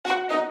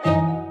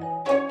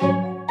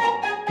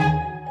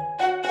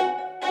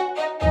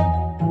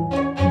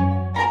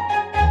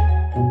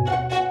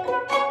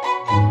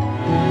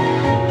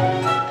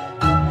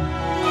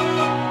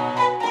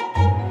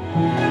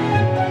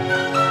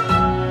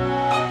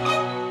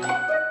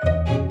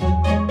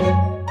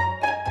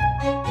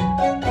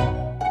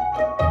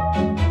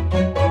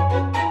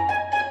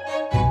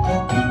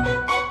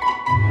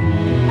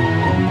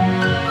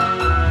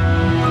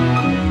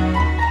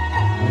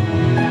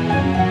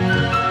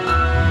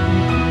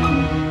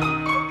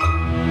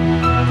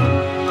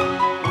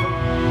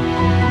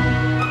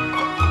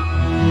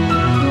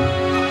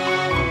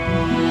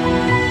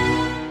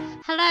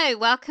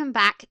welcome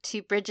back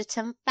to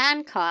Bridgerton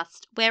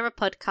Fancast. We're a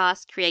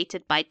podcast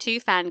created by two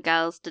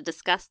fangirls to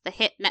discuss the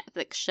hit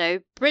Netflix show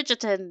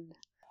Bridgerton.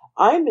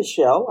 I'm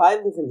Michelle. I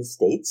live in the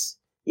States.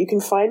 You can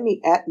find me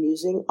at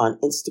Musing on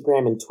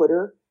Instagram and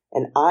Twitter,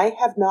 and I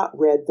have not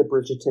read the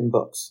Bridgerton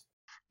books.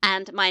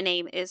 And my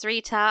name is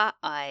Rita.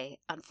 I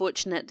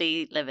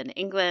unfortunately live in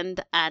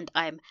England, and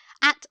I'm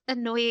at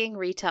Annoying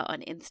Rita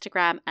on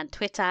Instagram and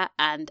Twitter,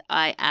 and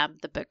I am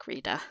the book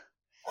reader.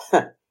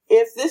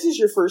 If this is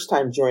your first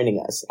time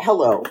joining us,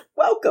 hello,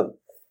 welcome.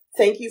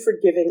 Thank you for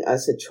giving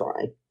us a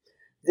try.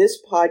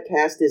 This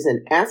podcast is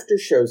an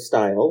after-show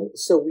style,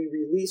 so we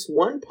release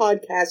one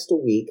podcast a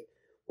week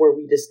where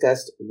we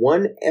discuss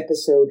one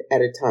episode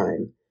at a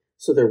time,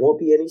 so there won't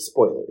be any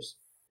spoilers.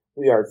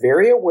 We are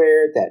very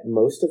aware that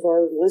most of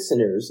our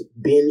listeners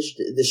binged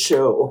the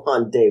show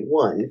on day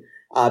one,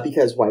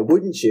 because why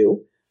wouldn't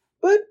you?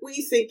 But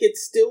we think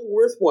it's still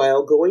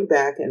worthwhile going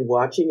back and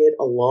watching it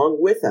along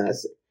with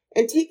us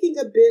and taking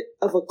a bit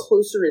of a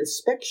closer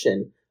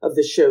inspection of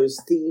the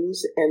show's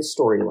themes and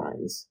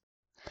storylines.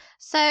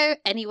 So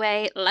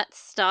anyway, let's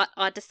start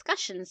our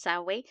discussion,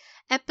 shall we?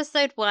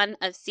 Episode 1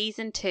 of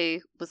Season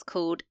 2 was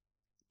called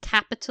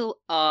Capital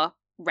R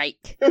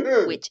Rake,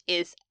 which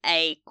is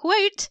a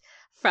quote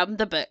from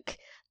the book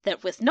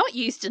that was not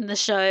used in the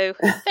show.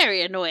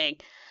 Very annoying.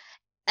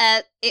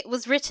 It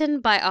was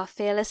written by our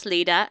fearless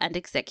leader and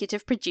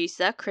executive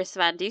producer, Chris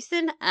Van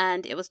Dusen,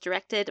 and it was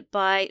directed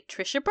by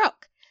Trisha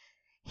Brock.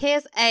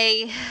 Here's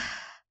I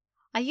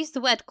used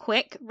the word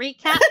quick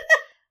recap.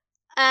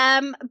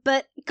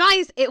 But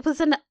guys, it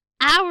was an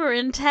hour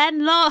and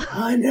 10 long.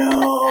 I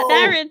know. An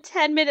hour and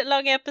 10-minute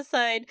long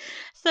episode.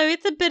 So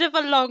it's a bit of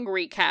a long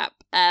recap,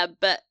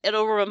 but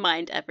it'll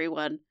remind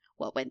everyone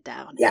what went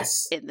down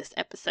in this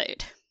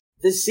episode.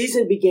 The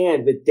season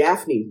began with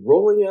Daphne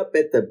rolling up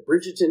at the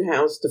Bridgerton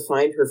house to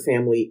find her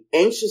family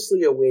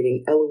anxiously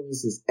awaiting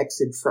Eloise's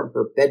exit from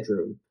her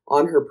bedroom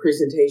on her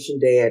presentation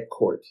day at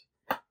court.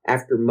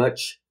 After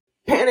much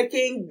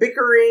panicking,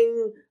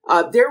 bickering,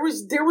 there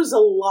was a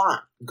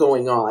lot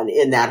going on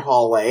in that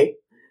hallway.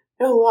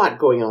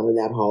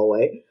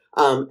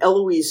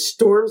 Eloise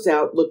storms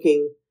out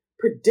looking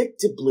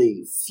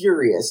predictably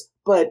furious,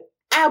 but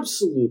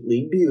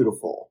absolutely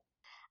beautiful.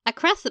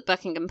 Across at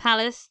Buckingham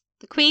Palace,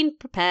 the Queen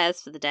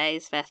prepares for the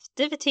day's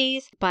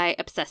festivities by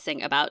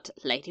obsessing about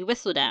Lady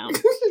Whistledown.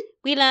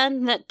 We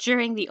learn that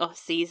during the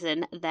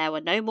off-season there were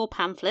no more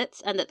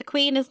pamphlets and that the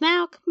Queen is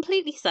now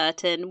completely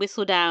certain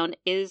Whistledown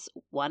is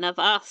one of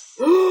us.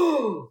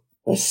 A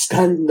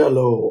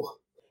scandalo.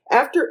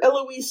 After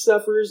Eloise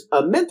suffers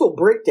a mental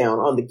breakdown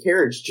on the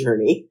carriage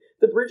journey,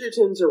 the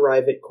Bridgertons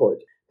arrive at court,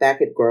 back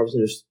at the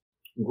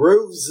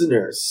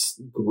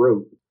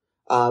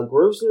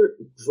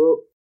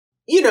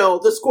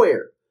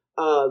square.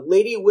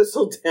 Lady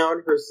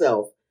Whistledown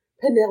herself,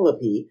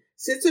 Penelope,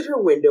 sits at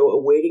her window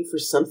awaiting for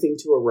something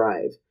to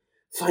arrive.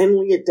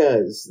 Finally it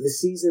does, the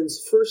season's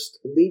first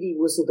Lady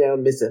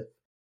Whistledown missive.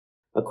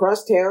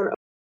 Across town,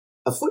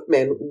 a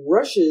footman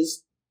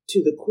rushes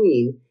to the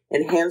Queen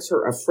and hands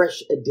her a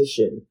fresh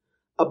edition,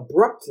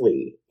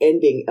 abruptly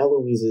ending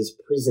Eloise's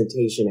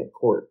presentation at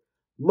court,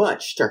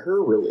 much to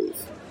her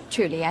relief.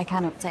 Truly, I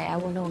cannot say I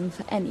will long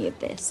for any of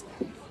this.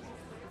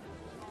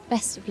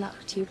 Best of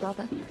luck to you,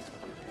 brother.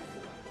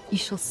 You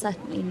shall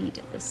certainly need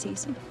it this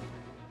season.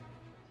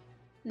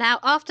 Now,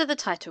 after the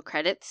title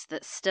credits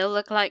that still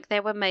look like they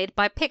were made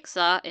by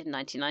Pixar in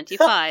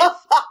 1995,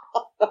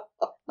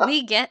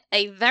 we get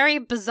a very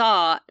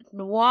bizarre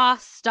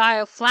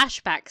noir-style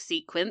flashback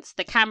sequence.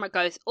 The camera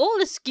goes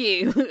all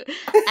askew,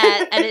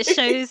 and it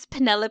shows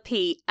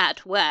Penelope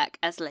at work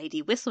as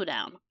Lady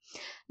Whistledown.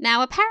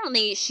 Now,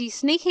 apparently, she's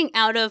sneaking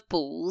out of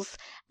balls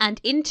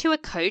and into a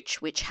coach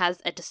which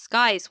has a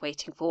disguise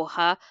waiting for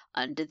her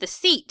under the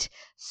seat.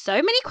 So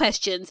many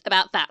questions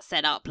about that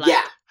setup. Like,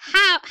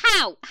 how?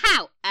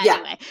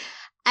 Anyway,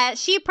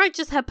 she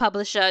approaches her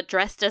publisher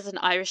dressed as an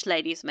Irish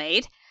lady's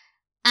maid.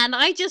 And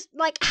I just,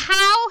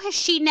 how has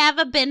she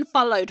never been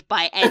followed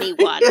by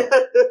anyone?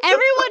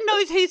 Everyone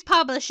knows who's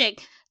publishing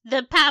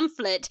the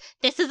pamphlet.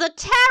 This is a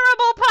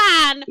terrible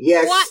plan.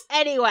 Yes. What?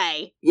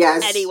 Anyway.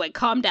 Yes. Anyway,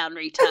 calm down,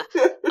 Rita.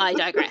 I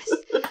digress.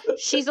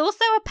 She's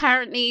also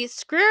apparently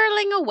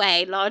squirreling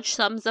away large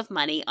sums of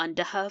money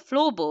under her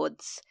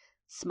floorboards.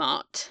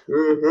 Smart.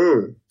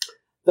 Mm-hmm.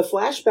 The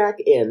flashback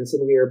ends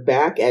and we are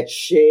back at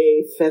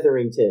Shea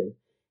Featherington.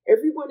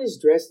 Everyone is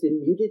dressed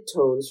in muted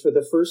tones for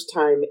the first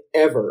time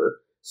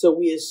ever, so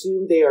we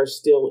assume they are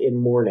still in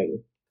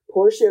mourning.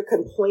 Portia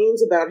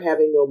complains about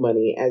having no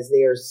money as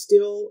they are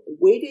still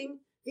waiting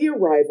the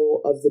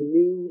arrival of the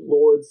new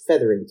Lord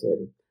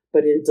Featherington.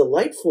 But in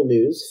delightful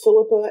news,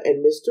 Philippa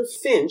and Mr.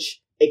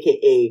 Finch,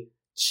 a.k.a.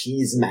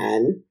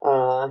 Cheeseman,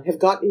 have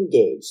got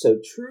engaged, so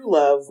true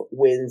love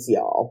wins,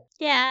 y'all.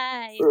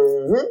 Yay!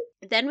 Mm-hmm.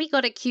 Then we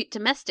got a cute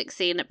domestic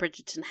scene at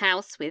Bridgerton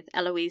House with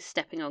Eloise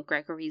stepping on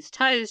Gregory's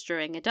toes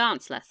during a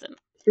dance lesson.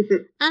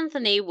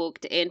 Anthony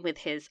walked in with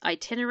his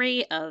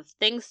itinerary of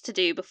things to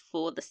do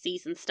before the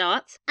season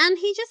starts, and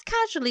he just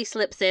casually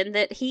slips in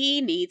that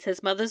he needs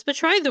his mother's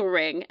betrothal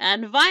ring,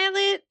 and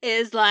Violet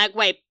is like,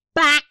 wait,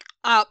 back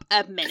up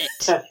a minute.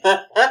 Who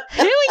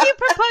are you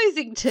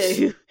proposing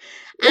to?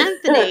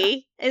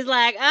 Anthony is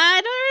like,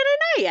 I don't really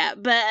know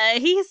yet,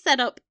 but he has set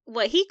up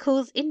what he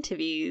calls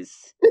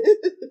interviews.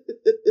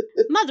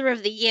 Mother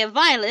of the Year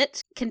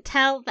Violet can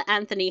tell that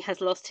Anthony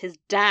has lost his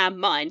damn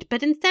mind,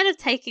 but instead of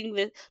talking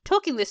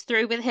this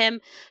through with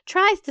him,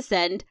 tries to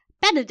send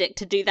Benedict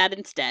to do that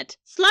instead.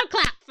 Slow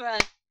clap for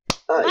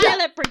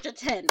Violet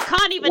Bridgerton.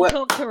 Can't even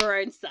talk to her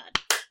own son.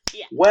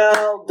 Yeah.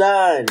 Well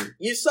done.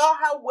 You saw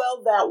how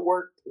well that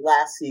worked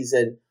last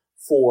season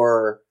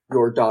for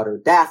your daughter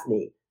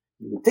Daphne.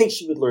 You would think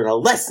she would learn a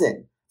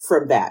lesson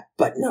from that,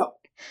 but no.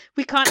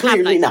 We can't have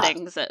nice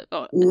things.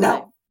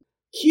 No.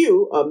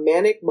 Cue a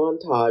manic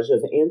montage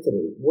of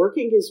Anthony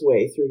working his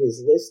way through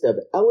his list of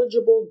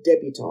eligible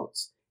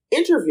debutantes,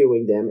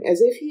 interviewing them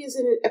as if he is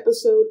in an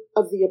episode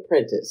of The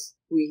Apprentice.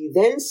 We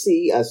then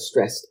see a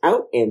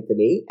stressed-out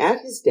Anthony at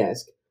his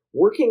desk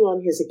working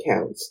on his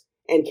accounts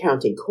and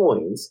counting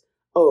coins.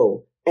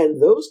 Oh,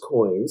 and those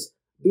coins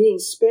being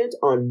spent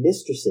on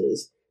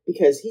mistresses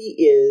because he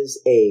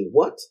is a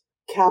what?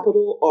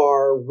 Capital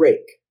R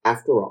rake,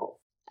 after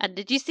all. And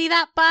did you see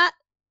that, Bart?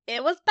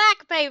 It was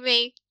back,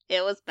 baby.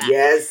 It was back.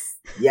 Yes.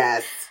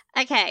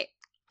 Okay,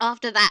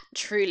 after that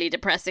truly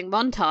depressing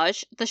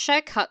montage, the show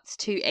cuts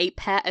to a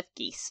pair of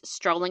geese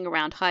strolling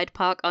around Hyde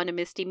Park on a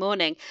misty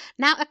morning.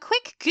 Now, a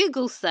quick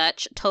Google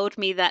search told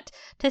me that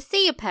to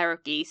see a pair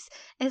of geese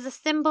is a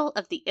symbol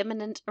of the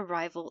imminent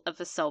arrival of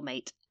a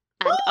soulmate.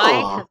 And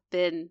I have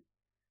been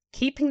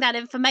keeping that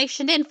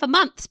information in for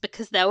months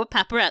because there were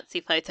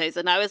paparazzi photos,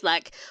 and I was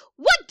like,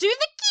 what do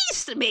the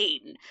geese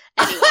mean?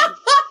 Anyway.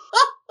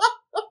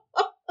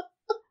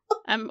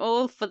 I'm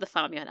all for the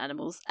farmyard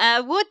animals.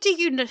 What do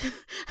you know?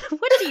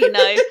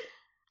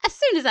 As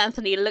soon as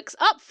Anthony looks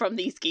up from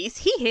these geese,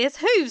 he hears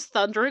hooves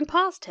thundering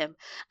past him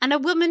and a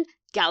woman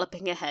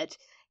galloping ahead.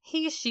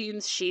 He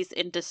assumes she's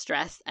in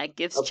distress and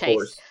gives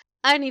chase,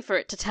 only for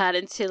it to turn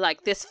into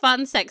like this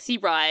fun, sexy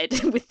ride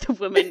with the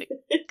woman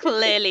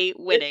clearly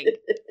winning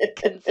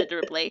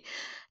considerably.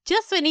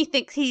 Just when he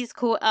thinks he's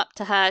caught up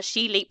to her,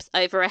 she leaps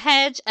over a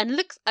hedge and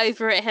looks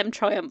over at him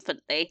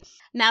triumphantly.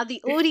 Now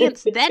the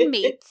audience then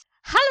meets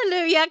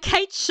Hallelujah,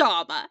 Kate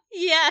Sharma.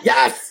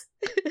 Yes!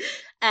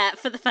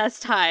 For the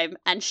first time.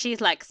 And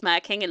she's like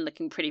smirking and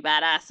looking pretty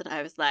badass. And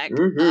I was like,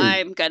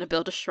 I'm going to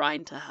build a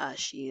shrine to her.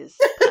 She is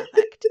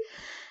perfect.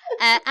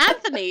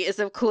 Anthony is,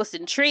 of course,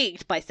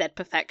 intrigued by said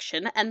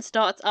perfection and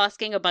starts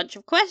asking a bunch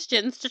of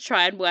questions to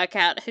try and work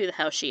out who the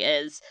hell she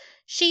is.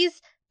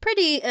 She's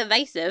pretty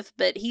evasive,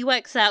 but he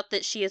works out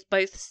that she is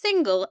both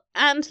single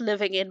and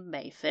living in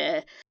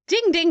Mayfair.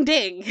 Ding, ding,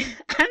 ding.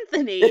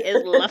 Anthony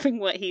is loving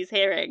what he's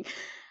hearing.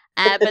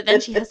 But then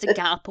she has to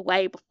gallop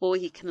away before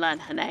he can learn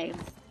her name.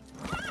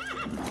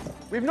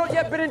 We've not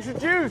yet been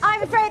introduced.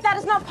 I'm afraid that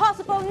is not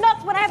possible,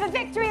 not when I have a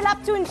victory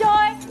lap to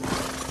enjoy.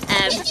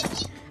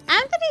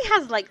 Anthony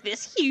has like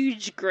this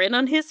huge grin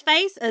on his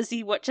face as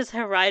he watches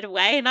her ride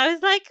away, and I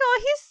was like,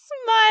 oh, he's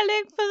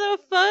smiling for the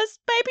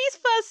baby's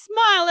first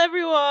smile,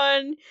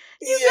 everyone.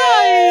 You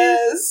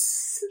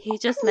guys. He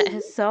just met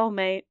his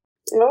soulmate.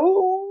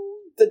 Oh,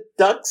 the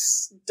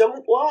ducks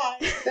don't lie.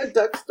 The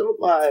ducks don't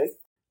lie.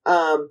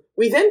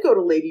 We then go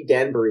to Lady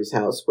Danbury's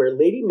house, where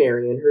Lady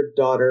Mary and her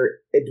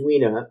daughter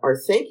Edwina are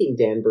thanking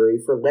Danbury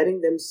for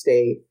letting them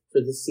stay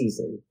for the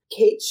season.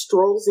 Kate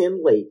strolls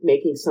in late,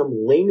 making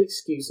some lame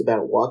excuse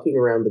about walking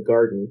around the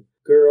garden.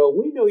 Girl,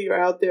 we know you're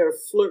out there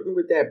flirting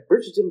with that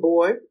Bridgerton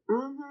boy.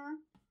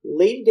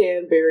 Lady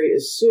Danbury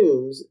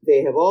assumes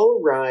they have all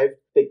arrived,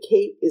 but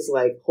Kate is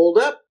like, hold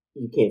up,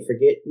 you can't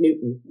forget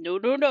Newton.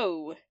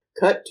 No.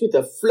 Cut to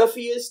the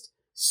fluffiest,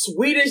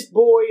 sweetest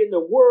boy in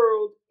the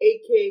world,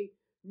 a.k.a.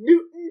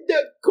 Newton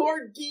the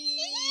Corgi.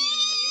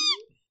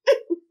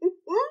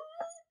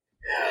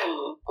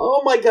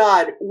 Oh my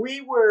God,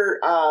 we were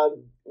out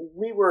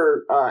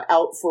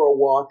for a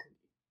walk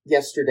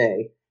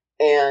yesterday,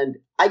 and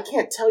I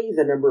can't tell you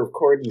the number of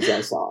corgis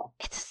I saw.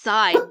 It's a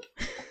sign.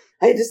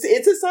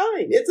 It's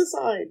a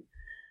sign.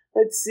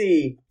 Let's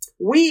see.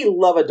 We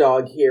love a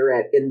dog here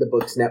at In the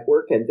Books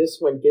Network, and this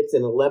one gets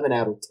an 11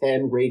 out of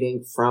 10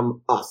 rating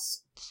from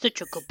us.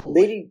 Such a good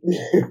boy.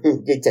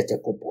 Such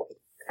a good boy.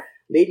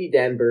 Lady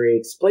Danbury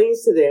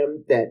explains to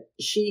them that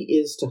she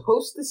is to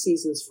host the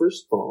season's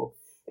first ball,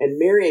 and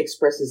Mary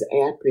expresses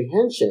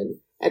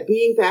apprehension at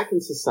being back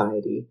in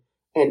society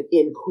and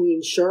in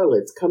Queen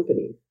Charlotte's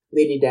company.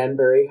 Lady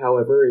Danbury,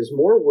 however, is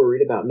more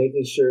worried about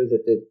making sure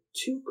that the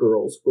two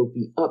girls will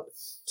be up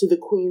to the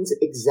Queen's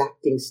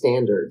exacting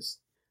standards.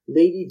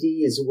 Lady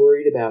D is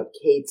worried about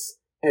Kate's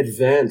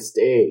advanced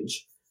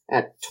age.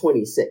 At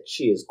 26,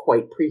 she is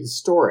quite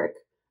prehistoric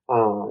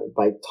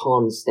by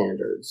Tom's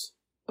standards.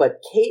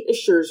 But Kate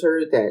assures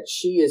her that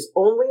she is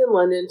only in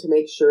London to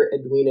make sure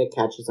Edwina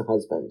catches a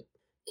husband.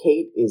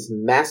 Kate is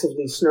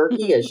massively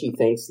snarky as she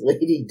thanks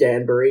Lady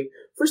Danbury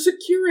for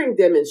securing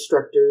them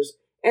instructors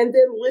and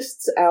then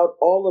lists out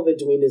all of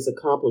Edwina's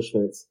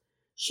accomplishments.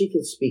 She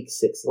can speak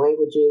 6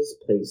 languages,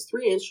 plays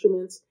 3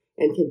 instruments,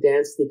 and can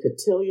dance the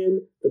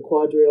cotillion, the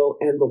quadrille,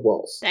 and the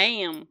waltz.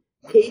 Damn.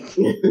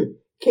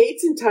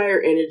 Kate's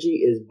entire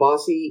energy is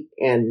bossy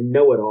and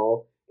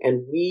know-it-all,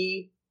 and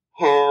we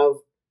have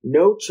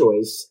no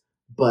choice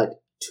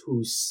but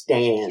to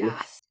stand.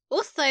 Yes.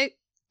 Also,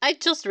 I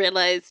just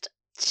realised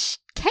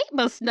Kate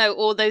must know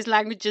all those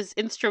languages,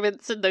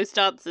 instruments, and those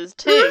dances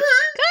too. Girl,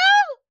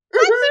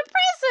 that's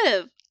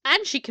impressive.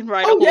 And she can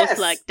ride a horse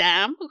like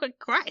damn. Oh, good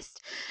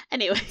Christ.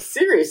 Anyway.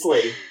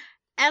 Seriously.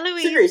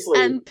 Eloise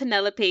and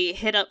Penelope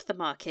hit up the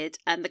market,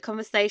 and the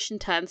conversation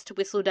turns to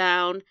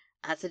Whistledown,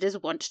 as it is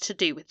wont to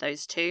do with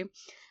those two.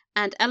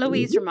 And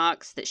Eloise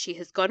remarks that she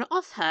has gone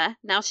off her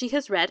now she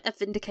has read A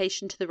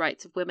Vindication to the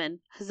Rights of Women.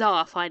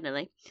 Huzzah,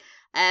 finally.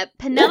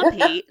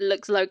 Penelope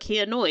looks low-key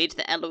annoyed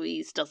that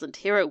Eloise doesn't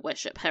hero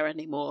worship her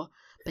anymore.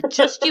 But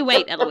just you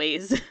wait,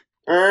 Eloise.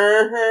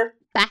 Uh-huh.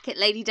 Back at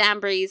Lady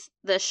Danbury's,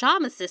 the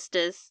Sharma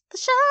sisters,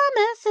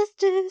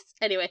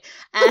 anyway,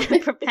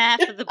 prepare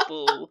for the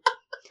ball.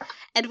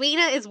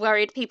 Edwina is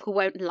worried people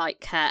won't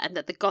like her and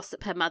that the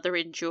gossip her mother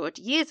endured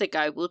years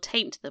ago will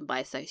taint them by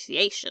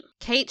association.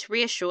 Kate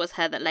reassures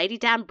her that Lady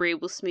Danbury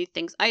will smooth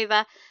things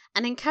over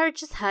and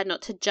encourages her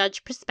not to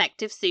judge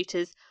prospective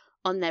suitors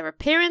on their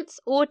appearance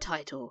or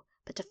title,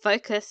 but to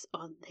focus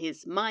on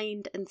his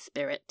mind and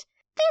spirit.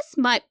 This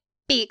might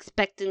be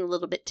expecting a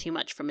little bit too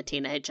much from a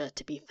teenager,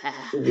 to be fair.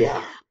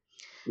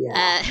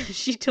 Yeah.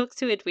 She talks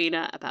to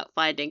Edwina about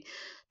finding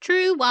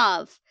true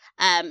love.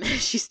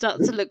 She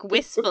starts to look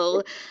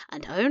wistful,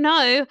 and oh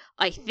no,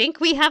 I think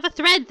we have a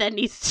thread that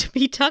needs to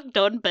be tugged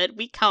on, but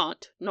we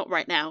can't. Not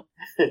right now.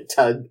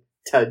 Tug,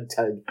 tug,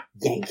 tug,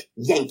 yank,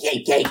 yank,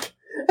 yank, yank.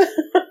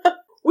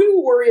 We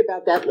will worry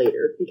about that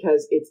later,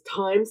 because it's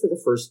time for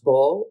the first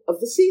ball of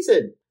the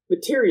season.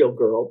 Material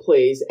Girl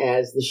plays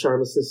as the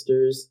Sharma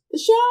sisters. The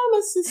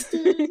Sharma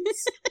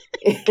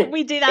sisters! Can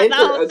we do that the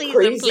whole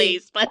season,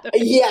 please?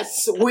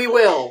 Yes, we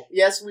will.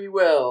 Yes, we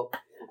will.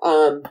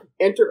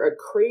 Enter a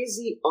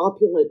crazy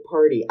opulent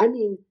party. I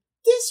mean,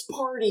 this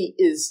party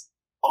is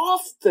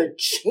off the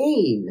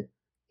chain.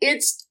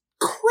 It's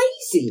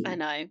crazy. I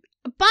know.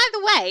 By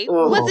the way,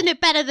 wasn't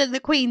it better than the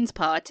Queen's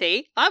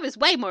party? I was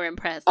way more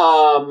impressed.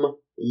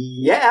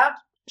 Yeah.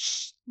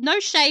 No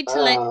shade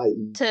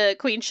to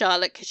Queen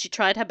Charlotte because she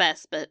tried her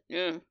best, but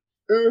Lady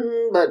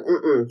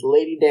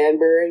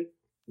Danbury,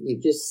 you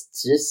just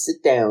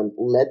sit down.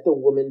 Let the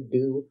woman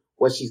do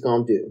what she's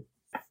gonna do.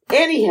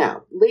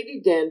 Anyhow,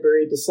 Lady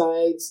Danbury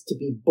decides to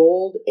be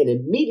bold and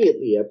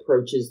immediately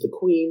approaches the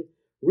Queen,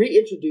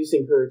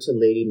 reintroducing her to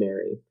Lady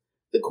Mary.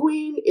 The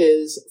Queen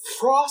is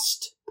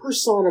Frost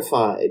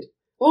personified.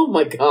 Oh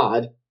my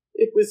God.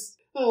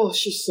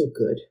 She's so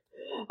good.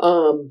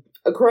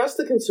 Across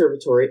the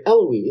conservatory,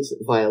 Eloise,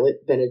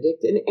 Violet,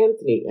 Benedict, and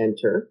Anthony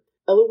enter.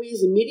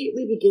 Eloise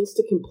immediately begins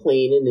to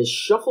complain and is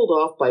shuffled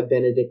off by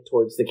Benedict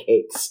towards the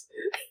cakes,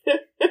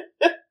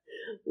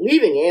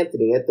 leaving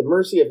Anthony at the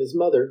mercy of his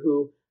mother,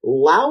 who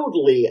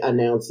loudly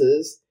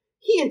announces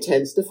he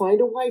intends to find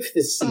a wife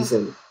this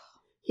season.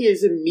 He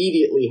is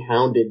immediately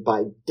hounded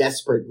by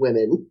desperate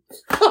women.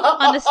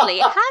 Honestly,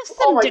 have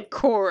some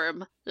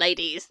decorum,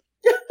 ladies.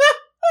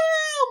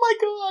 Oh my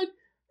God.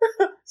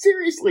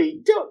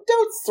 Seriously,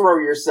 don't throw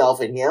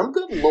yourself at him.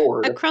 Good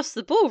Lord. Across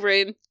the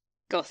ballroom,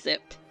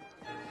 gossip.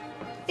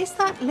 Is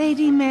that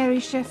Lady Mary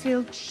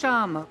Sheffield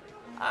Sharma?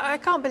 I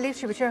can't believe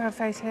she would show her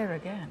face here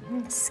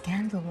again.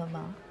 Scandal,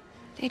 Mama.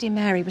 Lady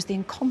Mary was the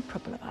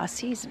incomparable of our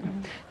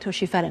season, till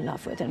she fell in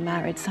love with and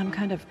married some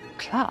kind of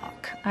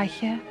clerk, I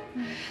hear.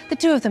 The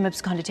two of them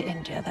absconded to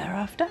India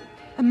thereafter.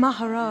 A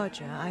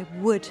Maharaja I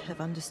would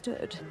have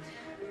understood,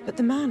 but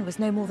the man was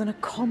no more than a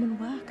common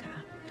worker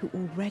who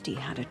already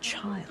had a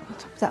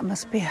child. That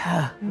must be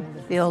her,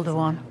 the older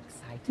one.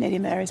 Lady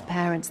Mary's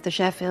parents, the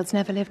Sheffields,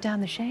 never lived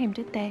down the shame,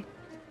 did they?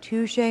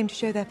 Too ashamed to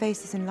show their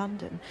faces in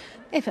London.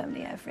 If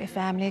only every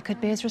family could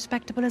be as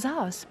respectable as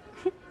ours.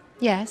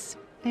 Yes,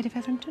 Lady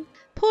Featherington?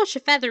 Portia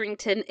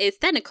Featherington is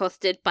then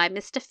accosted by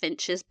Mr.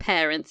 Finch's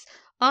parents,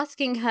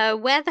 asking her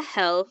where the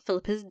hell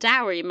Philippa's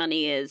dowry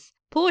money is.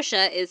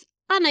 Portia is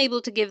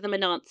unable to give them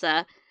an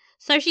answer,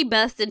 so she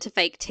bursts into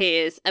fake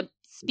tears and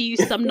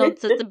spews some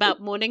nonsense about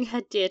mourning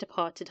her dear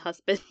departed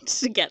husband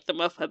to get them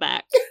off her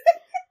back.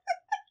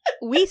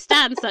 We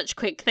stand such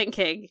quick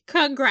thinking.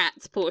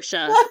 Congrats,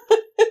 Portia.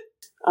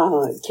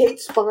 Kate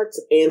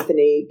spots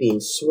Anthony being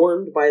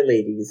swarmed by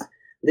ladies.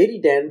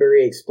 Lady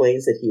Danbury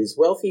explains that he is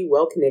wealthy,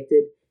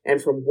 well-connected,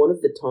 and from one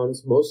of the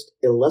town's most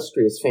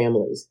illustrious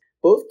families.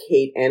 Both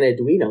Kate and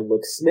Edwina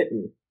look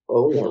smitten.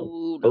 Oh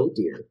no. Oh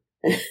dear.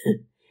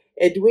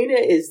 Edwina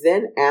is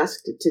then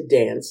asked to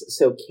dance,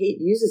 so Kate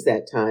uses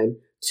that time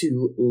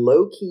to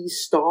low-key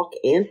stalk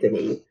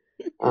Anthony,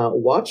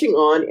 watching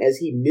on as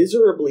he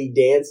miserably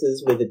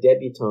dances with a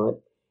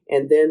debutante,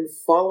 and then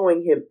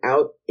following him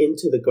out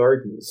into the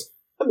gardens.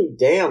 I mean,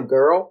 damn,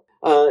 girl.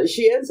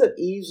 She ends up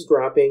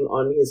eavesdropping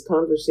on his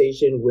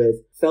conversation with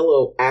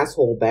fellow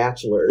asshole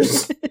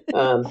bachelors,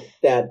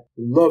 that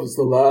love is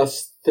the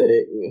last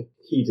thing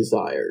he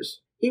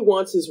desires. He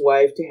wants his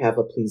wife to have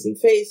a pleasing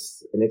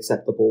face, an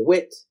acceptable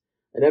wit,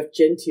 enough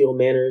genteel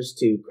manners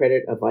to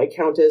credit a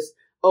viscountess.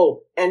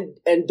 Oh, and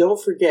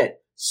don't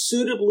forget,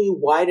 suitably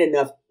wide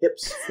enough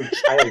hips for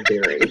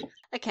childbearing.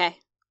 Okay.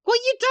 Well,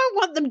 you don't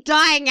want them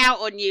dying out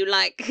on you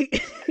like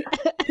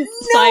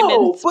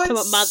No, Simon's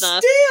but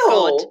mother.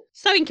 still. God,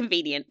 so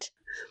inconvenient.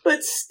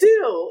 But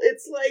still,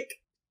 it's like,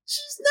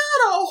 she's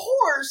not a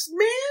horse,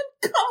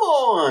 man. Come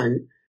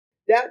on.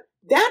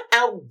 That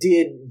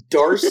outdid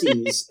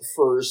Darcy's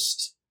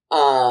first,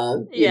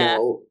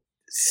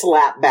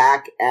 slap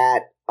back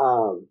at,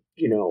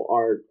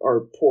 our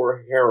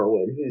poor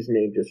heroine, whose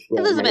name just flew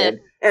out of my head.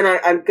 And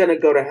I'm going to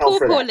go to hell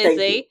for Poor that. Thank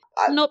Lizzie.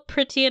 you. Not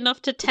pretty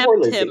enough to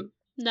tempt him.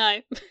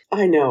 No.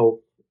 I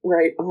know,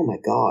 right? Oh my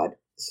God.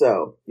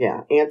 So,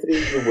 yeah, Anthony,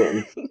 you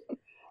win.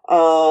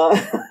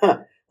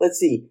 Let's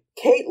see.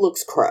 Kate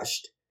looks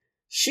crushed.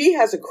 She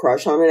has a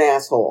crush on an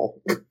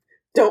asshole.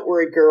 Don't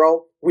worry,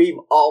 girl. We've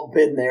all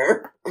been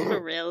there.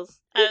 For reals.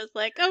 I was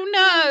like, oh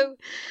no!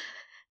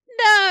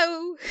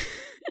 No!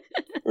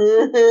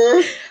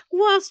 Mm-hmm.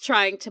 Whilst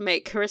trying to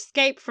make her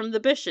escape from the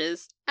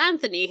bushes,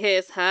 Anthony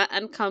hears her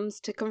and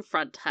comes to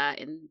confront her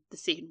in the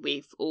scene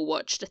we've all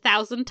watched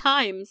 1,000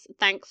 times,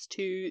 thanks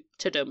to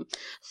Tudum.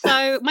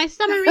 So my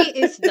summary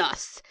is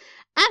thus.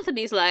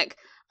 Anthony's like,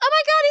 oh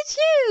my God, it's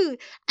you!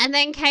 And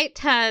then Kate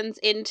turns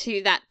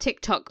into that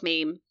TikTok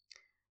meme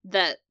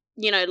that,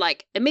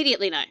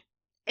 immediately no.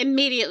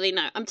 Immediately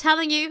no. I'm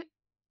telling you,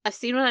 I've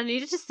seen what I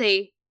needed to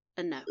see,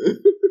 and no.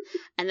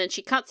 And then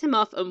she cuts him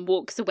off and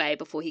walks away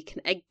before he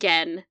can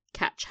again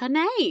catch her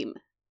name.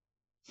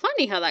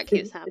 Funny how that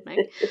keeps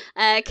happening.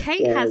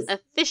 Kate has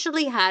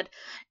officially had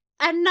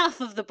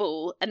enough of the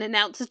ball and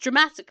announces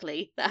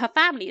dramatically that her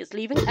family is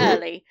leaving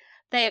early.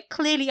 They are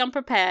clearly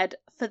unprepared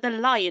for the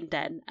lion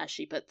den, as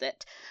she puts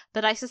it.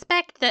 But I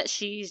suspect that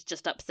she's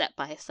just upset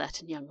by a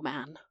certain young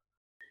man.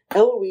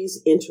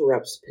 Eloise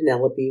interrupts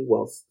Penelope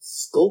while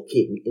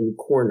skulking in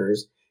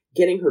corners,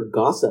 getting her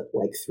gossip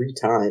like 3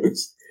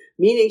 times,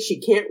 meaning she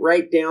can't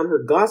write down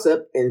her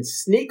gossip and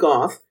sneak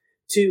off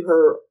to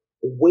her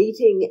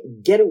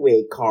waiting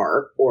getaway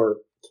car, or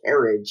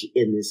carriage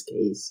in this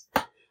case.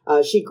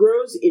 She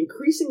grows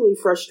increasingly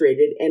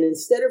frustrated and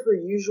instead of her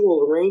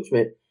usual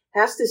arrangement,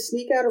 has to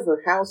sneak out of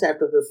her house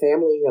after her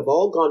family have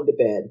all gone to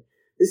bed.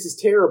 This is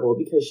terrible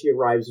because she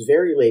arrives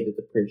very late at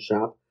the print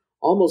shop,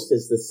 almost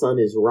as the sun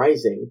is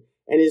rising,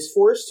 and is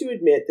forced to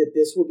admit that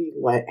this will be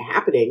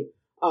happening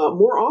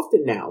more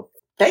often now.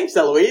 Thanks,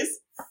 Eloise.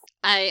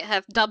 I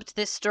have dubbed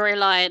this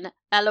storyline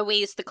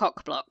Eloise the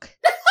Cockblock.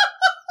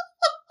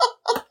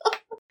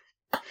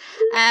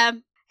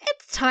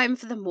 It's time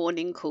for the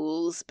morning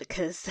calls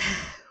because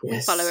we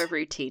follow a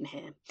routine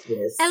here.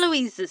 Yes.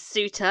 Eloise's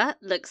suitor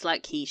looks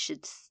like he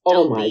should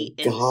still be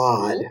in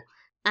school.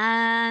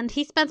 And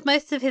he spends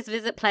most of his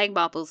visit playing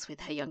marbles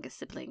with her younger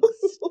siblings.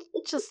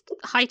 Just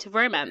height of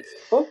romance.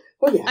 Oh,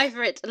 yeah.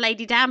 Over at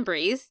Lady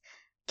Danbury's,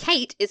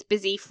 Kate is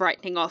busy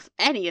frightening off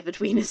any of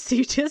Edwina's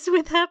suitors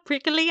with her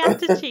prickly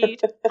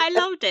attitude. I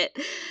loved it.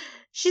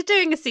 She's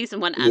doing a season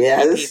 1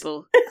 Anthony,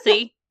 people.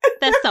 See?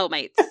 They're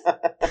soulmates.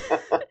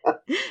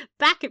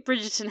 Back at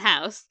Bridgerton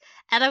House,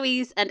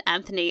 Eloise and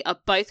Anthony are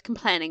both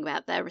complaining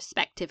about their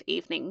respective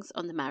evenings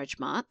on the marriage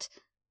mart.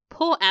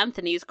 Poor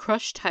Anthony's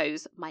crushed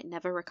toes might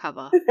never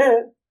recover.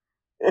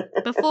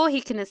 Before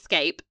he can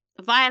escape,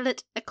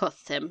 Violet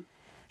accosts him.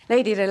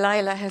 Lady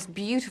Delilah has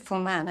beautiful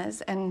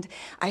manners, and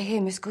I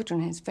hear Miss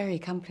Gudrun is very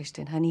accomplished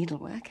in her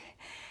needlework.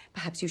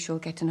 Perhaps you shall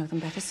get to know them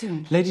better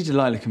soon. Lady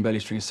Delilah can barely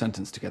string a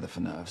sentence together for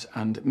nerves,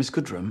 and Miss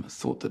Gudrun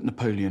thought that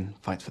Napoleon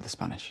fights for the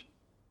Spanish.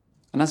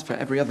 And as for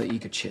every other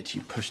eager chit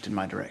you pushed in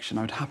my direction,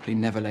 I would happily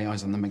never lay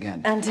eyes on them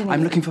again. Anthony.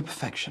 I'm looking for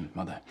perfection,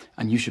 Mother,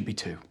 and you should be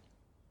too.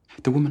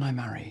 The woman I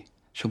marry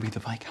shall be the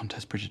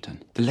Viscountess Bridgerton,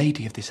 the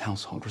lady of this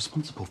household,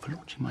 responsible for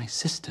launching my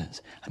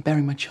sisters and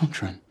bearing my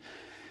children.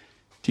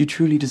 Do you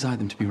truly desire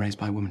them to be raised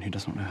by a woman who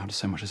does not know how to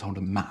so much as hold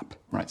a map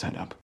right side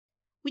up?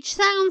 Which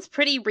sounds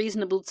pretty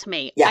reasonable to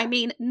me. Yeah. I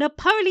mean,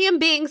 Napoleon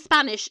being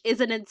Spanish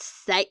is an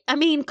insane... I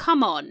mean,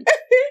 come on.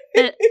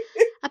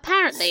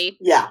 Apparently,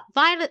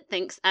 Violet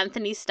thinks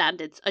Anthony's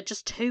standards are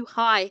just too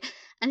high,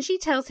 and she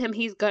tells him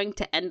he's going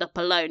to end up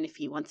alone if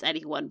he wants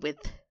anyone with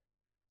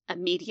a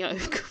mediocre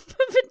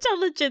of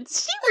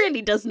intelligence. She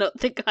really does not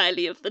think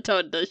highly of the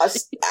Ton, does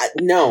she?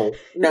 No.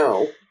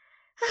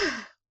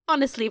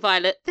 Honestly,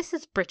 Violet, this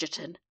is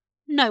Bridgerton.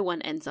 No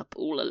one ends up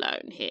all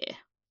alone here.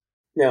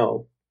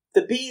 No.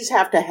 The bees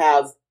have to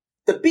have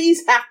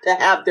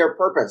their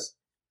purpose.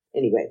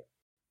 Anyway,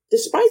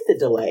 despite the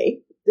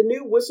delay, the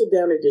new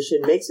Whistledown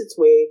edition makes its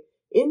way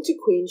into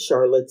Queen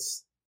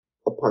Charlotte's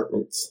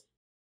apartments.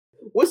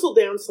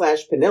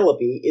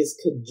 Whistledown/Penelope is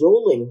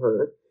cajoling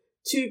her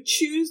to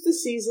choose the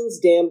season's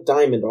damn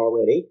diamond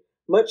already,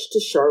 much to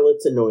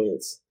Charlotte's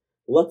annoyance.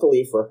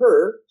 Luckily for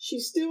her, she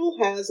still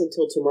has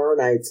until tomorrow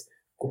night's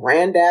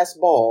grand-ass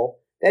ball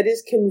that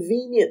is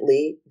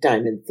conveniently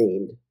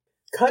diamond-themed.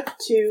 Cut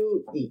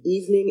to the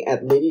evening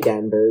at Lady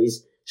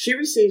Danbury's, she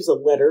receives a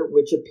letter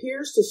which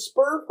appears to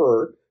spur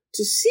her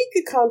to seek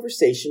a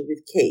conversation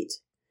with Kate.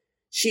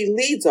 She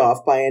leads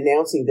off by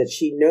announcing that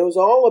she knows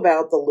all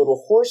about the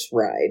little horse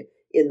ride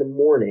in the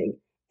morning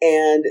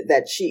and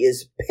that she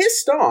is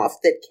pissed off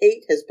that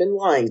Kate has been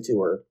lying to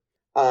her.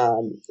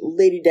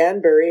 Lady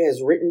Danbury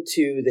has written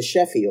to the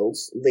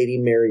Sheffields, Lady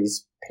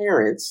Mary's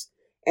parents,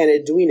 and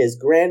Edwina's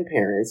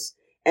grandparents,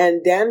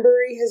 and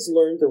Danbury has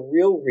learned the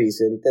real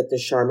reason that the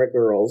Sharma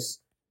girls,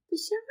 the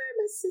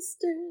Sharma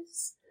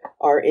sisters,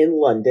 are in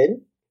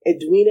London.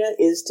 Edwina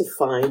is to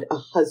find a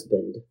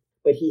husband,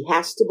 but he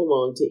has to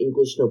belong to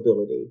English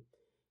nobility.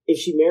 If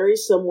she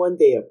marries someone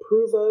they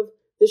approve of,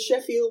 the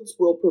Sheffields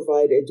will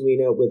provide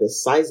Edwina with a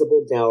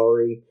sizable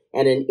dowry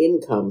and an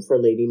income for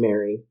Lady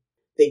Mary.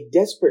 They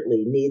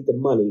desperately need the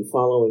money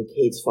following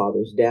Kate's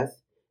father's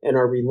death and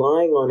are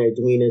relying on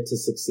Edwina to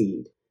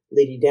succeed.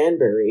 Lady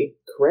Danbury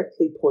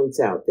correctly points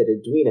out that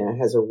Edwina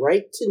has a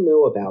right to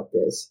know about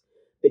this,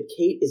 but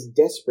Kate is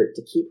desperate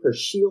to keep her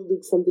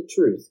shielded from the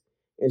truth,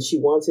 and she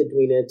wants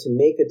Edwina to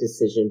make a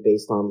decision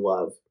based on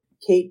love.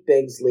 Kate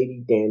begs Lady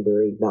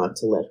Danbury not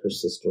to let her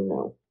sister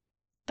know.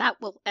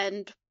 That will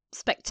end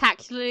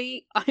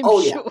spectacularly,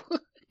 I'm sure.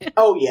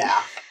 Oh,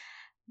 yeah.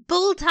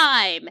 Bull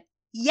time!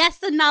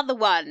 Yes, another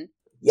one.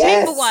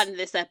 Yes. 2 for 1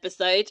 this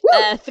episode.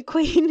 The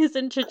Queen is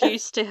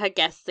introduced to her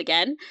guests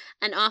again,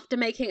 and after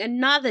making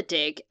another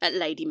dig at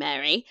Lady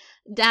Mary,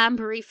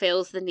 Danbury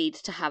feels the need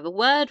to have a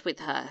word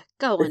with her.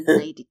 Go on,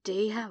 Lady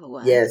D, have a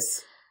word.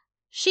 Yes.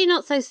 She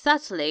not so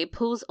subtly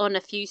pulls on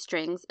a few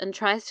strings and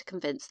tries to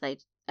convince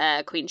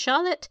Queen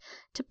Charlotte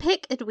to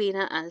pick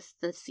Edwina as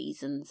the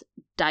season's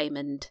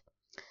diamond.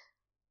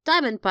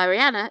 Diamond by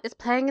Rihanna is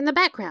playing in the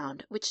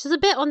background, which is a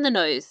bit on the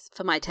nose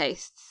for my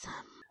tastes.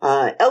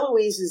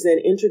 Eloise is then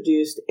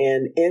introduced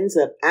and ends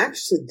up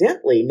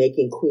accidentally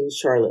making Queen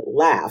Charlotte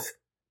laugh,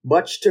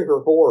 much to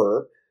her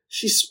horror.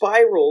 She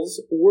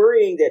spirals,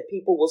 worrying that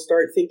people will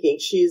start thinking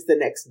she is the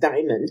next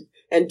diamond,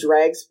 and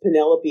drags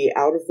Penelope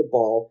out of the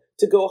ball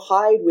to go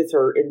hide with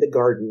her in the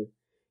garden.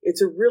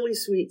 It's a really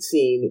sweet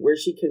scene where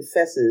she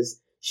confesses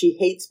she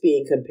hates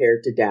being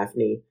compared to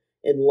Daphne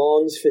and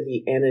longs for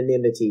the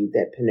anonymity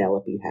that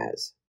Penelope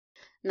has.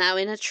 Now,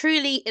 in a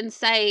truly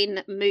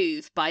insane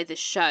move by the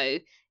show,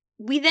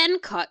 we then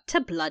cut to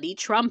bloody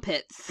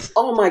trumpets.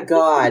 Oh my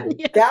God.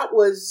 Yeah. That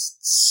was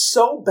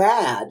so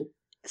bad.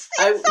 It's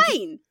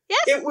insane.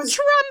 Yes, it was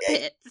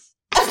trumpets.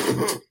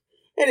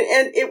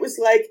 and it was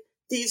like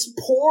these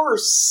poor,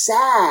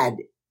 sad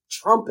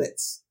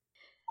trumpets.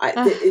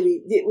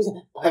 It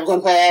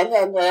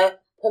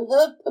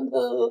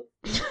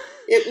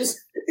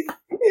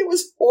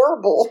was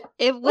horrible.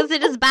 Was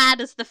it as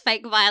bad as the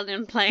fake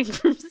violin playing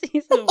from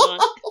season 1?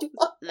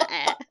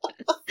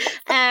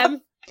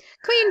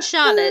 Queen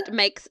Charlotte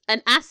makes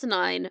an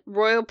asinine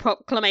royal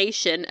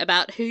proclamation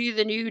about who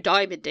the new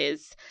diamond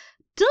is.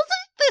 Doesn't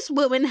this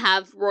woman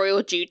have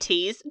royal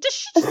duties? Does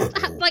she just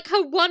have, like,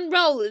 her one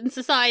role in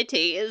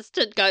society is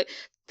to go,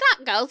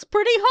 that girl's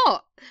pretty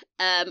hot?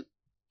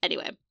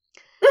 Anyway.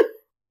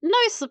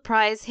 No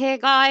surprise here,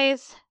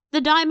 guys.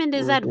 The diamond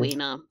is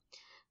Edwina.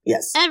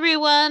 Yes.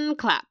 Everyone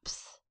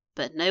claps.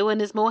 But no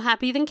one is more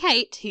happy than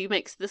Kate, who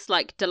makes this,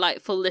 like,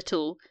 delightful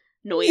little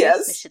noise.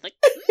 Yes. She's like,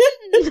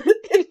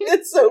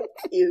 it's so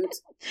cute.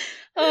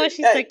 Oh,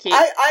 she's so cute.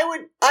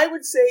 I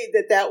would say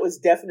that was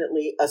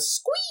definitely a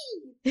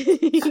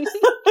squeeze.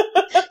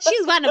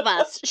 She's one of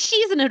us.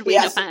 She's an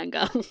Edwina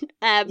fangirl.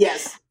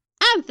 Yes.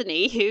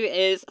 Anthony, who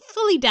is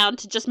fully down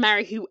to just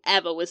marry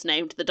whoever was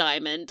named the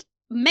diamond,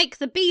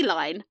 makes a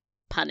beeline,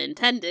 pun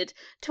intended,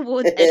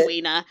 towards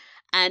Edwina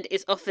and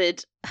is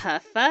offered her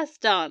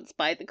first dance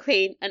by the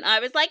Queen. And I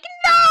was like,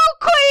 no,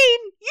 Queen!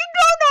 You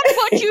know not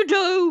what you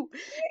do!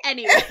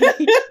 Anyway.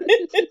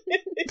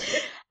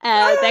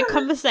 Their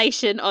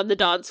conversation on the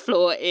dance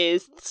floor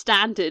is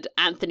standard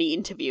Anthony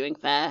interviewing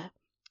fare.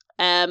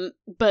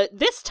 But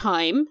this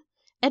time,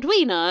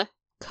 Edwina,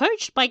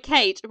 coached by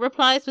Kate,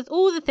 replies with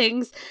all the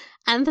things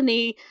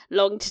Anthony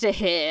longed to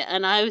hear,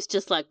 and I was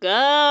just like,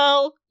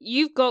 girl,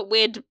 you've got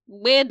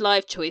weird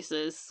life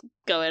choices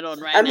going on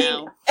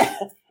now.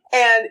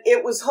 And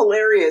it was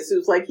hilarious. It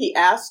was like he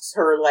asks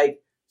her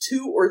like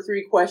 2 or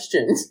 3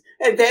 questions,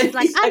 and then he's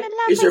like,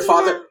 "Is your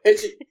father?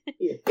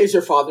 Is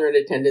your father in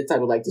attendance? I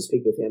would like to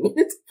speak with him."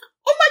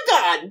 Oh my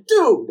God,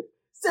 dude!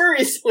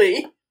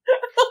 Seriously.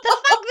 The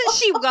fact that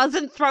she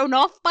wasn't thrown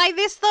off by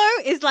this, though,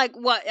 is like,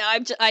 what?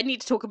 I need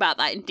to talk about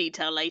that in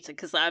detail later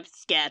because I'm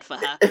scared for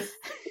her.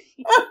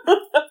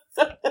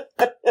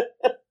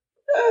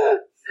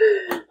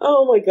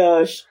 Oh my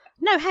gosh.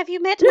 No, have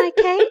you met my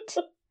Kate?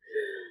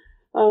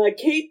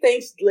 Kate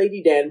thanks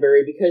Lady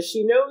Danbury because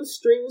she knows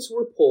strings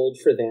were pulled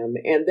for them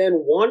and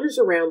then wanders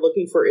around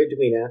looking for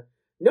Edwina,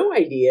 no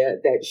idea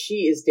that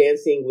she is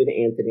dancing with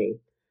Anthony.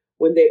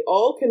 When they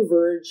all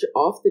converge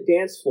off the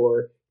dance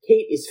floor,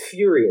 Kate is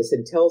furious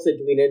and tells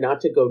Edwina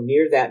not to go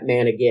near that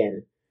man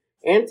again.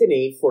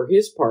 Anthony, for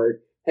his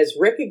part, has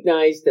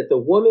recognized that the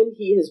woman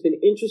he has been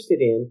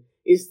interested in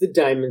is the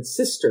Diamond's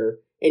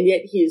sister, and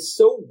yet he is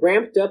so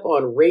ramped up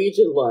on rage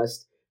and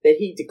lust that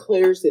he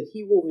declares that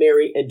he will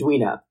marry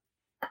Edwina.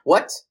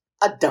 What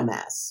a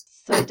dumbass.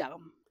 So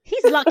dumb.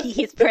 He's lucky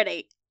he's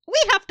pretty.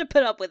 We have to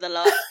put up with a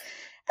lot.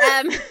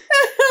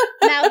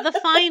 Now, the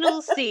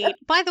final scene...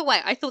 By the way,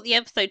 I thought the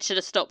episode should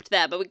have stopped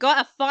there, but we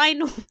got a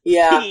final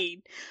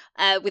scene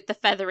with the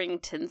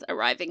Featheringtons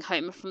arriving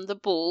home from the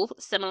ball,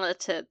 similar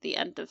to the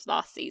end of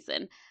last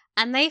season,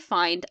 and they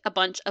find a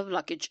bunch of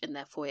luggage in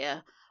their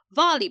foyer.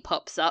 Varley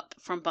pops up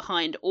from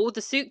behind all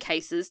the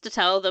suitcases to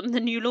tell them the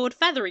new Lord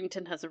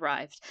Featherington has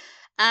arrived.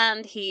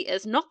 And he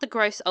is not the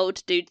gross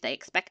old dude they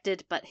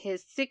expected, but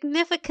his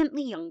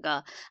significantly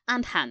younger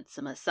and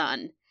handsomer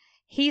son.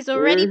 He's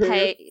already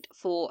paid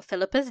for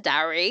Philippa's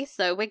dowry,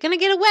 so we're going to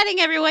get a wedding,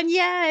 everyone,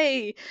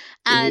 yay!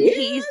 And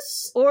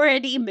he's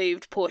already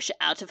moved Portia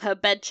out of her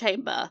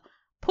bedchamber.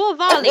 Poor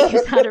Varley,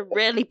 who's had a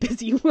really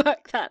busy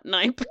work that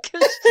night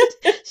because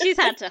she's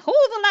had to haul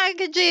the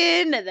luggage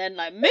in and then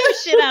like move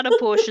shit out of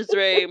Portia's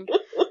room.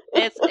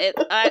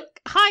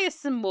 Hire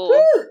some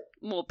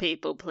more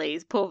people,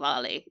 please. Poor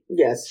Varley.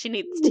 Yes. She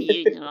needs to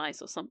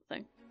unionize or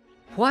something.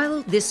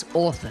 While this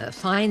author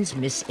finds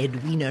Miss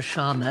Edwina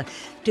Sharma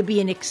to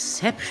be an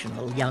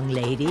exceptional young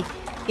lady,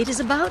 it is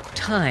about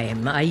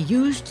time I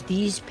used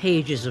these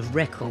pages of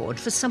record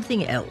for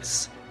something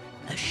else.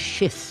 A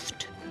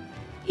shift.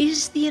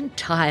 Is the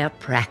entire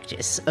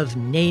practice of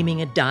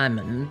naming a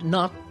diamond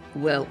not,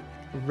 well,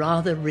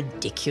 rather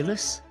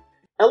ridiculous?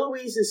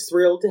 Eloise is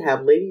thrilled to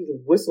have Lady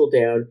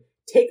Whistledown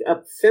take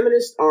up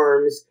feminist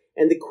arms,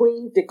 and the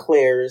Queen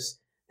declares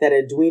that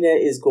Edwina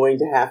is going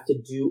to have to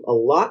do a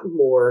lot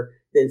more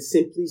than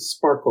simply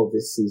sparkle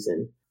this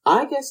season.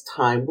 I guess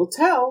time will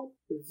tell.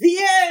 The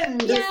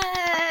end!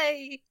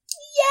 Yay!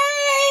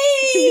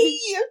 Yay!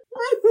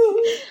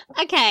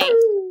 Okay.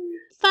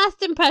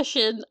 First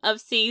impression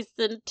of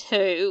season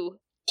 2.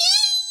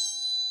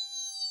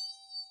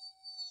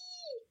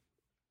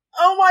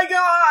 Oh my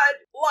god!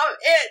 Love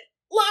it!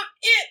 Love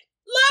it!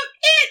 Love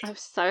it! I'm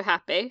so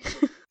happy.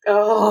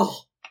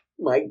 Oh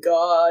my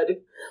god.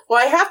 Well,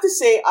 I have to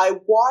say, I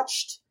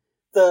watched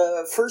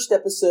the first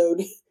episode.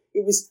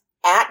 It was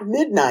at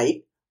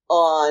midnight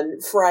on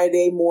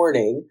Friday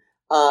morning.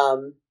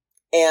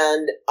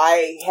 And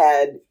I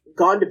had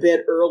gone to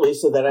bed early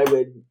so that I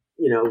would,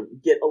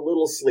 get a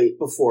little sleep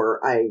before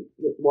I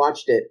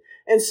watched it.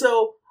 And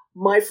so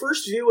my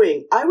first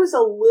viewing, I was a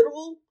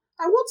little,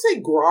 I won't say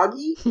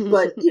groggy,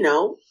 but,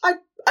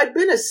 I'd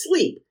been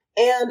asleep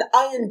and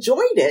I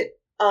enjoyed it.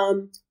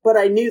 But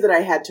I knew that I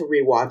had to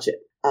rewatch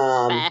it.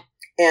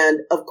 And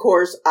of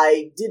course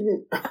I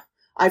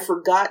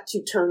forgot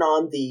to turn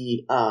on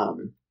the,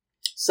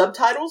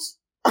 subtitles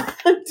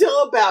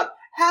until about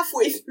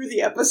halfway through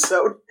the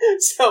episode.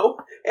 So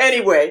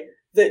anyway,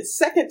 the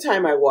second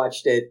time I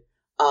watched it,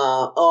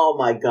 oh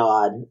my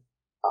god.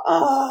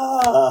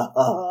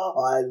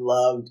 I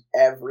loved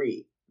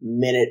every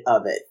minute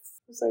of it.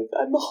 I was like,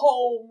 I'm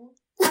home.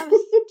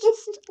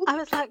 I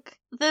was like,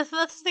 the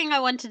first thing I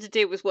wanted to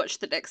do was watch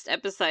the next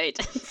episode.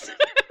 I was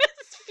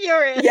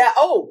furious. Yeah,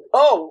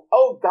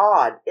 oh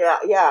god.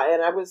 Yeah,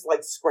 and I was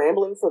like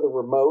scrambling for the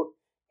remote,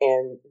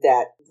 and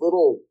that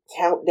little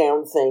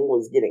countdown thing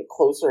was getting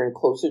closer and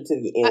closer to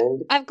the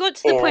end. I've got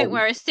to the point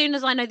where as soon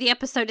as I know the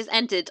episode is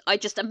ended, I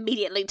just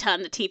immediately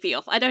turn the TV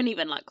off. I don't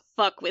even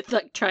fuck with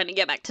trying to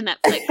get back to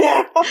Netflix.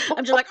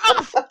 I'm just like,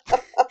 oh!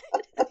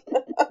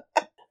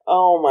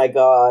 Oh my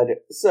god.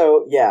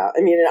 So yeah,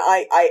 I mean,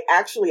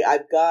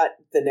 I've got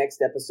the next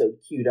episode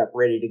queued up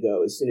ready to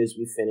go as soon as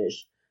we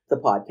finish the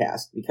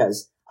podcast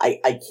because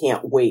I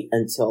can't wait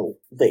until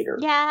later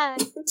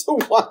to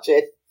watch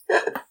it.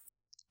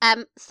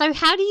 So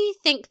how do you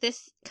think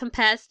this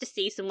compares to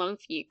season 1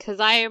 for you? Because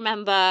I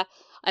remember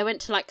I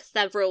went to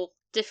several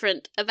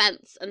different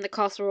events and the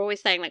cast were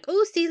always saying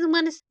oh, season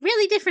 1 is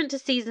really different to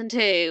season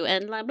 2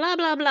 and blah, blah,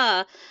 blah,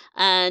 blah.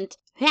 And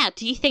yeah,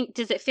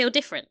 does it feel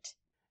different?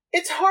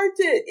 It's hard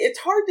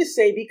to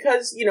say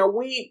because,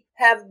 we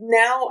have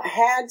now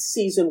had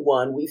season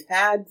 1. We've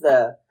had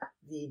the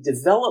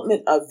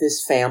development of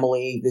this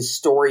family, this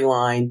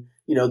storyline,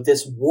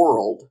 this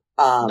world.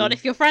 Not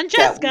if you're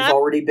Francesca. That we've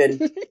already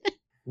been...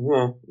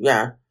 Well,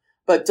 yeah.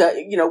 But,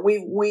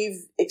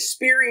 we've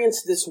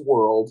experienced this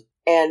world,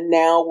 and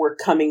now we're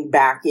coming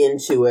back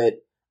into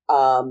it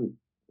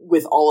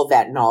with all of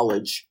that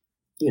knowledge,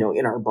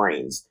 in our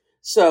brains.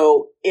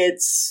 So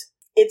it's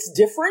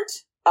different.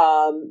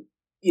 I'm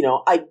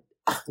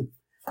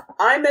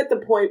at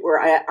the point where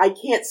I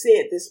can't say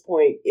at this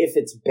point if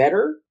it's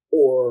better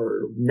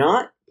or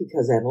not,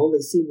 because I've only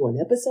seen one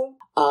episode.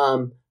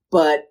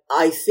 But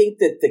I think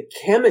that the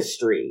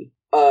chemistry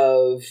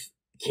of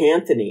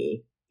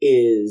Canthony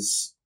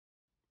is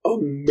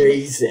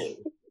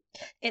amazing.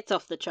 It's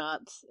off the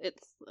charts.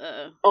 It's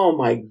oh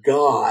my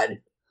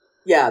god.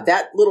 Yeah,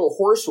 that little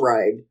horse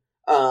ride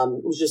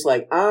was just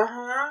like,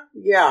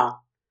 yeah.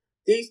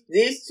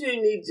 These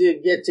two need to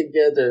get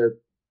together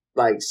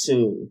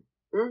soon.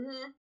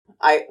 Mm-hmm.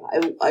 I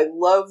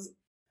love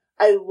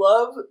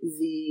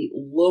the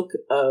look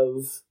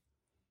of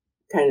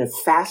kind of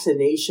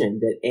fascination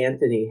that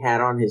Anthony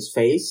had on his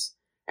face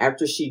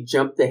after she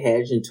jumped the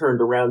hedge and turned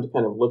around to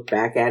kind of look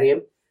back at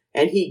him.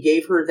 And he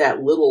gave her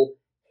that little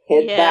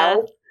head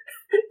bow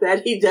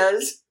that he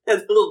does,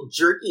 that little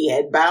jerky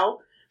head bow.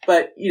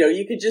 But,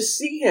 you could just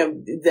see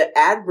him, the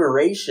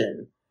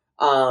admiration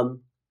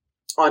on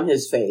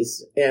his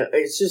face. And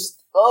it's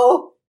just,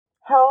 how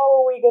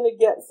are we going to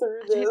get through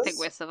this? I don't think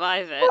we'll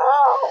survive it.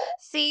 How?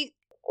 See,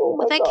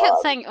 they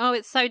kept saying,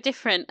 it's so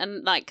different.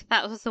 And,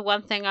 that was the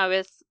one thing I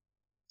was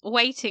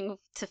waiting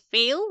to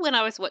feel when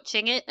I was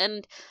watching it.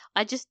 And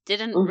I just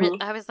didn't.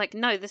 I was like,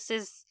 no, this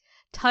is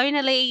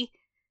tonally...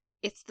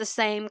 It's the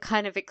same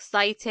kind of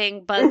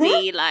exciting,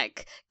 buzzy,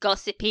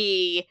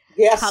 gossipy,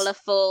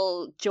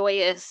 colourful,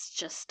 joyous,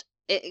 just...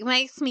 It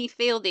makes me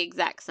feel the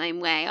exact same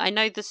way. I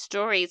know the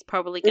story is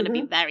probably going to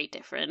be very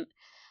different.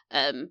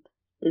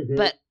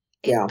 But,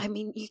 I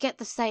mean, you get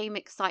the same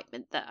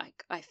excitement that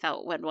I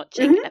felt when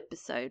watching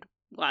episode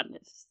 1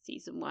 of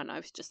season 1. I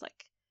was just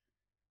like,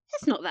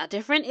 it's not that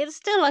different. It's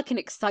still, an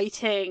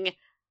exciting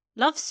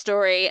love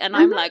story. And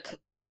I'm,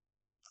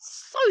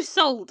 so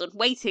sold and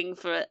waiting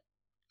for it.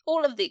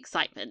 All of the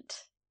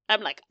excitement. I'm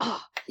like,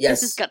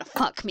 this is gonna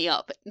fuck me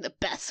up in the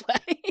best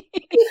way.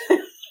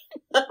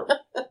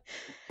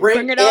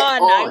 Bring it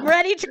on. I'm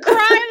ready to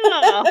cry and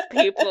laugh,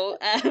 people.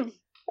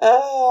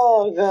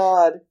 Oh,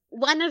 God.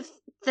 One of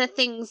the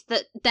things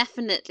that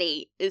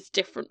definitely is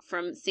different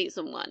from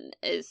season 1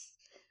 is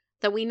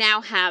that we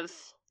now have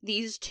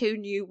these 2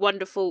 new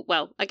wonderful,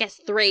 well, I guess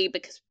 3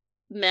 because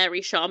Mary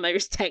Sharma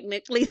is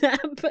technically there,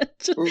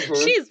 but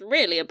she's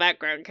really a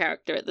background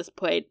character at this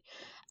point.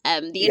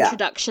 The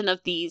introduction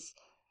of these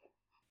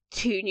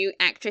 2 new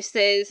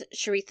actresses,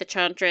 Sharitha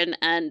Chandran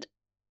and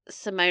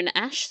Simona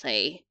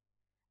Ashley,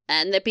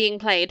 and they're being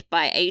played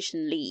by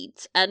Asian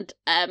leads. And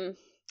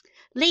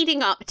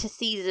leading up to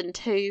season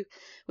 2,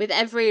 with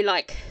every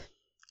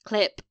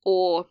clip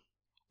or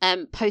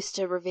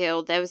poster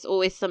reveal, there was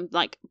always some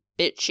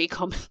bitchy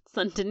comments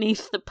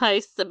underneath the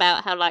posts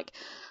about how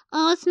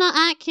it's not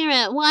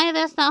accurate. Why are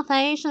there South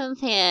Asians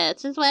here?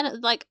 Since when?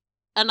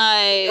 And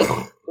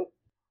I.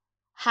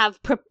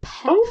 Have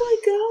prepared. Oh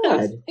my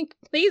God!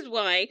 Please,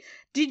 why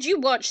did you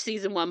watch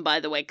season 1? By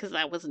the way, because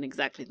that wasn't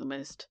exactly the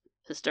most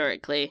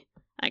historically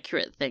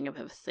accurate thing I've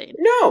ever seen.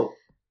 No,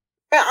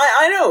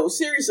 I know.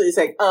 Seriously, it's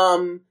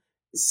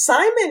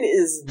Simon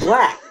is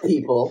black.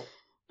 People,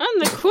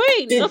 and the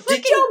Queen, the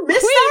fucking y'all miss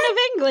Queen that? of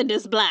England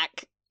is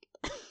black.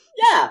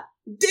 Yeah,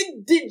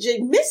 did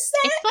you miss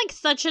that? It's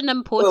such an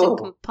important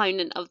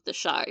component of the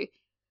show.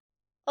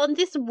 On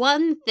this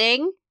one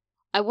thing.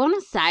 I want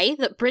to say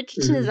that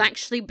Bridgerton is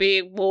actually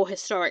being more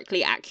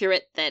historically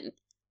accurate than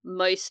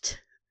most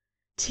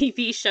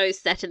TV shows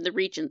set in the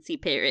Regency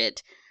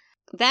period.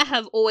 There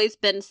have always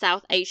been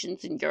South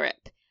Asians in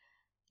Europe,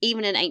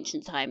 even in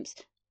ancient times.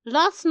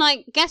 Last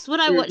night, guess what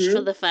I watched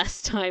for the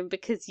first time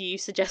because you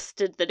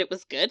suggested that it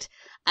was good?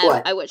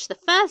 What? I watched the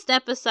first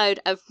episode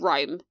of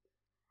Rome,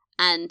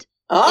 and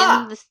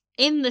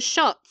in the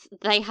shots,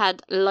 they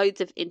had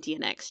loads of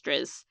Indian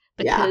extras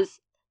because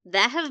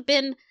there have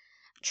been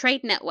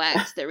trade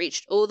networks that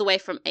reached all the way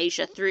from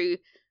Asia through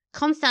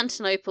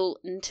Constantinople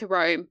into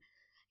Rome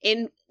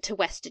into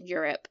Western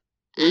Europe,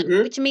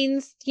 which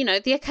means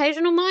the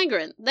occasional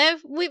migrant.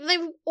 They've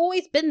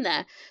always been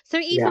there. So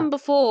even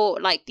before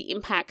the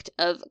impact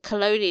of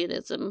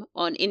colonialism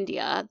on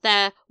India,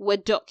 there were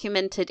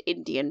documented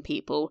Indian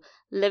people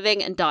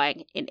living and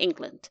dying in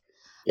England.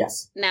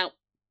 Yes. Now,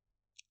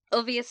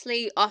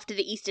 obviously, after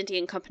the East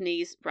Indian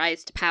Company's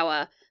rise to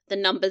power, the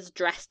numbers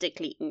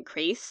drastically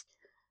increased.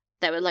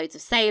 There were loads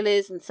of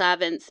sailors and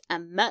servants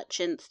and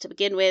merchants to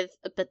begin with,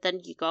 but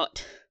then you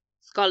got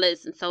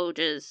scholars and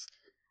soldiers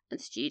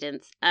and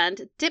students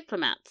and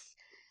diplomats.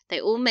 They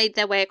all made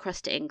their way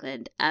across to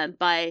England, and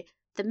by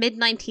the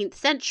mid-19th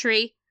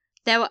century,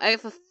 there were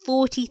over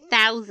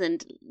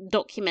 40,000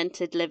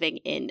 documented living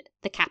in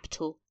the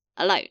capital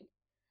alone.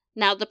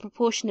 Now, the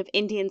proportion of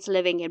Indians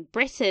living in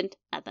Britain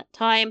at that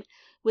time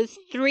was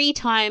 3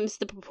 times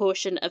the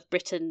proportion of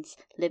Britons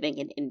living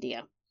in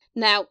India.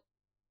 Now,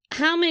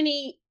 how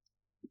many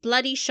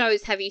bloody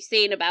shows have you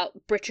seen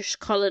about British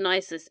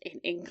colonisers in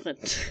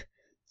England?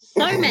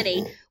 So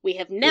many. We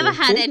have never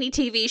had any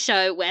TV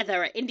show where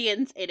there are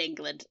Indians in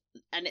England.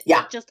 And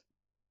it's just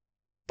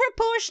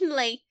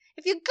proportionally,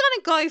 if you're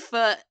gonna go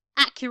for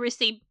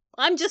accuracy,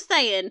 I'm just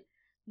saying,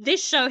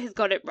 this show has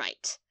got it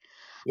right.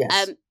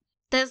 Yes.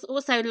 There's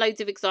also loads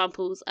of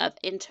examples of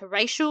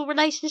interracial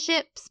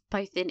relationships,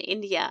 both in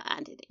India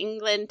and in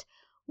England.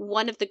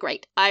 One of the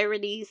great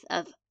ironies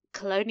of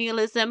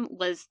colonialism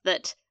was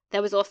that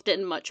there was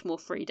often much more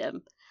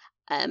freedom.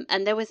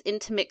 And there was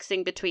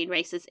intermixing between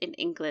races in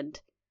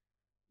England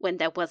when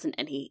there wasn't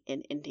any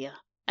in India.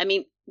 I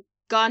mean,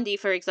 Gandhi,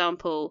 for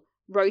example,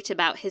 wrote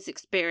about his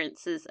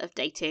experiences of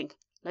dating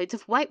loads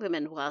of white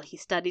women while he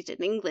studied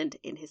in England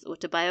in his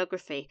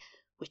autobiography,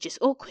 which is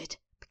awkward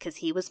because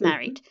he was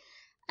married.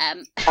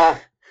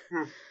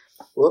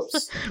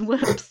 Whoops.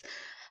 Whoops.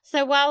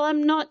 So while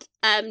I'm not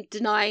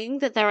denying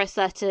that there are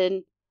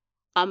certain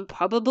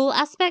improbable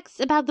aspects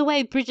about the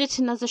way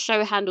Bridgerton as a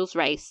show handles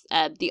race,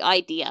 the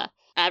idea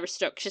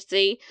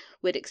aristocracy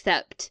would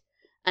accept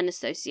and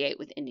associate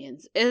with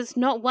Indians is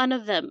not one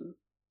of them.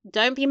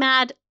 Don't be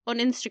mad on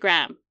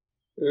Instagram.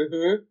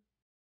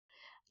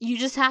 you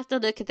just have to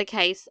look at the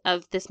case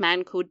of this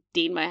man called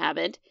Dean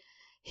Mohammed,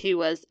 who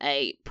was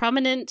a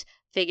prominent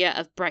figure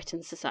of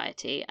Brighton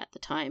society at the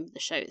time the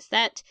show is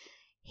set.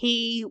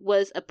 He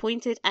was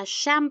appointed as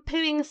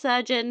shampooing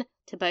surgeon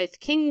to both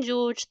King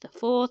George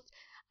IV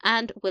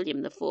and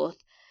William IV,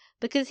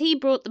 because he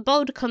brought the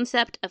bold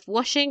concept of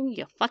washing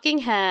your fucking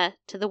hair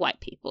to the white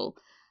people.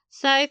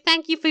 So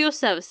thank you for your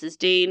services,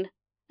 Dean.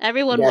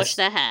 Everyone wash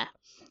their hair.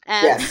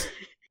 Yes.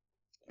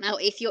 Now,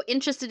 if you're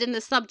interested in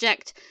the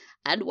subject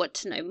and want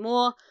to know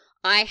more,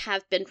 I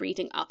have been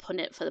reading up on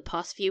it for the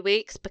past few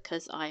weeks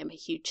because I am a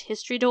huge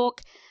history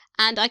dork,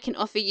 and I can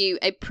offer you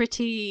a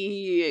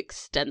pretty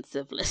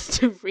extensive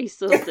list of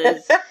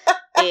resources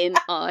in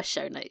our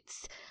show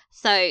notes.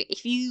 So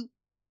if you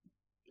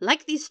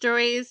like these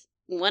stories,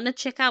 want to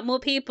check out more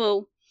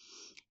people,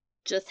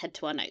 just head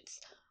to our notes.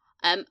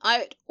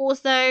 I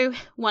also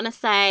want to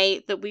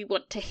say that we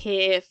want to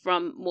hear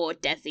from more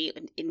Desi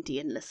and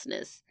Indian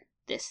listeners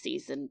this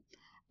season,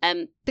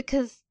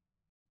 because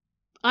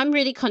I'm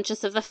really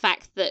conscious of the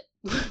fact that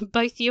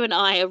both you and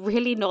I are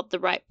really not the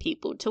right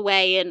people to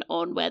weigh in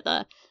on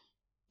whether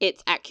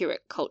it's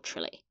accurate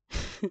culturally.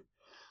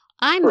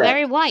 I'm Correct.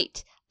 very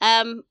white.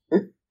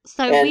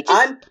 So and we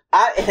just...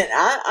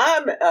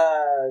 I'm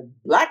a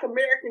Black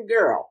American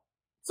girl.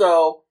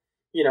 So,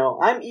 you know,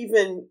 I'm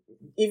even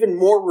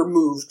more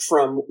removed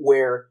from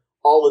where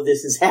all of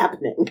this is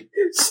happening.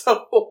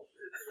 So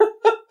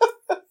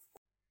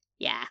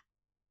yeah.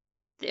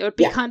 It would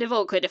be kind of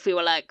awkward if we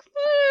were like,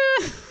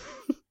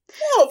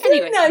 oh,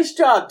 very nice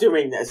job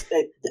doing this.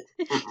 You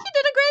did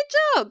a great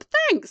job.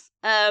 Thanks.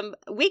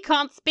 We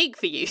can't speak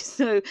for you,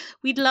 so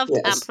we'd love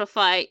to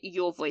amplify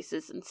your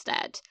voices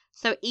instead.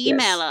 So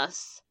email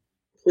us.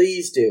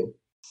 Please do.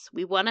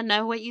 We want to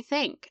know what you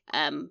think.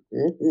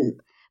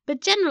 But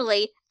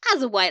generally,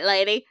 as a white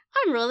lady,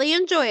 I'm really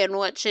enjoying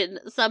watching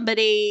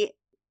somebody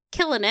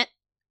killing it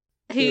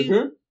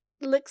who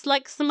looks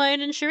like Simone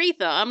and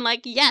Sharitha. I'm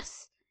like,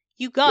 yes,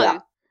 you go. Yeah.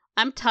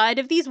 I'm tired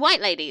of these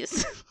white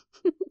ladies.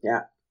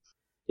 Yeah.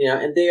 You know,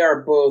 and they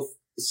are both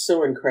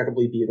so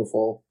incredibly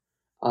beautiful.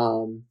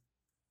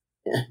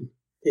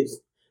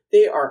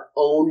 They are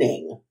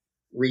owning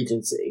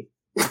Regency.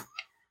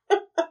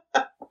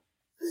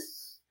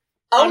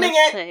 Owning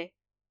Honestly, it!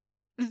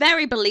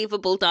 Very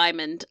believable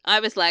Diamond. I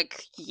was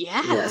like,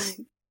 yeah,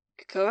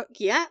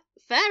 yeah,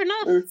 fair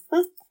enough.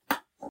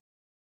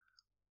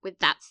 With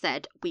that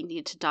said, we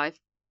need to dive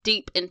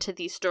deep into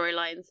these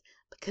storylines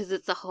because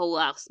it's a whole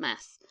ass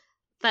mess.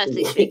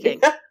 Firstly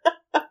speaking,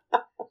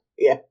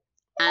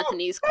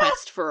 Anthony's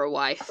quest for a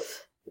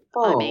wife.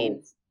 Oh, I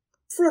mean,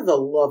 for the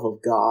love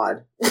of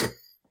God.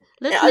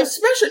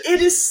 Especially, it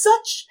is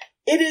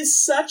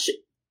such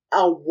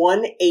a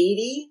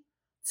 180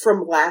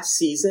 from last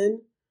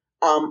season.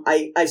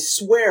 I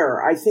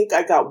swear, I think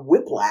I got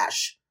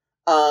whiplash,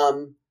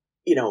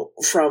 you know,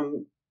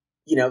 from,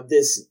 you know,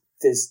 this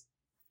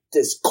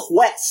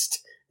quest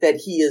that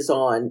he is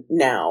on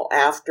now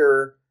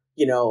after,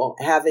 you know,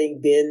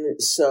 having been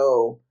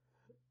so,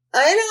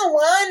 I don't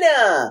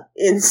wanna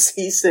in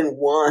season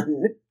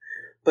 1.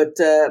 But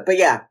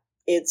yeah,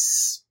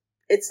 it's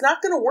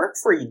not gonna work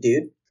for you,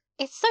 dude.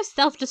 It's so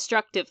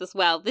self-destructive as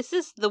well. This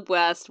is the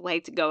worst way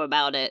to go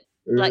about it.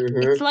 Like,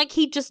 it's like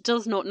he just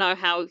does not know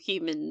how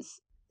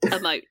humans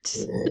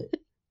emote.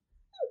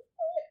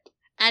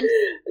 And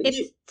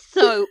it's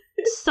so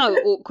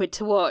awkward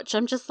to watch.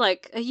 I'm just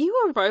like, are you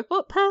a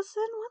robot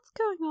person? What's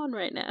going on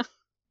right now?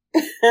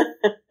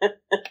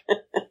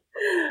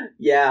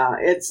 Yeah,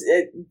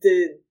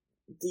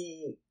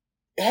 the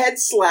head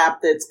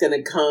slap that's going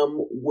to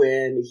come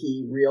when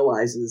he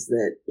realizes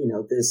that, you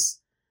know,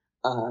 this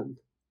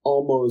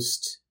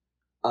almost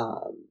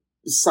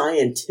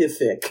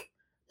scientific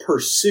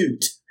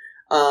pursuit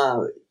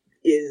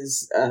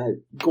is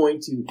going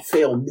to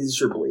fail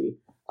miserably.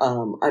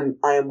 I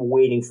am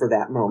waiting for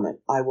that moment.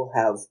 I will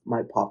have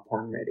my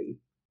popcorn ready.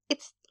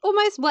 It's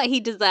almost what he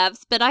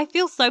deserves, but I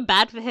feel so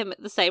bad for him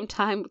at the same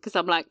time because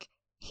I'm like,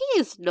 he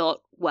is not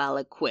well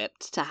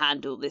equipped to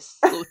handle this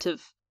sort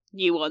of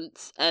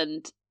nuance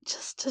and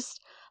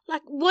just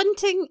like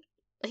wanting.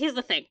 Here's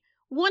the thing: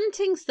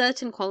 wanting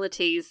certain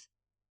qualities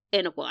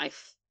in a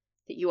wife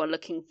that you are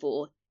looking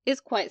for is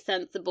quite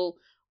sensible.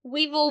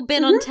 We've all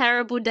been on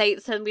terrible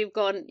dates and we've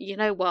gone, you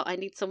know what, I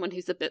need someone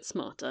who's a bit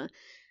smarter.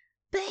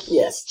 But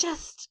he's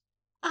just,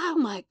 oh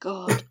my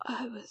God,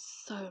 I was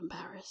so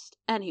embarrassed.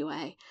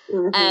 Anyway,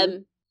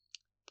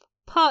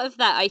 part of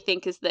that, I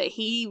think, is that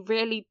he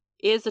really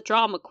is a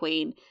drama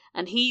queen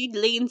and he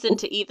leans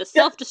into either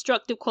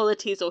self-destructive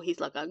qualities or he's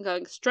like, I'm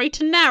going straight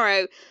and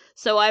narrow,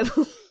 so I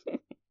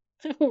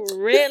will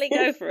really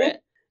go for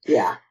it.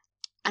 Yeah.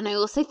 And I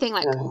also think,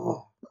 like,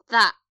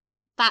 that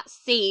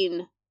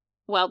scene,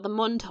 well, the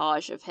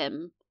montage of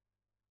him,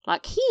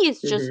 like, he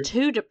is just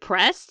too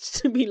depressed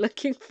to be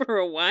looking for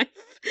a wife.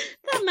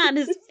 That man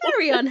is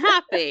very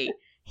unhappy.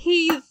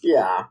 He's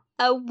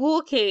a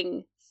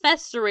walking,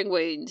 festering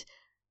wound,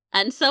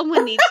 and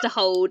someone needs to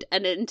hold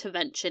an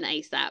intervention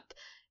ASAP.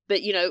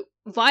 But, you know,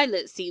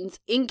 Violet seems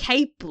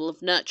incapable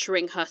of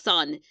nurturing her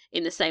son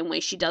in the same way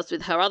she does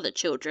with her other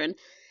children.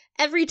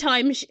 Every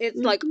time it's,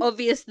 like,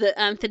 obvious that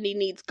Anthony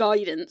needs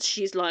guidance,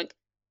 she's like,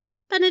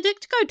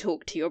 Benedict, go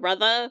talk to your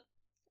brother.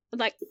 I'm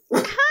like,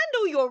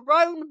 handle your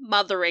own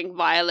mothering,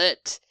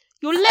 Violet.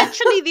 You're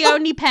literally the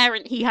only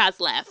parent he has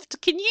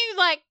left. Can you,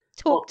 like,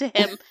 talk to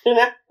him?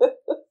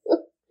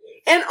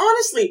 And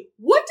honestly,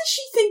 what does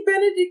she think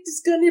Benedict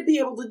is going to be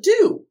able to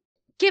do?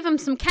 Give him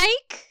some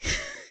cake?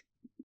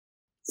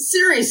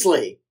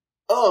 Seriously.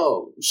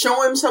 Oh,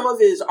 show him some of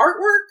his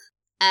artwork?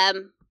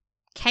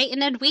 Kate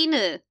and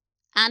Edwina.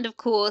 And, of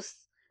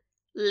course,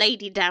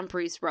 Lady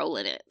Danbury's role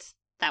in it.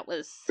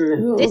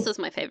 This was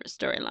my favourite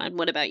storyline.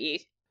 What about you?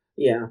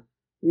 Yeah,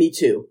 me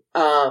too.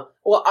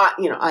 Well,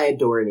 I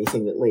adore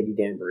anything that Lady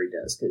Danbury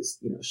does because,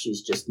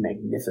 she's just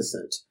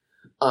magnificent.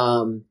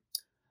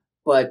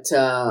 But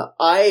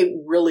I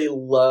really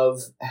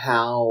love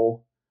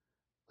how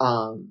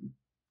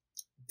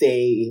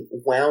they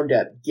wound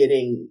up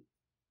getting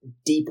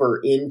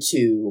deeper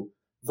into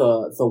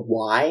the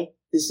why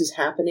this is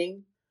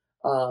happening.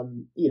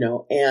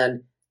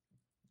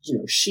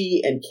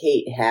 She and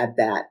Kate had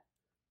that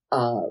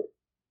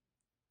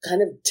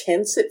kind of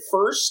tense at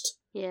first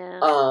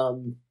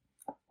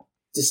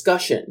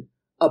discussion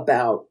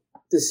about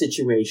the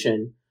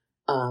situation.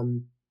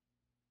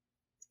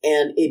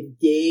 And it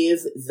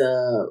gave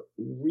the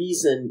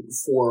reason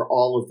for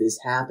all of this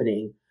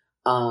happening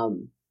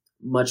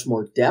much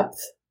more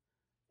depth.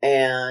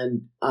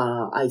 And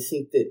I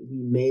think that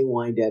we may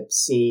wind up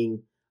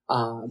seeing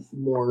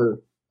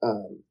more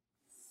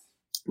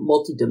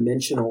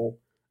multidimensional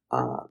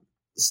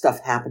stuff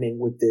happening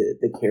with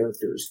the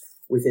characters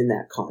within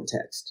that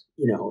context.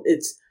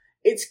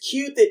 It's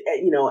cute that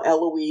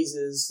Eloise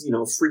is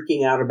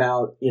freaking out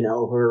about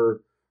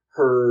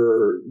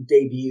her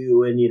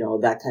debut and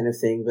that kind of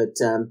thing, but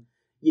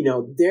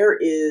there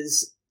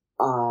is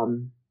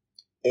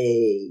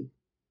a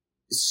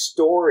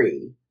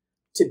story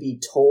to be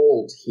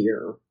told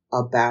here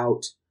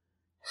about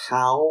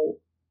how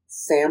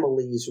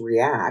families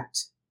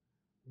react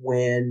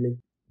when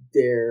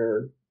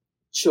their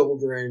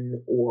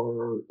children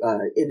or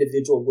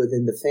individual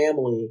within the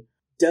family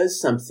does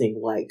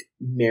something like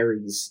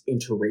marries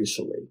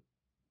interracially.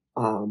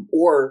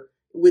 Or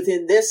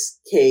within this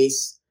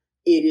case,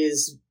 it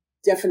is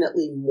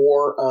definitely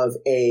more of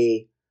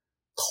a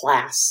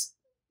class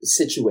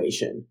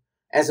situation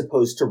as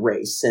opposed to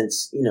race,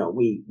 since,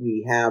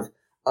 we have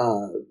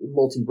a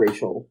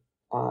multiracial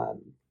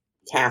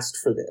cast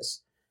for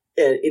this.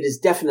 It is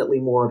definitely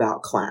more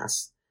about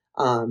class.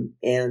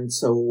 And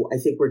so I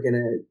think we're going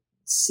to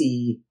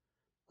see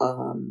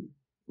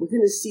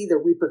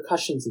the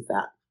repercussions of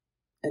that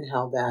and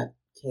how that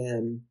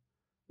can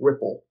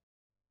ripple.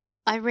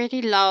 I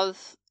really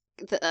love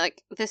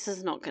this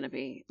is not going to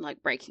be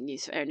like breaking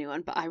news for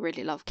anyone, but I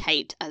really love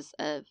Kate as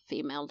a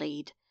female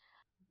lead.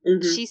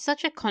 Mm-hmm. She's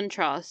such a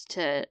contrast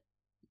to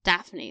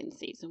Daphne in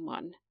season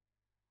 1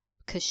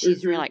 because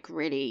she's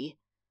really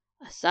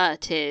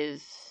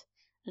assertive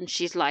and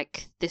she's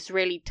like this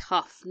really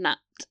tough nut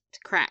to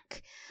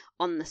crack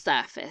on the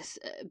surface.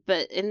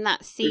 But in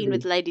that scene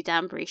with Lady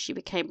Danbury, she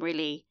became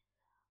really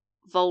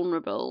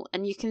vulnerable,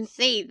 and you can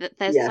see that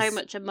there's so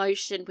much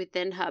emotion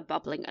within her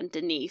bubbling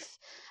underneath,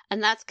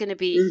 and that's going to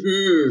be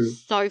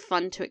so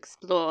fun to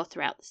explore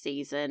throughout the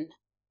season.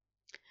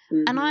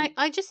 And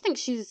I just think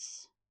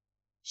she's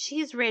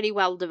really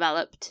well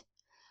developed,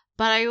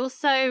 but I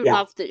also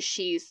love that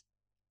she's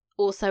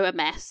also a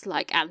mess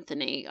like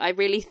Anthony. I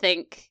really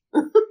think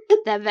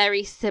they're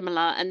very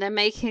similar and they're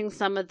making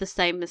some of the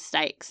same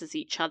mistakes as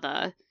each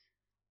other.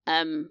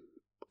 And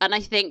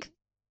I think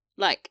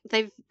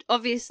they've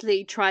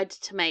obviously tried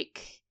to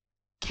make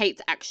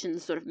Kate's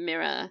actions sort of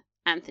mirror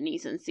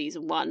Anthony's in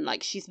season 1.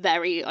 Like, she's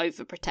very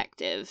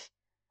overprotective.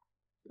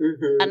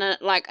 And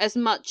as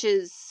much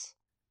as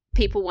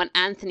people want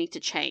Anthony to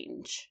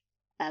change,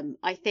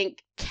 I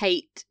think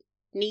Kate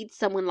needs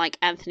someone like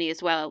Anthony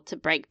as well to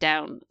break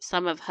down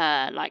some of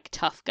her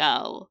tough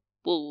girl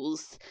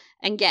walls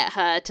and get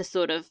her to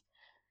sort of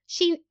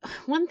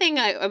one thing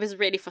I was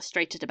really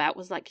frustrated about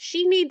was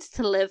she needs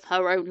to live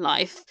her own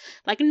life,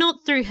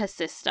 not through her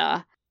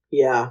sister.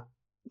 Yeah.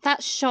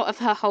 That shot of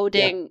her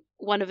holding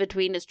one of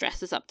Edwina's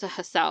dresses up to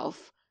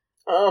herself.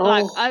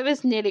 Oh. I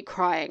was nearly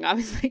crying. I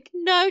was like,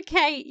 no,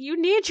 Kate, you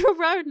need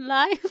your own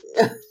life.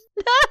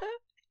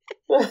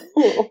 No.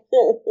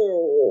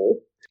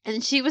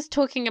 And she was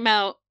talking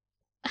about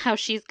how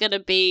she's going to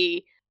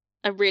be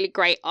a really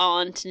great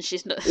aunt, and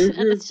she's not.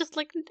 And it's just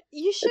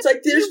you should.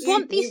 It's you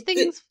want these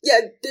things.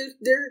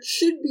 There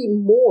should be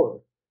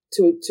more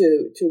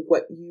to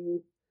what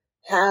you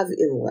have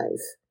in life.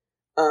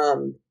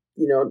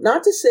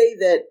 Not to say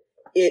that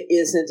it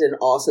isn't an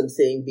awesome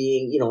thing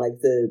being,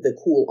 the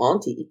cool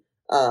auntie.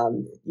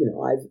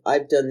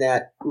 I've done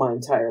that my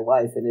entire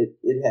life, and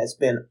it has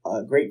been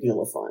a great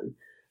deal of fun.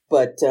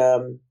 But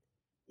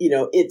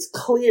it's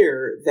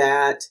clear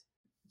that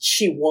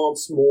she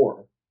wants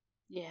more.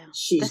 Yeah,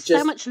 there's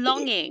so much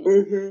longing.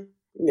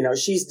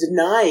 She's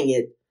denying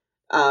it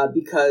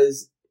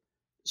because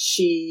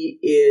she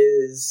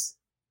is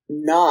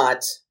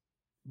not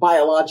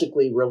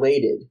biologically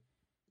related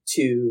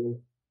to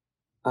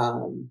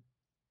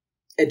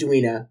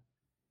Edwina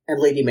and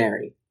Lady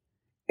Mary.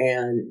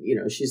 And, you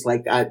know, she's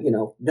like,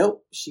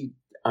 nope,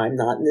 I'm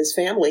not in this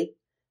family.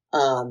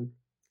 And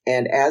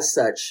as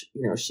such,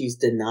 you know, she's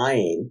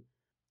denying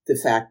the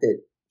fact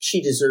that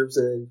she deserves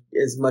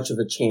as much of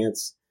a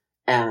chance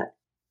at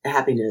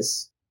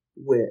happiness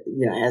with,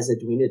 you know, as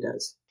Edwina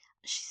does.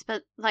 She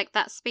spent, like,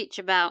 that speech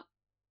about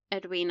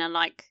Edwina,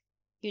 like,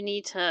 you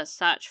need to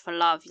search for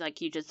love,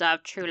 like, you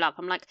deserve true love.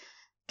 I'm like,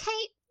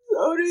 Kate,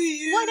 so do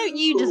you. Why don't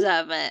you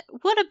deserve it?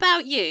 What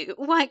about you?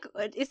 Like,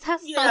 is her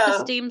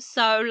self-esteem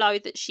so low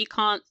that she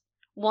can't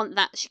want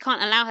that? She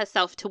can't allow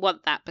herself to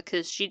want that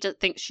because she just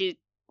thinks she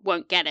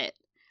won't get it.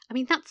 I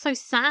mean, that's so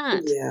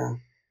sad. Yeah.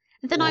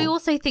 And then I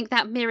also think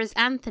that mirrors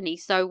Anthony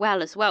so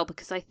well as well,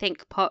 because I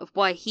think part of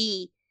why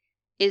he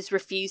is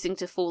refusing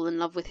to fall in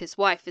love with his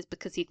wife is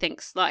because he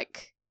thinks,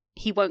 like,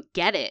 he won't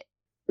get it.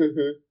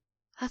 Mm-hmm.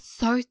 That's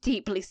so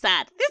deeply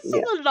sad. This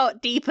is a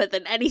lot deeper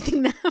than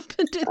anything that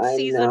happened in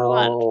season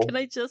 1. Can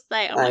I just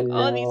say? I'm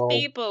like, these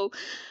people,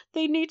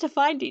 they need to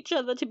find each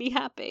other to be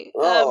happy.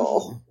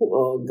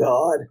 Oh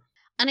God.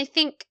 And I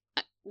think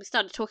we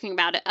started talking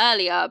about it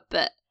earlier,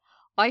 but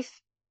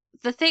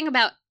the thing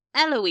about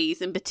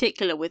Eloise in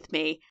particular with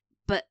me,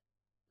 but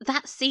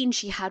that scene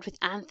she had with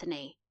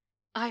Anthony,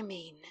 I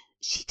mean,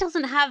 she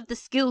doesn't have the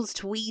skills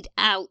to weed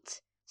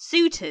out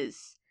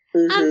suitors.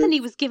 Mm-hmm. Anthony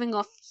was giving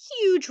off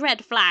huge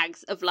red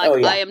flags of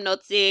like, I am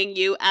not seeing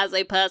you as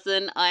a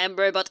person, I am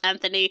robot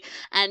Anthony,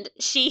 and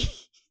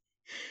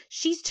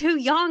she's too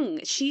young.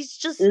 She's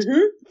just,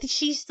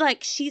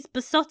 she's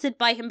besotted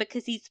by him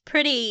because he's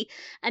pretty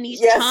and he's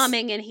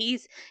charming and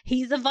he's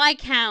a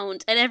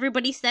Viscount and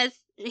everybody says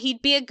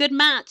he'd be a good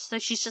match. So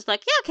she's just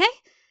like, yeah, okay.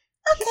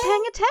 He's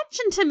paying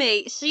attention to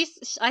me.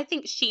 I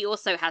think she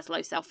also has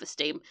low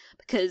self-esteem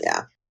because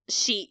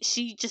she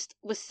just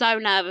was so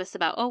nervous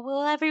about,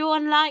 will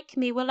everyone like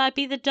me? Will I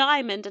be the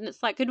diamond? And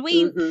it's like,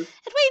 Edwina,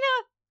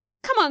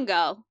 come on,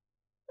 girl.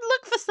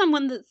 Look for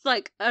someone that's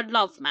like a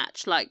love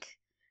match. Like,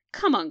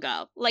 come on,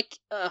 girl. Like,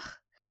 ugh.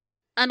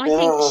 And I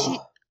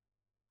think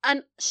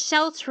and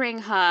sheltering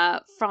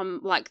her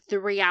from like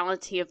the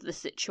reality of the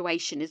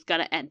situation is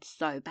going to end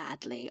so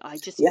badly. I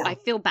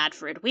feel bad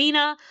for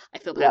Edwina. I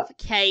feel bad for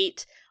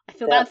Kate. I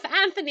feel bad for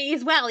Anthony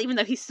as well, even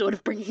though he's sort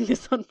of bringing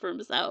this on for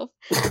himself.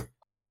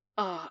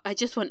 I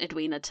just want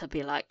Edwina to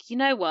be like, you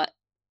know what?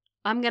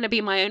 I'm going to be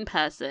my own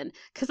person.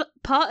 Because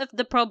part of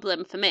the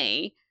problem for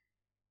me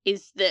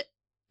is that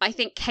I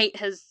think Kate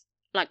has,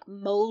 like,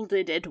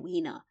 molded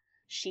Edwina.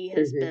 She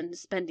has been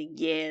spending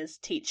years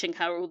teaching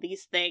her all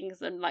these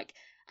things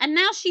and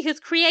now she has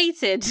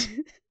created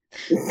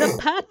the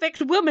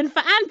perfect woman for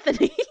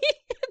Anthony.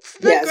 It's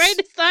the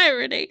greatest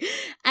irony.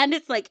 And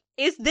it's like,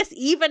 is this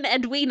even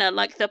Edwina,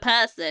 like, the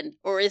person?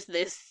 Or is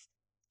this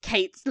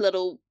Kate's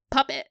little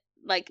puppet?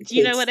 Like, do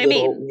you know what I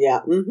mean? Yeah,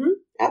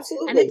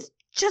 absolutely. And it's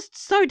just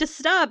so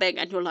disturbing.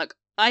 And you're like,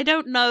 I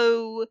don't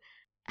know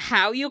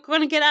how you're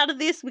going to get out of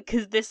this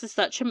because this is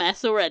such a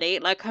mess already.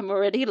 Like, I'm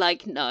already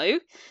like, no,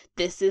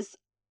 this is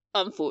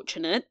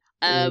unfortunate.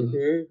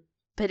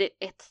 But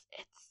it's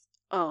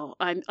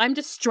I'm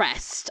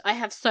distressed. I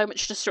have so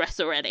much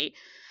distress already.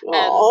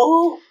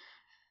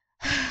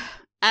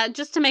 And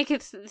just to make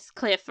this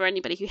clear for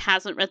anybody who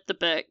hasn't read the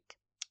book,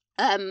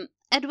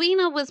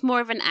 Edwina was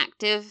more of an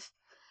active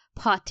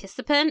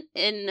participant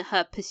in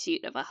her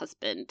pursuit of her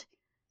husband.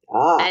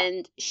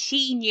 And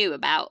she knew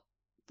about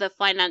the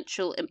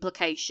financial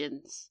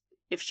implications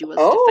if she was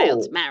to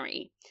fail to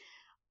marry.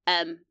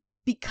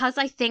 Because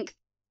I think,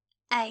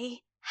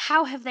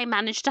 how have they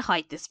managed to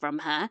hide this from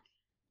her?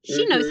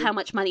 She knows how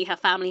much money her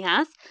family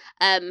has.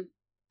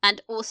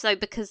 And also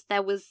because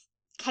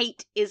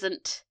Kate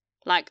isn't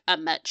like a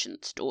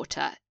merchant's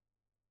daughter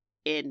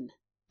in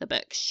the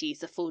book.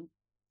 She's a full,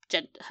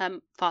 her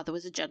father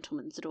was a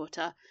gentleman's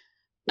daughter.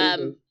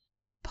 The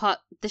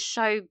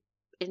show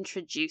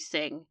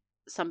introducing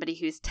somebody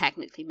who's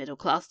technically middle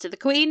class to the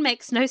Queen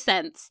makes no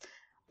sense.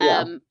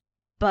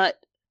 But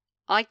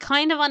I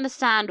kind of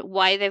understand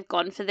why they've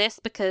gone for this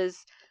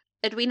because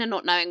Edwina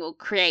not knowing will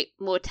create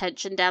more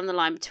tension down the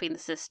line between the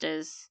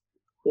sisters.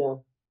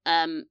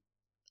 And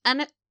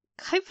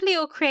hopefully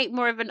it'll create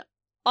more of an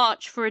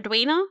arc for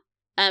Edwina.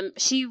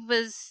 She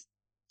was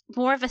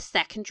more of a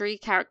secondary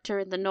character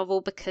in the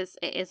novel because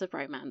it is a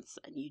romance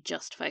and you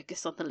just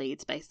focus on the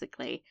leads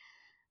basically.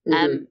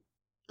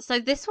 So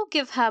this will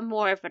give her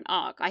more of an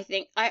arc. I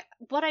think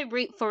what I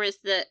root for is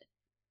that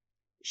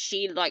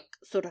she like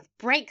sort of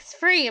breaks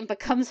free and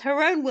becomes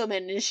her own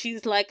woman and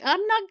she's like,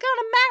 I'm not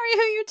gonna marry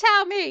who you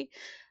tell me.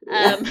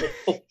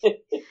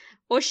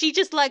 Or she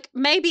just like,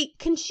 maybe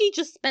can she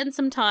just spend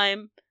some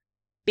time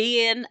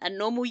being a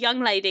normal young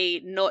lady,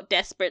 not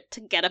desperate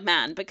to get a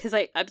man? Because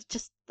I'm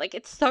just like,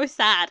 it's so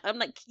sad. I'm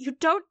like, you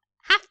don't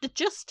have to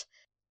just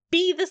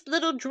be this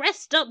little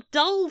dressed up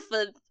doll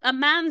for a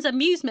man's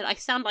amusement. I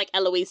sound like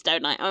Eloise,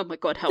 don't I? Oh my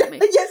god, help me.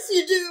 Yes,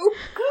 you do.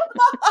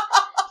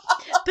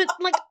 But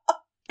like,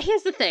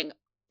 here's the thing.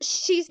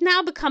 she's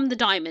now become the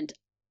Diamond.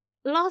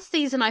 Last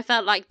season, I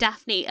felt like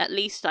Daphne at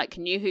least like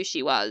knew who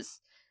she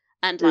was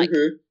and like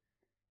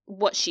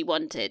what she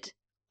wanted.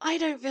 I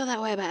don't feel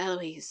that way about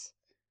Eloise.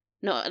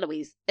 Not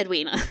Eloise,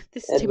 Edwina.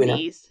 This is too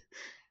many E's.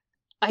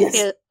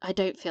 I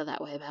don't feel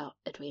that way about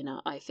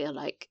Edwina. I feel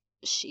like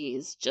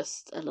she's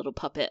just a little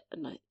puppet,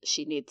 and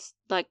she needs,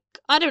 like,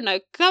 I don't know,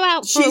 go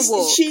out for a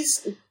walk.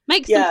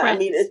 Make some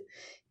friends.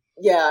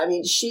 I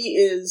mean, she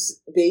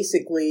is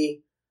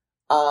basically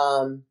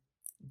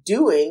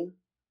doing,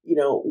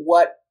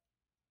 what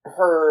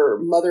her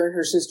mother and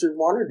her sister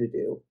want her to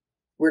do.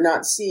 We're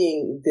not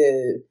seeing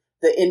the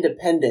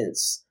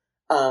independence,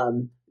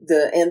 the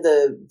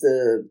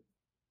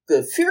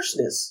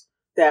fierceness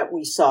that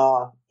we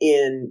saw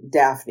in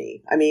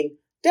Daphne. I mean,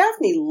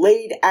 Daphne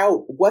laid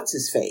out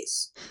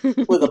what's-his-face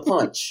with a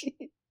punch.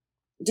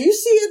 Do you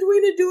see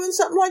Edwina doing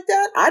something like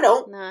that? I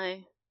don't.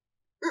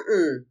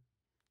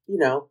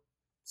 No.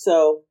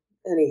 So,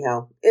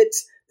 anyhow,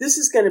 this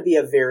is going to be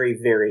a very,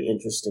 very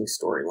interesting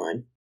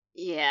storyline.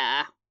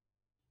 Yeah.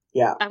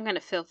 Yeah. I'm going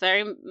to feel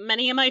very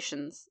many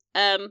emotions.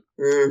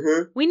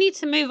 We need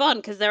to move on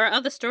because there are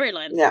other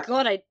storylines. Yeah.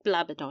 God, I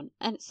blabbered on.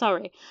 And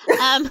sorry.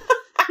 I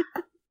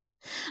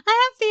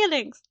have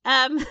feelings.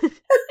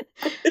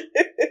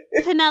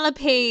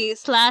 Penelope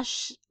 /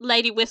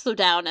 Lady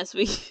Whistledown, as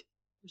we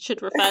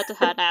should refer to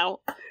her now.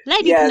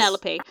 Lady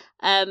Penelope.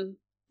 And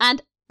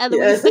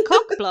Eloise the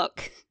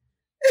Cockblock.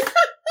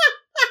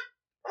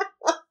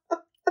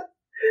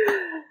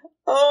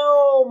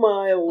 Oh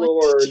my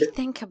lord. What did you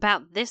think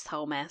about this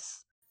whole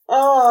mess?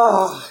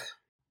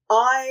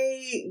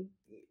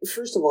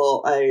 First of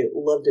all, I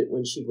loved it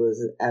when she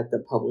was at the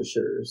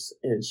publishers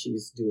and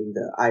she's doing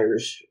the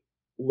Irish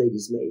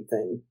lady's maid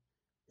thing,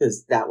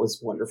 because that was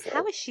wonderful.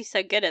 How is she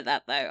so good at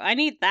that, though? I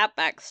need that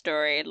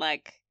backstory.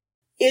 Like,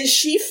 is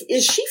she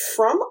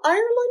from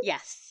Ireland?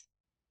 Yes.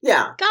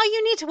 Yeah. Girl,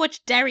 you need to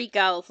watch Derry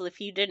Girls if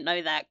you didn't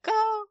know that.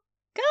 Go.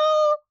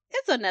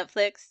 It's on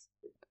Netflix.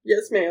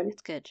 Yes, ma'am.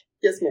 It's good.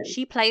 Yes, ma'am.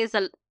 She plays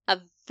a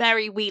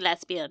very wee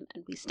lesbian,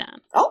 and we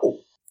stand. Oh,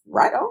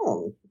 right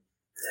on.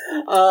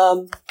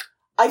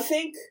 I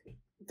think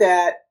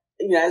that,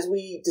 as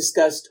we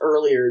discussed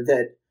earlier,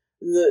 that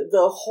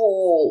the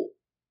whole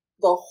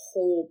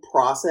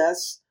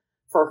process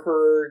for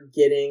her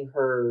getting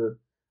her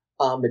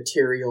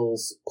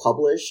materials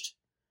published,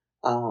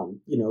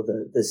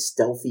 the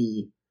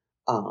stealthy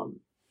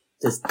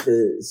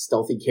the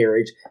stealthy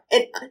carriage,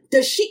 and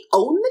does she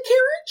own the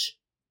carriage?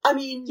 I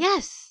mean,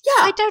 yes.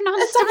 Yeah, I don't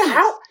understand. It's like,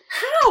 how?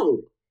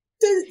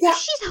 If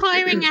she's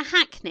hiring a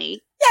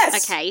hackney,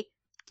 yes. Okay,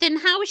 then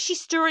how is she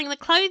storing the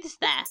clothes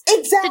there?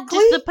 Exactly.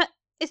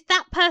 Is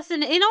that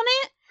person in on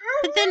it?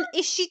 But then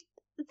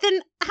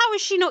then how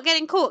is she not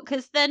getting caught?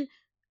 Because then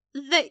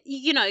they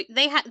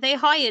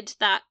hired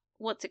that,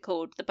 what's it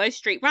called, the Bow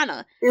Street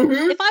Runner.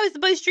 Mm-hmm. If I was the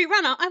Bow Street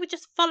Runner, I would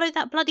just follow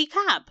that bloody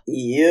cab.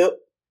 Yep.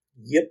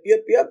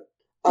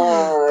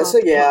 So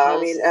yeah, I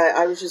mean,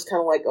 I was just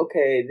kind of like,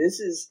 okay, this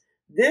is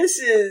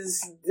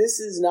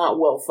not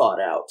well thought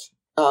out.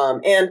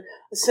 And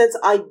since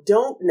I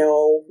don't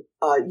know,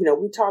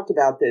 we talked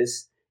about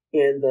this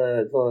in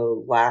the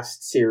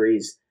last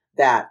series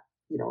that,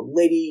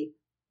 Lady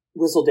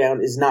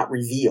Whistledown is not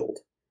revealed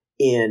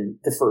in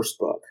the first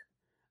book.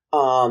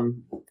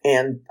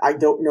 And I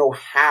don't know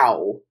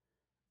how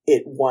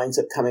it winds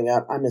up coming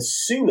out. I'm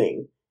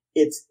assuming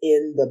it's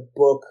in the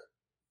book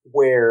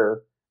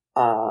where,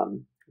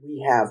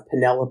 we have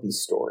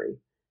Penelope's story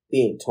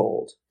being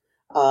told.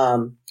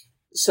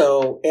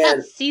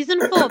 That's season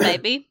 4,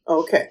 baby.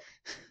 Okay.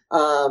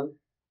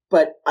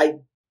 But I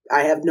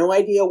have no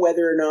idea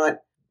whether or not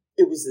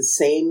it was the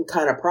same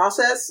kind of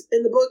process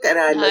in the book, and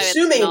I'm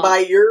assuming by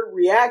your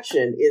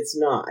reaction, it's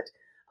not.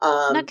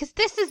 No, because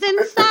this is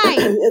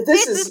insane.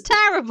 This is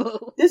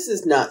terrible. This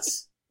is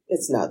nuts.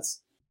 It's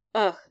nuts.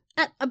 Ugh.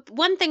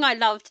 One thing I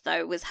loved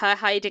though was her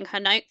hiding her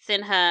notes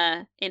in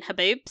her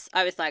boobs.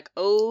 I was like,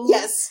 oh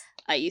yes,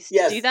 I used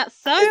to do that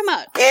so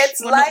much. It's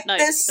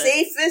the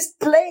safest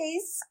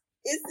place.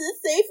 It's the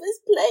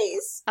safest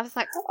place. I was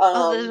like,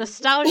 the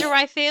nostalgia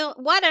I feel.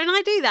 Why don't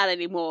I do that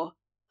anymore?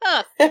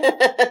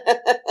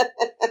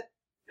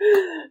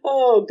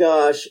 Oh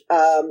gosh.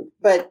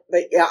 But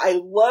yeah, I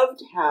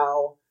loved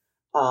how.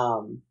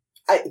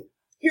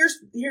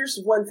 Here's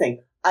one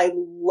thing. I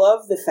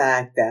love the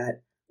fact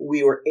that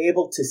we were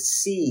able to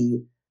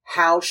see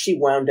how she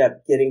wound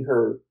up getting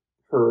her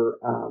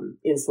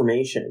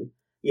information,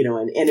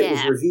 and it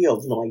was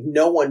revealed, like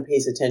no one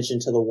pays attention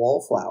to the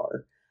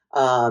wallflower.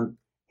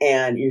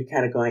 And you're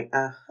kind of going,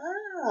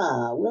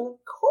 well,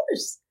 of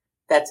course,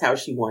 that's how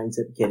she winds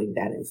up getting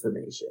that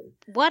information.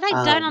 What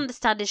I don't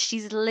understand is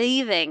she's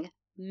leaving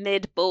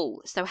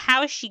mid-ball. So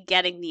how is she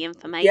getting the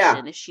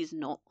information if she's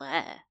not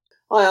there?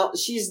 Well,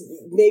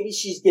 maybe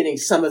she's getting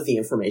some of the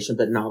information,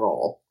 but not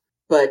all.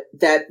 But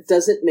that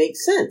doesn't make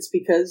sense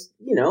because,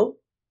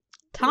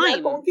 time. You're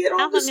not going to get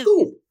all the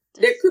scoop.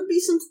 There could be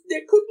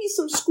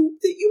some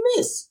scoop that you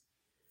miss.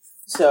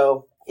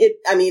 So,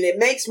 it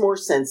makes more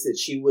sense that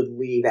she would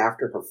leave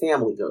after her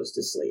family goes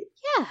to sleep.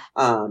 Yeah.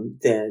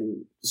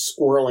 Than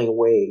squirreling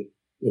away,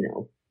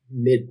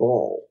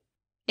 mid-ball.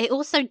 It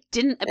also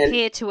didn't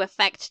appear to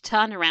affect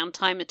turnaround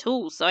time at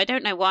all, so I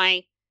don't know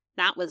why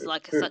that was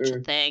such a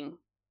thing.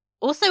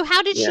 Also,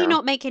 how did she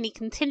not make any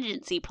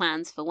contingency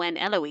plans for when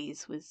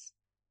Eloise was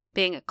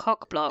being a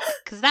cockblock?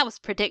 Because that was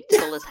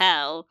predictable as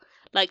hell.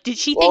 Did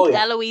she think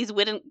Eloise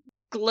wouldn't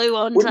glue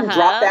onto her? Wouldn't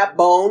drop that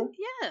bone?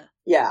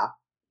 Yeah.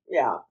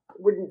 Yeah.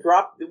 Wouldn't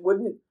drop the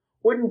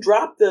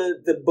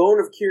bone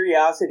of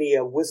curiosity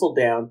of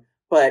Whistledown,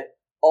 but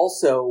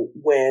also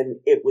when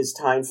it was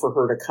time for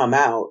her to come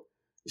out,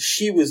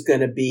 she was going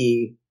to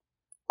be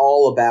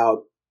all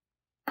about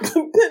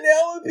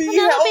Penelope,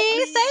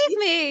 save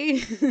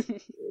me!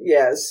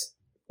 Yes,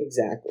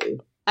 exactly.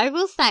 I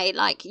will say,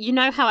 you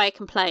know how I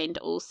complained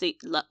all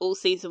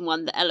season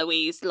 1 that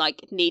Eloise,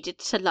 needed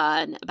to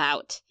learn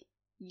about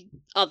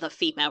other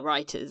female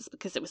writers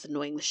because it was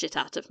annoying the shit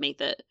out of me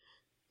that...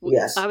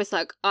 Yes. I was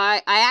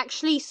I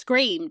actually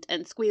screamed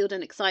and squealed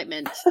in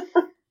excitement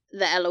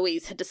that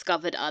Eloise had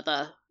discovered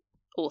other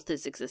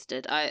authors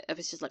existed. I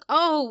was just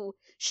oh,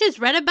 she's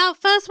read about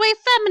first wave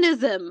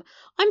feminism.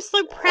 I'm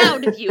so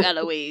proud of you,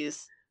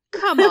 Eloise.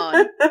 Come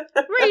on,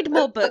 read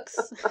more books.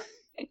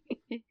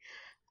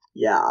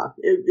 Yeah,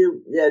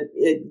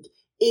 it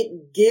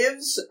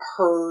gives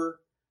her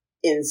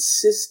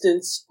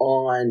insistence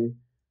on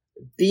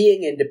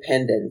being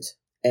independent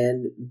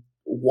and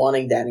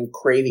wanting that and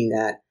craving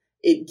that.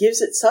 It gives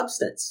it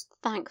substance.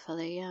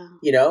 Thankfully, yeah.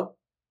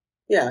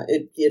 Yeah,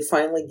 it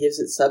finally gives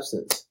it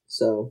substance.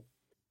 So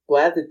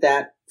glad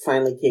that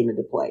finally came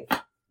into play.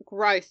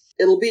 Growth.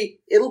 It'll be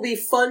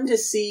fun to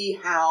see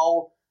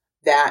how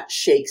that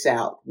shakes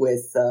out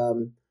with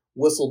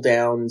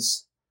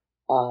Whistledown's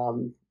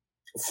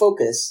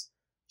focus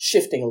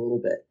shifting a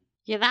little bit.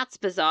 Yeah, that's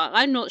bizarre.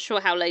 I'm not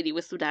sure how Lady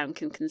Whistledown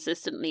can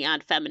consistently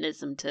add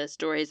feminism to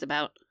stories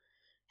about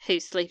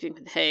who's sleeping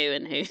with who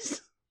and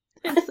who's...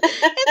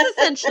 It's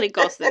essentially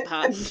gossip,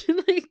 hun.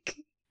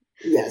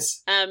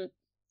 Yes.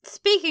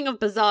 Speaking of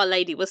bizarre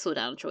Lady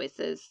Whistledown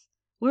choices,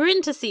 we're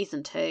into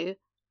season 2.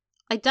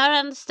 I don't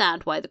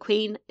understand why the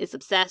Queen is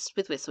obsessed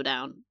with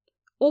Whistledown,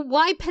 or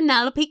why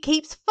Penelope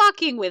keeps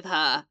fucking with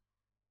her.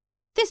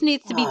 This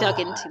needs to be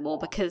dug into more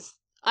because,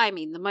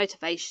 the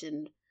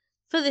motivation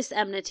for this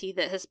enmity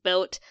that has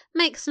built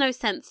makes no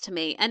sense to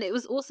me, and it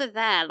was also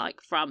there,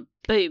 from,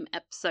 boom,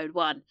 episode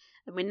 1,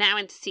 and we're now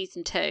into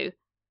season 2.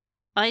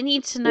 I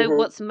need to know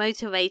what's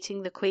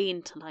motivating the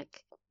Queen to,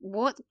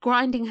 what's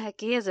grinding her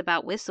gears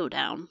about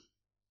Whistledown.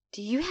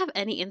 Do you have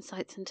any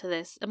insights into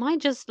this? Am I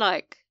just,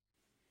 No,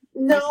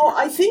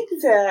 I think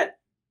that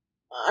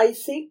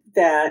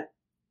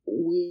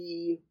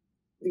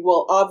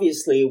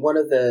obviously one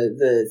of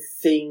the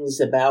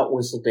things about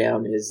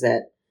Whistledown is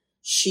that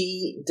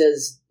she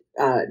does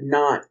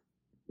not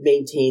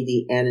maintain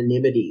the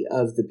anonymity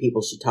of the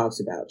people she talks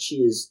about.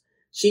 She is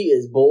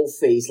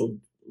bold-faced,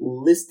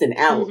 listing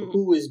out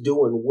who is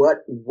doing what,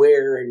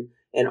 where, and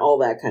all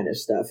that kind of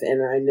stuff.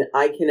 And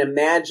I can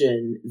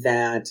imagine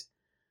that,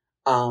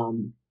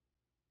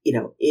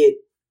 it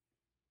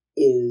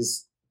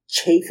is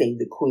chafing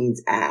the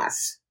Queen's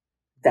ass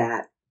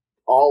that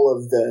all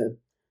of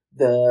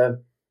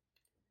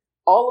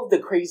the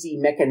crazy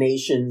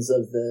machinations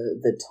of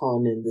the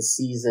ton and the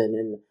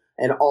season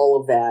and all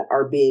of that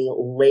are being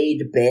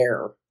laid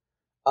bare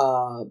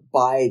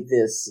by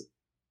this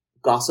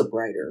gossip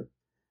writer.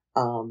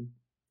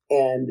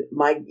 And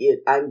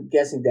I'm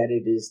guessing that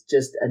it is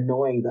just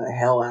annoying the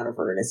hell out of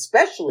her, and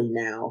especially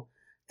now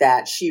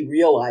that she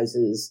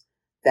realizes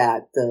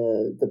that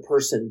the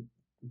person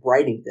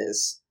writing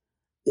this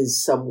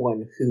is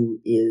someone who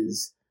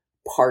is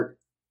part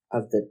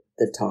of the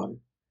ton,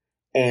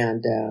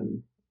 and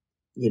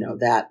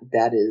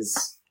that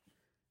is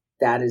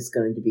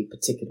going to be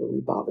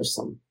particularly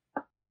bothersome.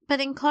 But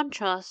in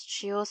contrast,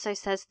 she also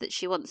says that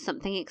she wants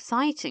something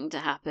exciting to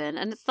happen.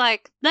 And it's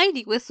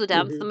Lady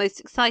Whistledown's the most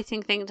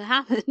exciting thing to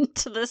happen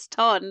to this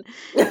ton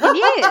in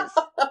years.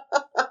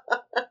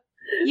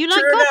 You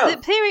like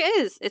gossip? Here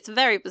it is. It's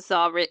very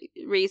bizarre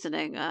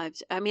reasoning. I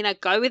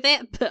go with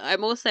it, but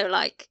I'm also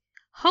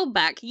hold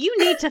back. You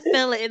need to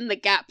fill in the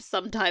gaps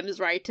sometimes,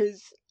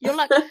 writers. You're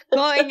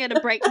going at a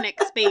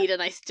breakneck speed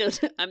and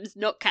I'm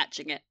not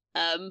catching it.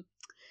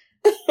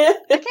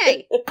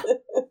 Okay.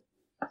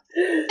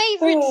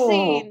 Favorite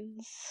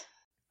scenes.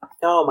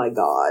 Oh my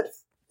god.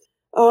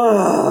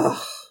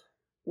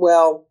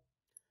 Well,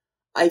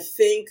 I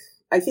think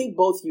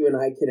both you and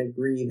I can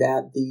agree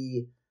that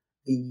the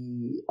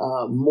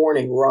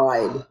morning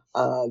ride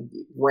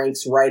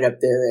ranks right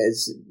up there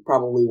as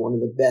probably one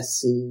of the best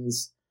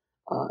scenes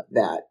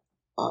that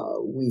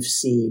we've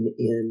seen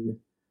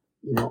in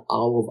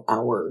all of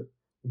our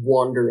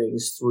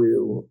wanderings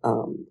through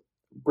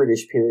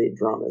British period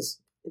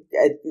dramas.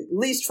 At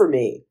least for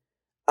me.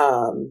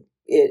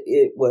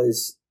 It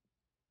was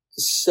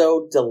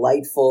so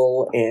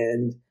delightful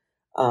and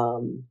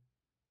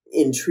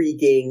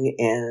intriguing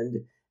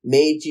and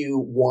made you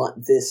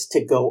want this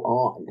to go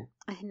on.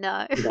 I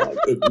know.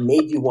 It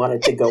made you want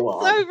it to go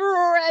on. It's over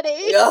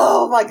already.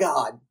 Oh my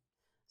God.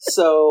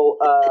 So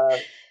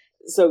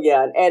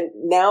yeah, and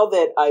now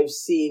that I've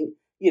seen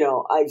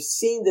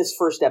this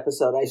first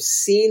episode, I've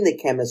seen the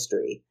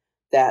chemistry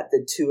that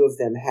the two of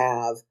them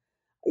have.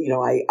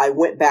 I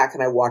went back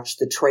and I watched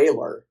the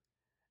trailer,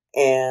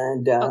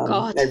 and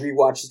I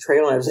rewatched the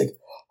trailer, and I was like,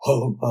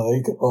 oh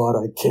my God,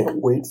 I can't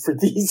wait for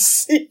these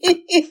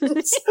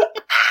scenes.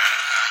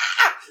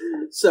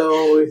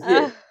 So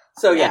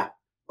yeah.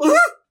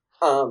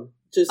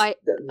 Just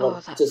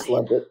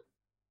loved it.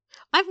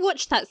 I've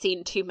watched that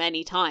scene too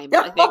many times,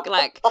 I think,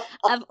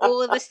 of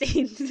all the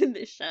scenes in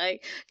the show.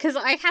 Because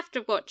I have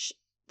to watch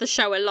the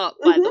show a lot,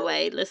 by the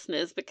way,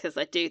 listeners, because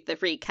I do the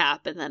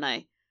recap and then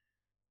I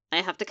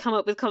have to come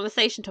up with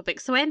conversation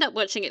topics. So I end up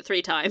watching it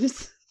 3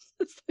 times.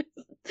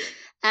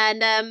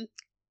 And,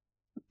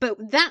 but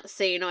that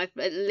scene I've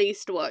at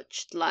least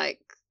watched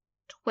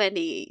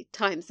 20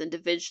 times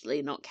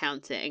individually, not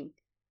counting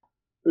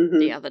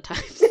the other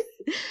times.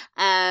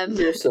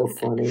 You're so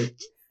funny.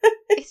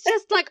 It's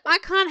just I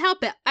can't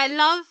help it.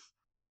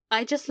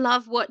 I just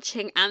love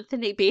watching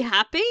Anthony be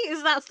happy.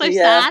 Is that so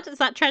sad? Is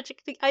that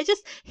tragic?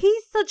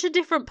 He's such a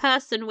different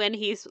person when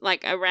he's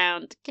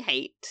around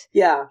Kate.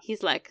 Yeah.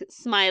 He's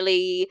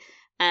smiley,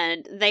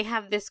 and they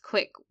have this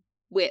quick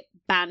wit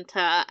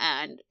banter,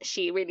 and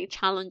she really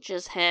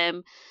challenges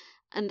him.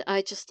 And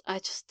I just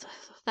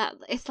that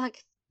it's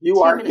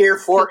you are here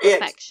for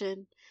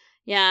perfection.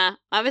 Yeah.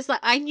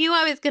 I knew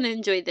I was going to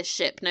enjoy this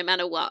ship no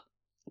matter what,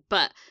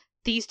 but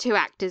these two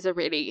actors are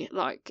really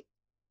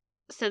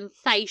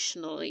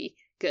sensationally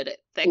good at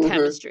their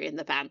chemistry and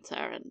the banter,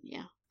 and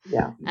yeah.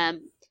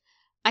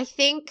 I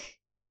think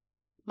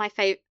my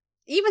favorite,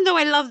 even though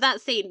I love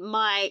that scene,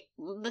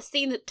 the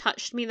scene that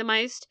touched me the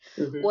most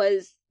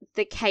was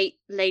the Kate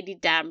Lady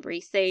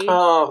Danbury scene.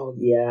 Oh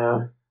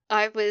yeah,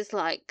 I was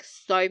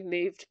so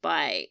moved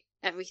by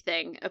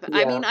everything.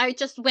 I mean, I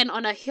just went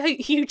on a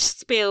huge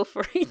spiel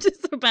for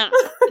ages about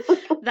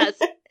that.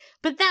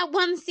 But that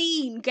one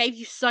scene gave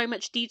you so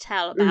much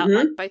detail about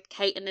both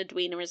Kate and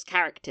Edwina as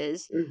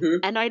characters.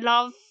 And I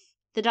love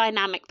the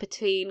dynamic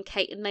between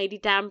Kate and Lady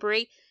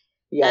Danbury.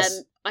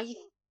 Yes. I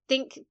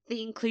think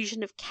the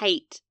inclusion of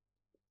Kate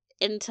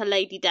into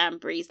Lady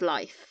Danbury's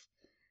life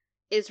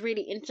is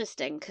really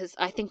interesting, because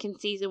I think in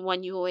season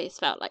 1 you always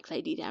felt like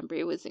Lady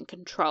Danbury was in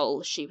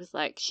control. She was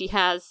she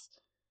has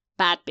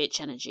bad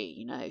bitch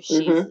energy,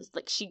 She's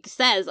she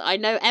says, I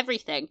know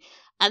everything.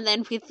 And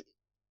then with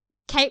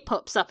Kate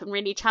pops up and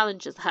really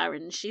challenges her,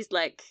 and she's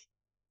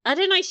I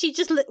don't know, she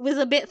just was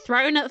a bit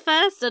thrown at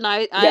first, and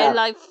I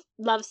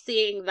love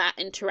seeing that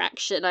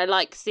interaction. I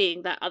like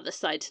seeing that other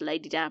side to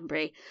Lady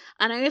Danbury.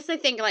 And I also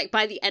think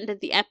by the end of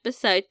the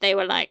episode they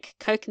were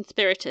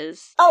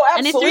co-conspirators. Oh, absolutely.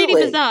 And it's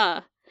really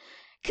bizarre,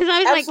 because I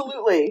was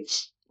absolutely.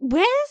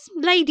 Where's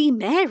Lady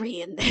Mary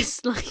in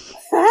this?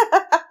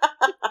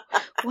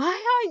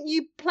 Why aren't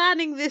you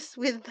planning this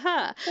with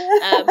her?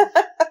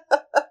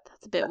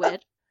 That's a bit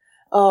weird.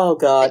 Oh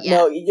God,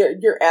 no,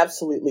 you're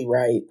absolutely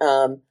right.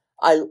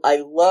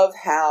 I love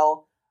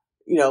how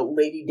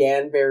Lady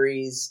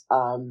Danbury's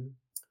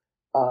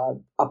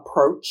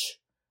approach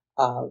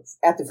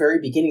at the very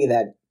beginning of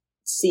that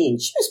scene.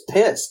 She was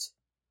pissed.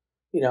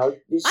 She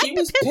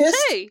was pissed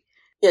too.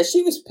 Yeah,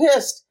 she was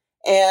pissed,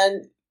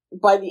 and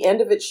by the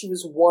end of it, she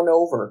was won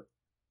over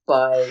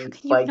by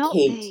Kate.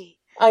 Be?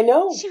 I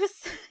know. She was.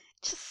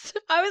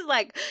 I was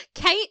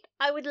Kate,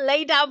 I would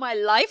lay down my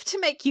life to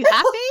make you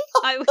happy.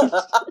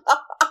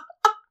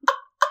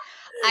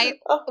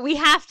 We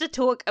have to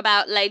talk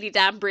about Lady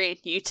Danbury and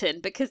Newton,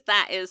 because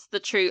that is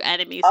the true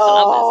enemies to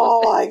lovers.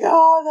 Oh my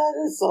God, that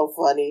is so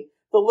funny.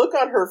 The look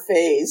on her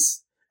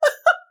face.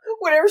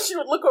 Whenever she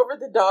would look over at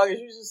the dog, and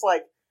she was just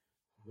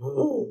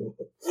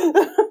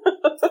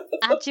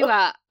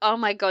Adjua, oh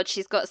my God,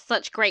 she's got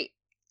such great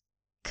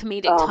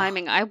comedic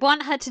timing. I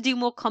want her to do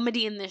more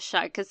comedy in this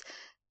show, because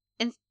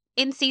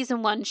in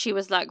season 1, she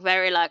was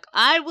very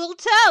I will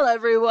tell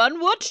everyone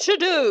what to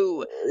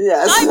do.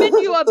 Yes. Simon,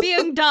 you are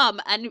being dumb.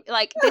 And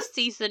this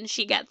season,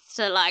 she gets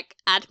to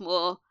add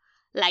more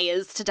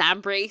layers to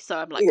Danbury. So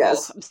I'm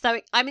yes.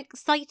 I'm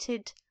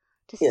excited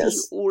to see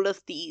all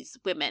of these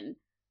women.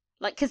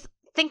 Because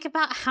think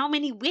about how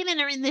many women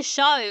are in this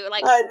show.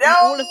 I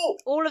know.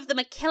 All of them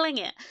are killing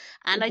it,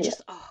 and I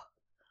just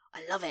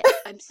I love it.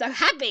 I'm so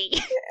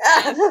happy.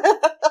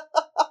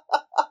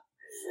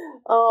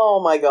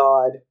 Oh my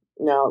God.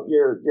 No,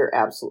 you're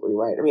absolutely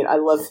right. I mean, I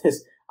love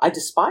this. I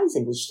despise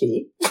English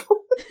tea.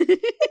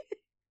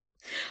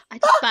 I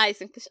despise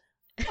English.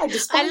 I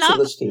love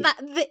English tea.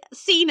 The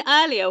scene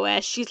earlier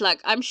where she's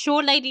I'm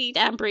sure Lady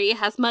Danbury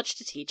has much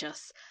to teach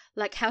us,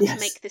 how to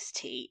make this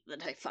tea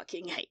that I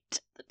fucking hate,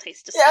 that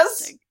tastes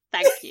disgusting.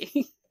 Yes. Thank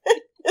you.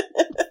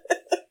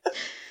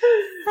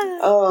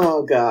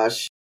 Oh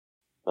gosh.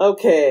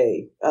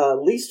 Okay.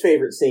 Least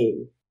favorite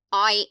scene.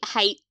 I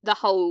hate the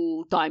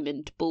whole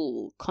diamond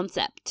ball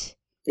concept.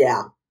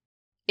 Yeah.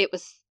 It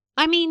was,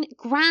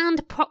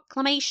 grand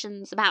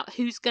proclamations about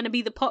who's going to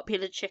be the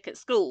popular chick at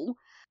school.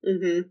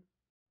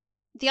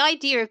 the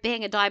idea of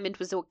being a diamond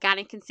was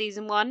organic in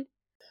season 1.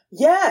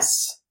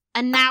 Yes.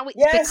 And now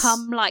it's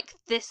become like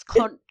this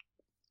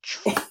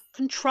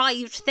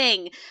contrived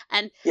thing.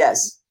 And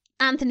yes.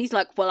 Anthony's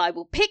like, well, I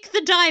will pick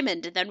the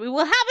diamond and then we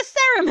will have a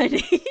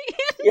ceremony.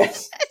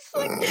 Yes. It's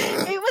like,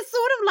 it was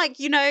sort of like,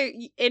 you know,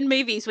 in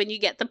movies when you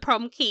get the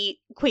prom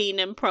queen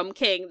and prom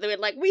king, they were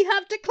like, we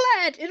have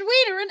declared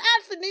Edwina and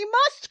Anthony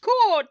must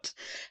court.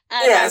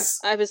 And yes.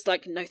 I was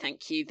like, no,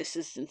 thank you. This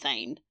is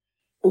insane.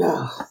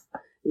 Yeah.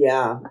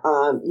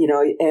 You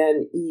know,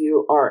 and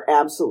you are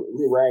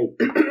absolutely right.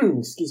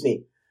 Excuse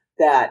me.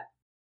 That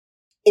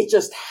it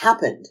just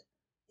happened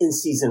in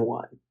season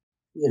 1,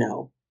 you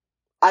know.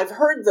 I've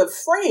heard the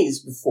phrase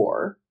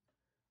before,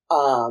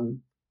 but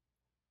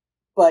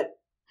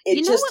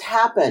it just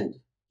happened.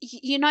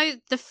 You know,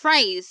 the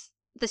phrase,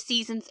 the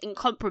season's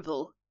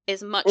incomparable,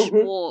 is much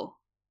more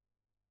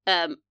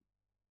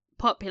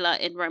popular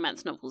in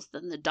romance novels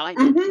than the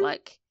diamond.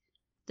 Like,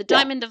 the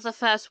diamond of the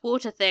first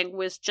water thing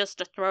was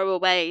just a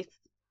throwaway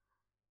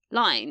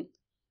line.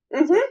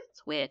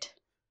 It's weird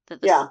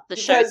that the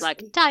show's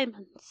like,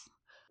 diamonds.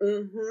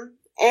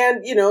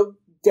 And, you know,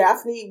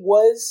 Daphne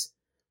was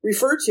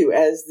referred to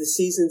as the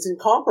season's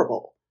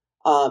incomparable.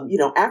 You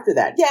know, after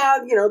that,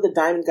 you know, the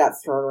diamond got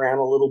thrown around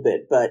a little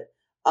bit, but,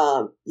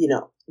 you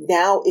know,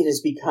 now it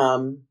has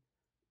become,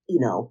 you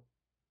know,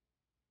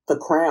 the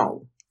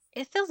crown.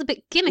 It feels a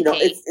bit gimmicky. You know,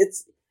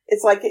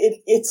 it's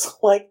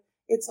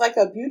like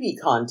a beauty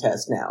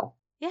contest now.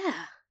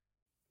 Yeah.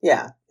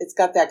 Yeah. It's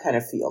got that kind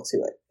of feel to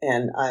it.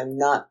 And I'm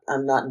not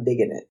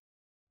digging it.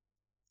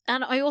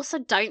 And I also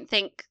don't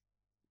think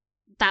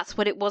that's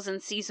what it was in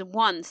season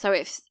 1. So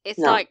it's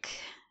No. like,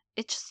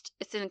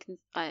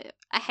 I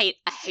hate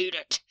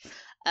it.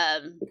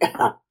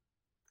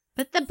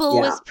 But the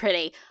ball was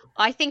pretty.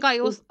 I think I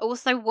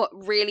also what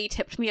really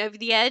tipped me over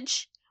the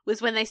edge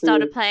was when they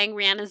started playing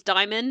Rihanna's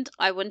Diamond.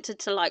 I wanted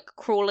to like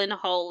crawl in a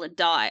hole and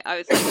die. I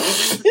was like,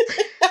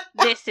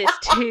 this is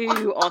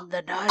too on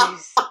the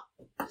nose.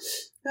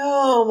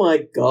 Oh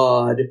my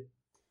god.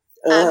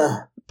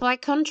 By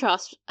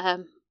contrast,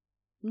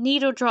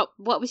 needle drop.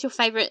 What was your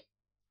favorite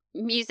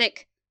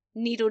music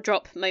needle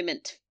drop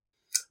moment?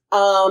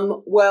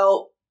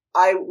 Well,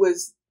 I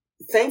was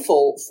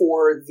thankful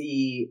for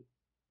the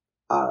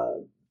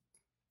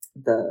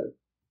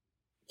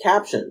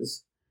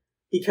captions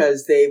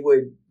because they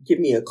would give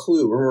me a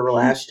clue. Remember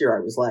last year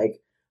I was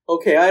like,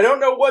 okay, I don't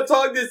know what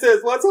song this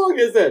is. What song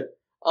is it?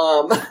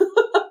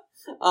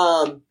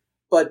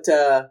 But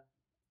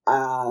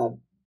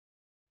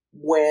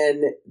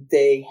when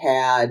they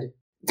had,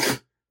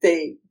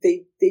 they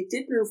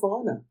did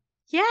Nirvana.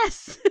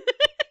 Yes.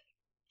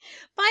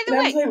 By the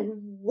and way, I was like,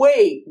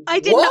 wait,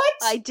 what?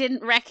 I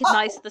didn't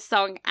recognize the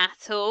song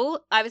at all.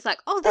 I was like,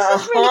 oh,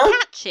 this is really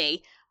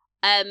catchy.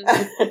 And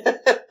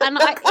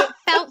it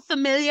felt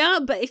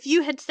familiar, but if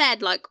you had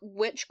said like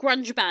which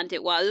grunge band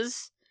it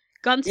was,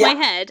 gun to my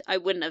head, I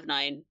wouldn't have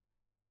known.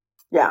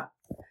 Yeah.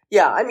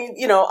 I mean,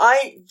 you know,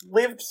 I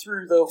lived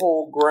through the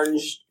whole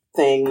grunge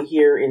thing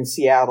here in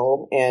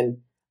Seattle, and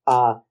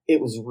it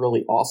was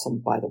really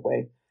awesome, by the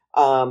way.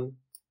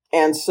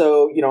 And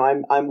so, you know,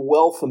 I'm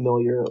well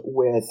familiar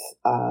with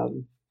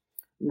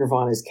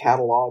Nirvana's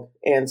catalog,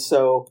 and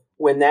so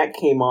when that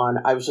came on,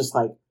 I was just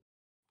like,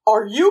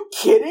 "Are you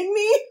kidding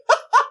me?"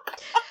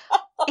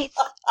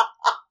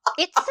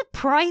 It's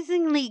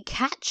surprisingly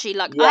catchy.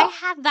 Like I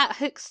had that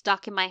hook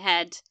stuck in my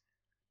head,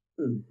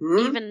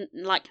 even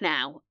like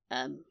now.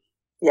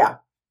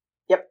 Yep.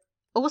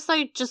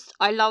 Also, just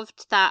I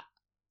loved that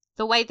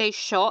the way they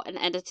shot and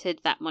edited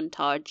that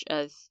montage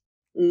of.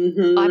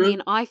 I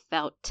mean, I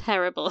felt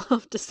terrible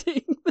after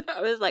seeing that.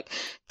 I was like,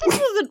 "This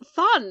wasn't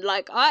fun."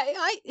 Like,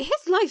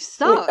 his life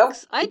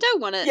sucks. I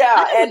don't want to. Yeah,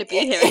 I don't want to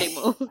be here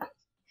anymore.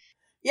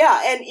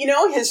 Yeah, and you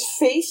know, his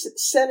face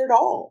said it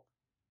all.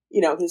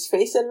 You know, his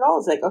face said it all.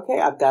 It's like, okay,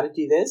 I've got to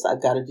do this.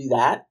 I've got to do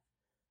that.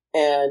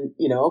 And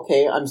you know,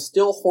 okay, I'm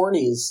still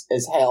horny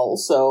as hell,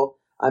 so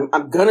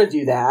I'm gonna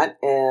do that.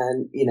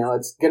 And you know,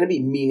 it's gonna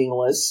be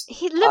meaningless.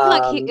 He looked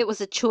like it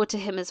was a chore to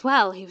him as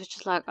well. He was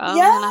just like, "Oh, I'm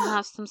gonna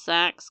have some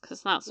sex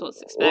because that's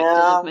what's expected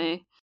of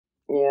me."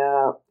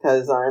 Yeah,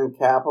 because I'm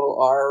capital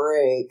R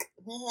rake.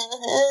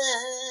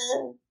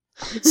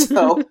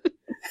 So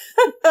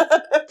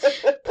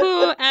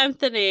poor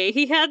Anthony,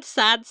 he had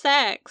sad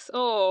sex.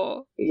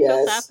 Oh,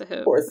 yes, sad for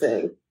him. Poor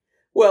thing.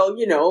 Well,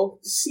 you know,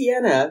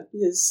 Sienna,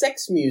 his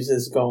sex muse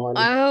is gone.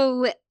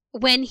 Oh,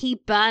 when he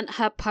burnt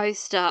her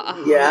poster.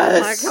 Oh,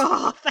 yes. my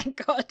God,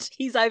 thank God.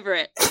 He's over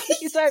it.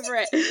 He's over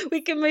it.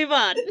 We can move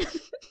on.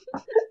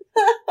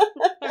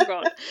 Oh,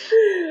 God.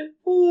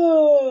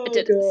 Oh, I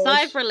did a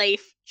sigh of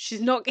relief.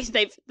 She's not.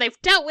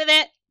 They've dealt with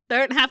it.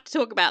 Don't have to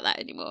talk about that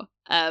anymore.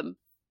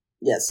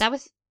 Yes. That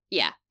was,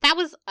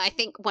 I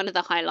think, one of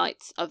the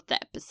highlights of the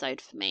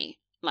episode for me.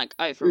 Like,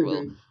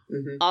 overall.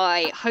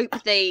 I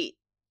hope they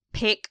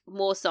pick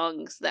more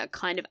songs that are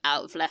kind of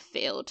out of left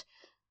field.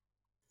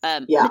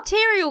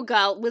 Material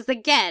Girl was,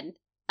 again,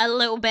 a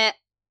little bit,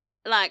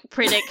 like,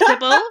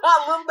 predictable. A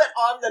little bit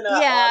on the nose.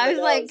 Yeah, I was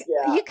like,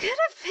 you could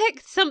have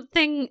picked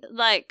something,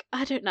 like,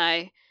 I don't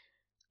know.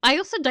 I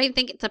also don't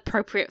think it's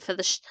appropriate for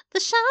the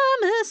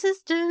Sharma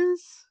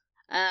sisters.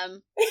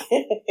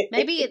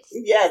 Maybe it's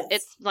yes.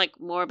 It's like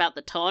more about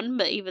the ton,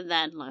 but even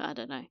then, like I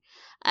don't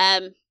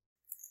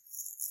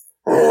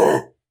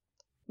know.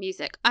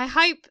 Music. I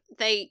hope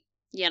they,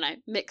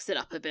 mix it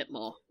up a bit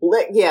more.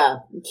 Yeah,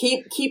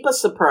 keep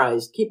us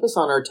surprised. Keep us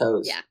on our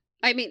toes. Yeah.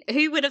 I mean,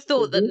 who would have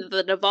thought that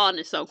the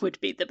Nirvana song would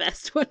be the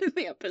best one in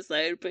the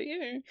episode? But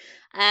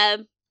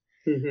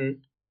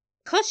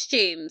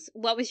Costumes.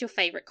 What was your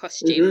favourite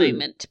costume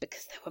moment?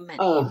 Because there were many.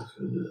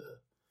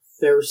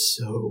 There were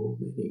so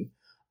many.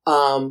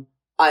 I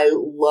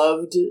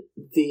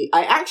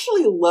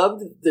actually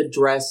loved the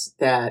dress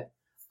that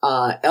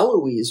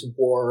Eloise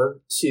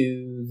wore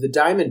to the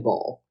Diamond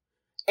Ball.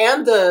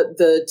 And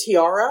the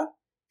tiara,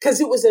 because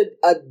it was a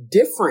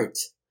different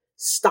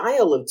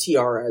style of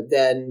tiara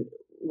than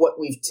what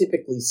we've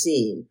typically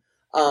seen.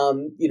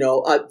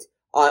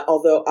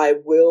 Although I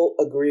will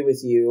agree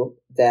with you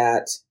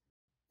that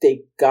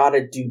they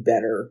gotta do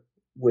better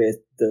with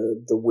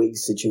the wig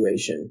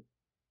situation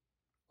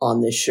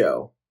on this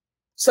show.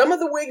 Some of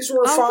the wigs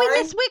were fine. We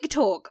missed wig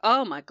talk.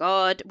 Oh my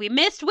god, we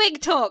missed wig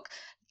talk.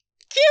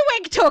 Cue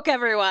wig talk,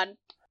 everyone.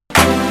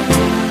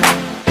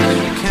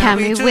 Can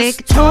we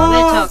wig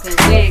talk? We're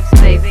talking wigs,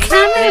 baby.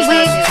 Can we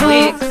wig talk?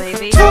 Wigs,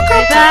 baby. Talk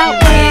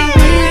about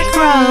wigs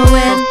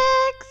growing.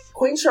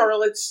 Queen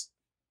Charlotte's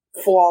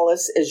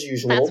flawless as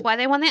usual. That's why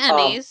they won the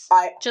Emmys.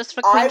 Just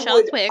for Queen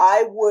Charlotte's wig.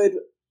 I would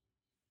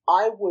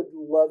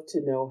love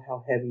to know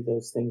how heavy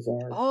those things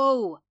are.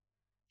 Oh,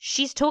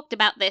 she's talked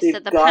about this They've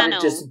at the gotta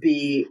panel. Just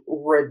be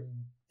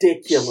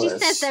ridiculous.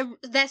 She says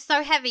they're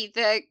so heavy.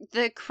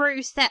 The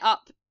crew set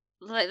up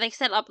like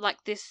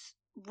this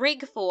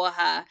rig for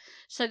her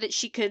so that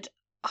she could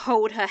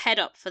hold her head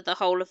up for the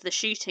whole of the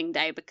shooting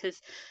day because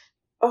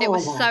it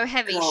was so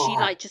heavy.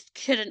 God. She just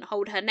couldn't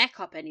hold her neck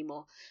up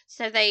anymore.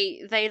 So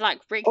they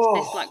rigged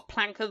this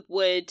plank of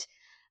wood,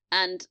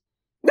 and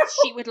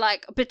she would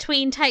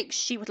between takes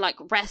she would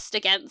rest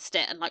against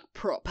it and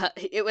prop her.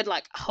 It would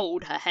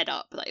hold her head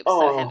up. It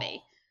was so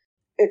heavy.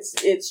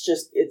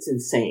 It's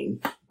insane.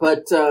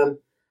 But her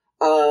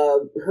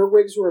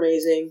wigs were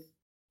amazing.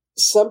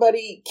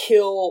 Somebody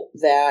kill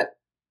that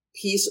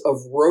piece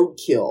of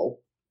roadkill.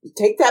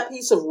 Take that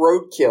piece of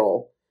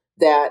roadkill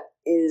that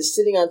is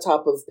sitting on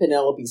top of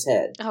Penelope's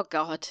head. Oh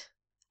God,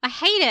 I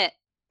hate it.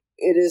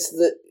 It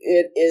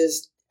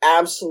is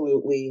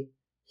absolutely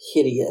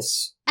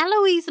hideous.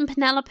 Eloise and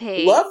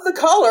Penelope. Love the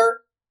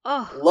color.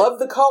 Oh, love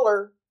the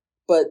color,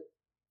 but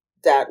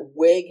that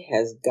wig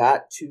has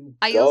got to go.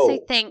 I also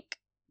think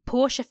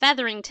Portia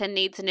Featherington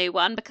needs a new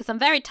one because I'm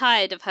very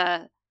tired of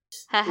her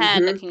hair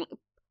looking.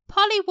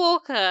 Polly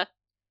Walker,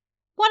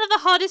 one of the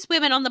hottest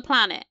women on the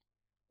planet.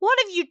 What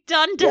have you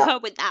done to her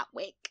with that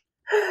wig?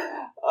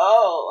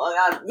 Well,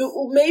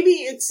 maybe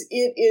it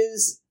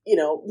is,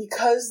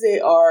 because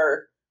they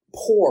are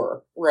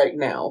poor right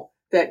now,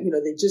 that,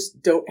 they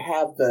just don't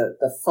have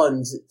the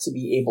funds to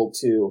be able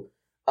to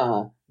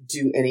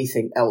do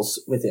anything else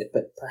with it.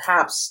 But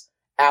perhaps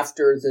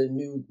after the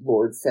new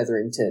Lord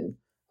Featherington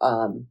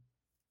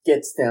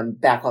gets them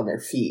back on their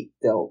feet,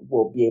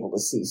 we'll be able to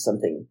see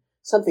something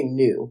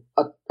new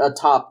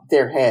atop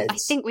their heads. I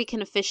think we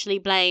can officially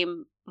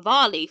blame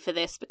Varley for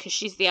this because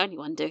she's the only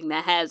one doing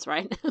their hairs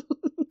right now.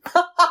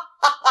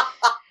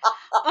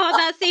 Oh,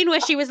 that scene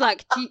where she was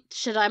like,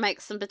 should I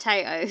make some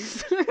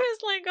potatoes? I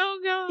was like, oh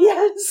God.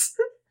 Yes.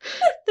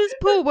 This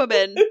poor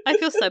woman. I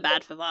feel so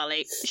bad for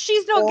Varley.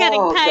 She's not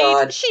getting paid.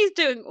 God. She's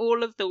doing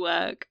all of the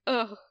work.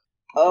 Ugh.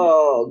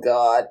 Oh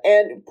God.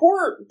 And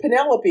poor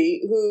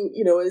Penelope, who,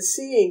 is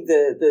seeing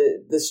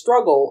the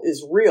struggle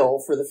is real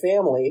for the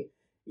family,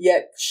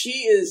 yet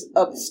she is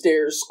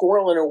upstairs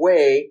squirreling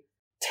away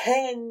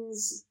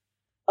tens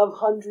of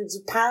hundreds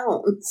of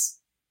pounds,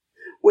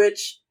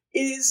 which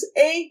is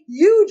a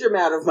huge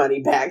amount of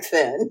money back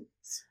then.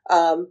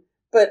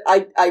 But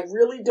I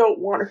really don't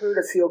want her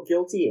to feel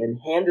guilty and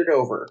hand it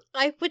over.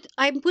 I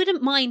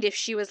wouldn't mind if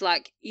she was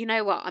like, you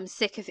know what, I'm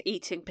sick of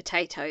eating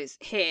potatoes.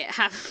 Here,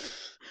 have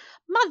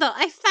Mother,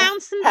 I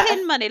found some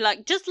pin money,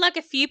 just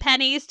a few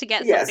pennies to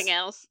get something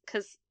else,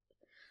 because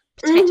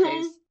potatoes.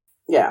 Mm-hmm.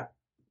 Yeah.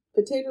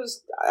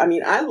 Potatoes, I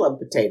mean, I love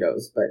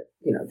potatoes, but,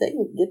 they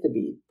can get to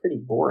be pretty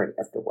boring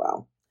after a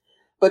while.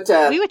 But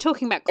we were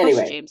talking about costumes.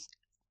 Anyway.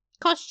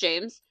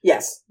 Costumes.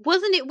 Yes.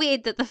 Wasn't it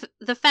weird that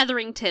the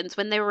Featheringtons,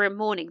 when they were in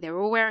mourning, they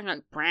were all wearing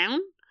brown?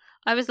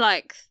 I was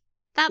like,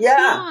 that's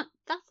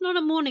not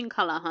a mourning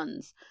colour,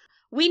 Hans.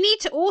 We need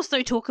to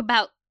also talk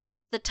about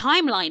the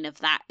timeline of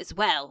that as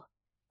well.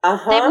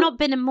 Uh-huh. They've not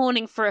been in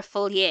mourning for a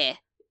full year.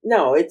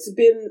 No, it's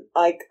been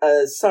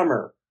a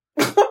summer.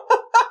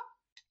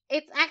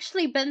 It's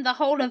actually been the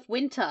whole of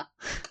winter.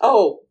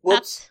 Oh,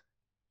 whoops.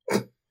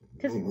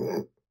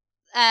 Because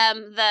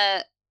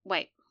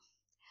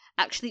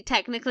actually,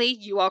 technically,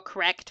 you are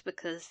correct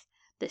because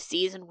the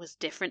season was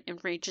different in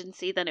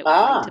Regency than it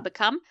was going to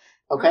become.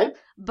 Okay.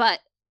 But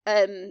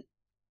the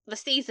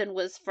season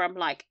was from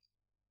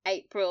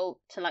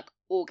April to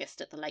August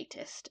at the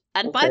latest.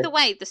 And by the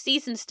way, the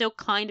season still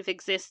kind of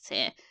exists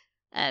here.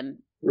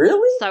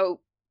 Really?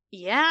 So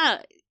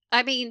Yeah,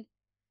 I mean,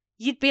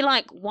 you'd be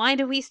like, why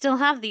do we still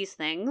have these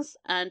things?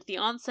 And the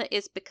answer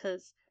is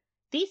because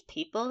these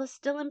people are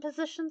still in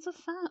positions of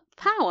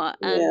power.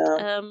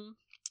 And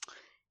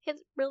it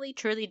really,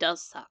 truly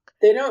does suck.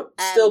 They don't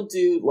still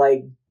do,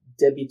 like,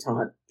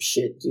 debutante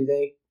shit, do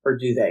they? Or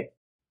do they?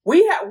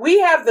 We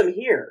have them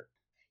here.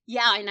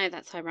 Yeah, I know,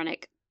 that's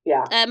ironic.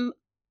 Yeah.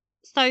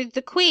 So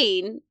the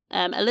Queen,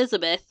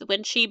 Elizabeth,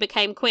 when she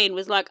became Queen,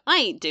 was like, I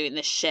ain't doing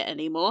this shit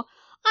anymore.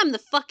 I'm the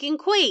fucking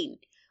Queen.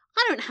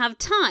 I don't have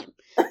time.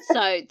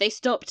 So they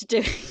stopped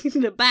doing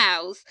the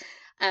bows,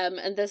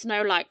 and there's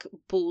no, like,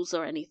 balls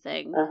or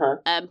anything.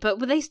 But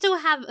they still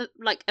have,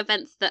 like,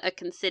 events that are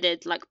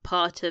considered, like,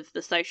 part of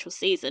the social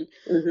season.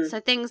 So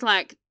things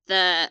like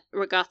the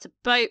regatta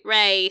boat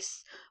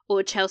race,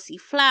 or Chelsea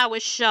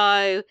Flowers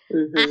show,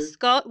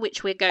 Ascot,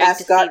 which we're going to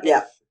see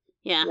this.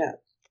 Yeah.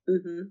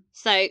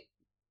 So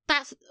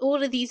that's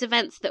all of these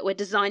events that were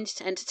designed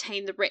to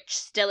entertain the rich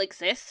still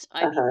exist.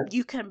 I mean,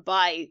 you can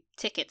buy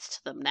tickets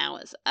to them now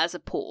as a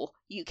poor.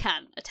 You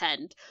can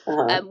attend.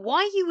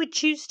 Why you would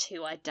choose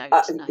to, I don't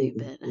know,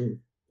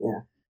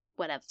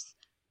 but whatevs.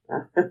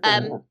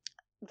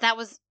 That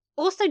was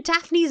also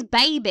Daphne's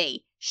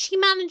baby. She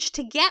managed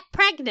to get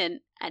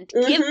pregnant and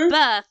give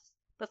birth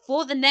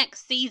before the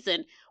next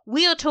season.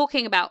 We are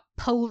talking about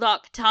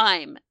Poldark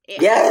time.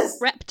 It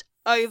crept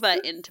over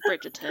into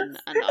Bridgerton, and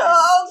I'm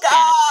scared.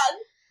 God!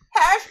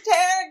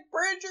 Hashtag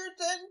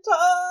Bridgerton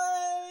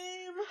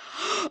time!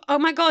 Oh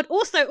my god,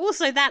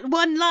 also that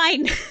one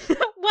line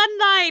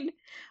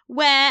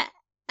where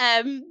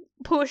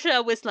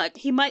Portia was like,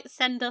 he might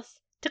send us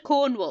to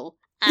Cornwall.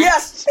 And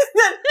yes!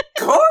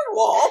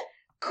 Cornwall?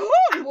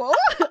 Cornwall?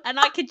 And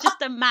I could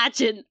just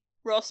imagine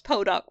Ross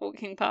Poldark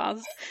walking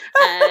past,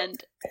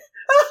 and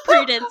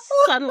Prudence,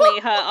 suddenly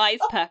her eyes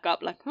perk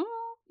up like,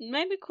 oh,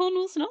 maybe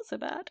Cornwall's not so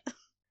bad.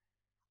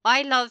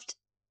 I loved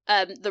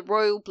the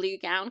royal blue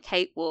gown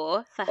Kate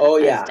wore for her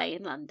first day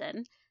in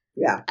London.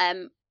 Yeah.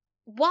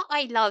 What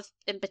I love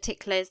in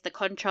particular is the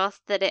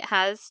contrast that it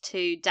has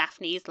to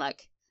Daphne's,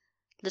 like,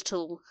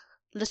 little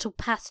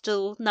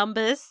pastel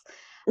numbers.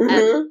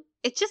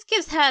 It just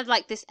gives her,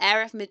 like, this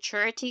air of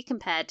maturity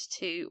compared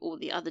to all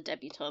the other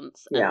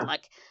debutantes. Yeah. And,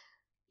 like,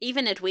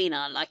 even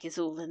Edwina, like, is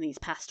all in these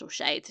pastel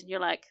shades, and you're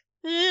like,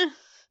 can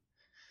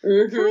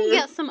we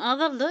get some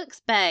other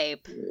looks,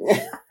 babe?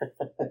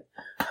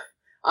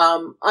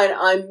 I'm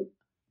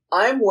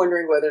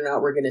wondering whether or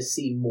not we're going to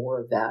see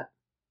more of that,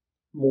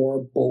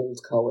 more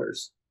bold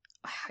colors.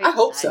 I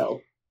hope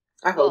so.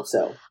 I hope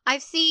so.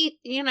 I've seen,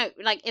 you know,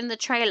 like in the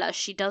trailer,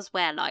 she does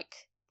wear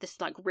like this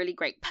like really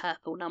great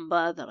purple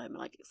number that I'm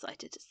like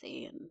excited to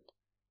see, and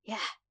yeah.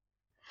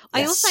 Yes.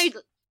 I also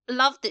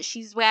love that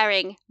she's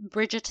wearing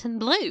Bridgerton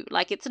blue.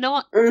 Like it's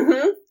not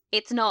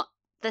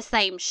the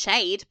same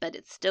shade, but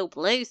it's still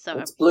blue. So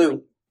it's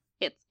blue.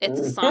 It's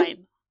a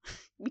sign.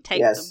 We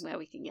take them where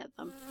we can get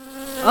them.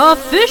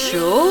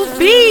 Official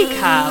bee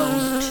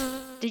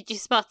count. Did you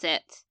spot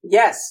it?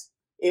 Yes.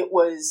 It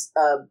was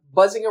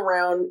buzzing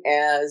around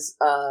as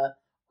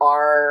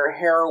our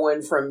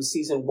heroine from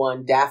season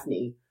 1,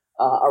 Daphne,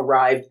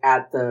 arrived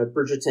at the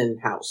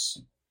Bridgerton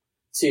house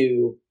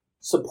to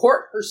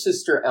support her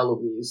sister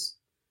Eloise.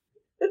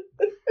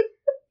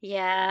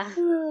 Yeah.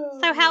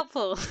 So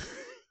helpful.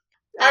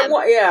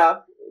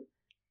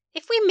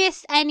 If we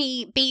missed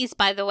any bees,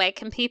 by the way,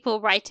 can people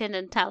write in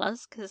and tell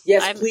us? Cause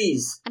yes,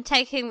 please. I'm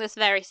taking this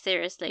very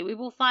seriously. We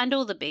will find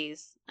all the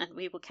bees, and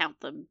we will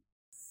count them.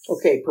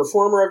 Okay,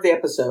 performer of the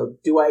episode.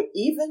 Do I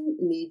even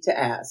need to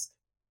ask?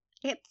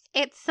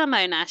 It's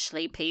Simone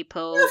Ashley,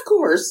 people. Of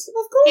course.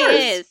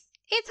 It is.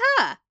 It's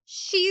her.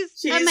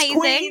 She's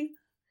amazing.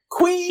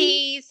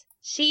 Queen.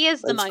 She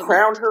is the moment. Let's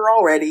crown her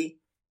already.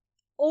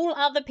 All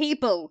other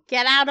people,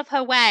 get out of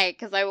her way,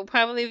 because I will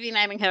probably be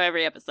naming her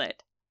every episode.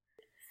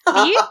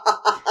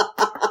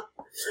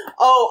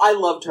 Oh, I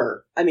loved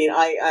her. I mean,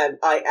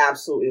 I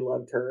absolutely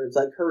loved her. It's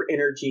like her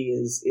energy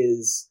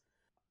is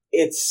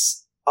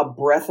it's a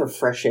breath of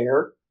fresh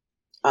air.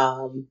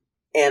 And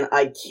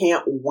I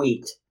can't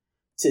wait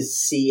to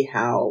see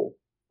how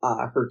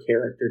her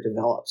character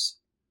develops.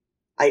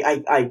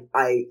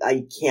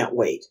 I can't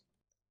wait.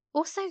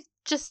 Also,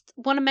 just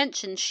want to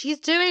mention she's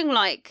doing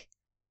like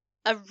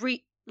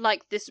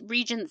this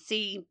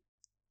Regency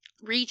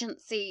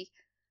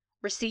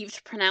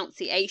received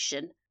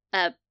pronunciation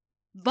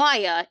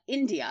via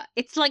India.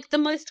 It's like the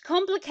most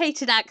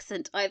complicated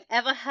accent I've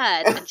ever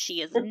heard, and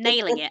she is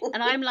nailing it.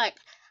 And I'm like,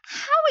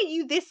 how are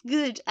you this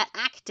good at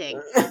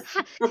acting?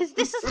 Because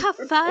this is her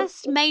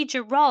first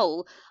major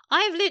role.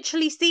 I've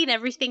literally seen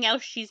everything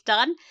else she's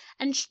done,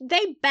 and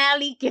they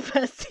barely give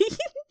her scenes.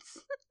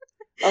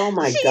 Oh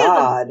my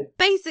God. Is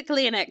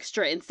basically an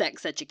extra in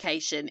Sex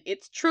Education.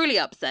 It's truly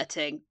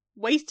upsetting.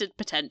 Wasted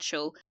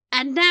potential.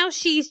 And now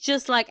she's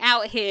just like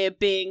out here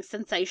being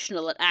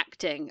sensational at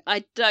acting.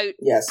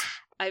 Yes.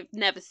 I've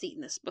never seen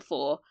this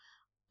before.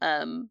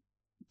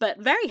 But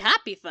very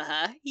happy for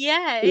her.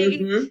 Yay.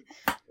 Mm-hmm.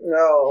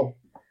 No.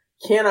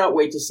 Cannot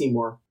wait to see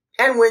more.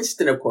 And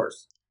Winston, of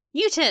course.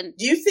 Newton.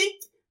 Do you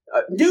think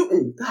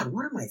Newton? God,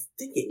 what am I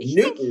thinking?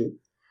 Newton.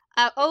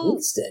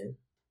 Winston.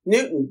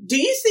 Newton. Do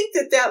you think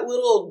that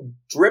little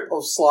drip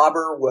of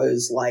slobber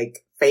was,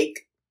 like,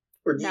 fake?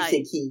 Or do you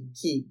think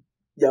he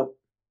Yep.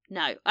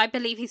 No, I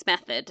believe he's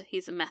method.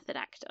 He's a method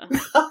actor.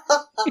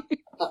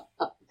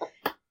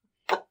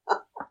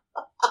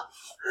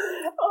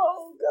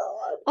 Oh,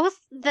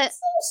 God.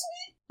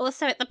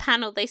 Also at the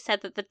panel, they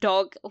said that the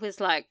dog was,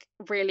 like,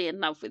 really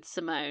in love with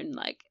Simone.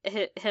 Like,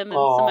 him and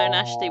Simone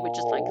Ashley were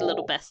just, like,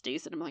 little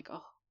besties. And I'm like,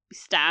 oh, we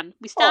stan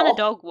a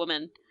dog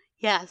woman.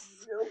 Yes.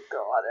 Oh,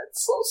 God,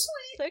 it's so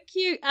sweet. So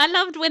cute. I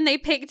loved when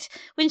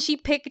she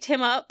picked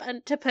him up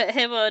and to put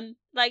him on.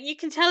 Like, you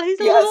can tell he's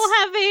a little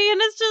heavy,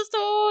 and it's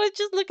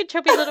just like a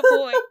chubby little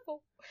boy.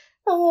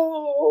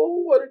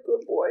 Oh, what a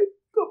good boy.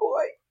 Good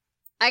boy.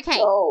 Okay.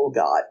 Oh,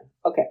 God.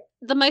 Okay.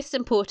 The most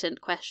important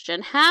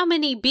question. How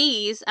many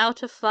bees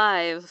out of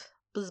 5?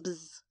 Bzz,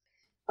 bzz.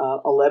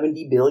 11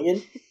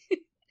 billion.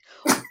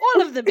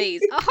 All of the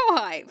bees. A whole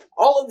hive.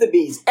 All of the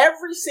bees.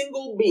 Every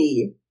single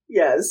bee.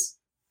 Yes.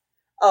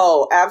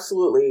 Oh,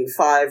 absolutely.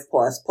 5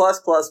 plus.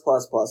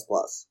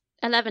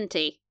 11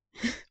 T.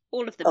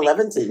 All of the bees.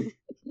 11 T.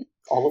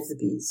 All of the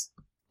bees.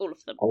 All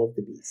of them. All of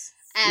the bees.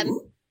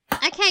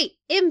 Okay,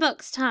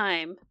 inbox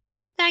time.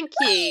 Thank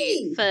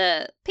you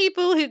for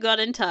people who got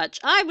in touch.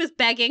 I was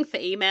begging for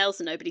emails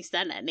and nobody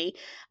sent any.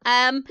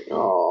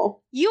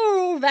 You're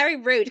all very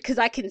rude because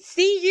I can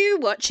see you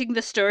watching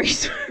the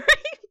stories.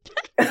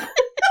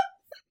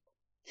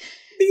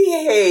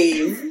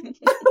 Behave.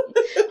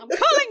 I'm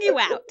calling you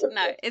out.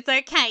 No, it's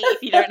okay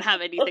if you don't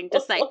have anything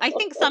to say. I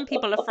think some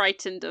people are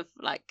frightened of,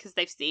 like, because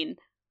they've seen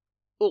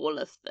all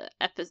of the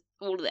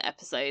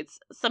episodes.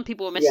 Some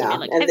people were messaging me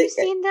like, "Have you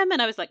seen them?"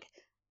 And I was like,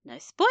 "No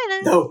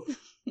spoilers." No.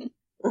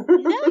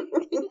 No.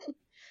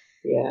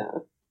 Yeah.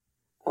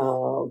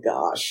 Oh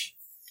gosh.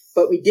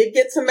 But we did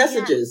get some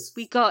messages.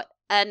 Yeah. We got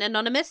an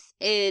anonymous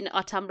in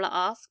our Tumblr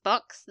Ask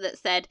box that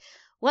said,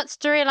 "What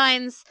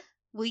storylines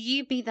will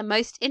you be the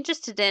most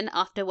interested in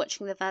after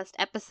watching the first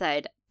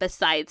episode,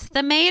 besides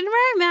the main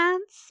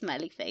romance?"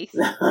 Smiley face.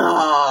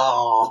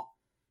 Oh,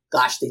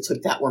 gosh, they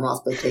took that one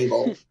off the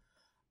table.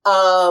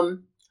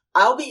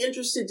 I'll be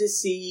interested to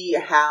see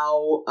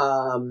how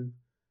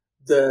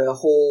the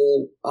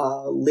whole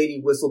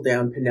Lady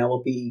Whistledown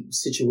Penelope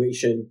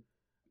situation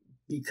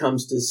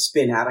becomes to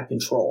spin out of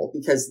control,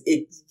 because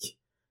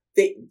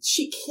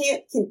she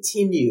can't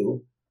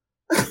continue.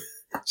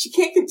 She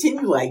can't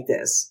continue like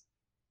this.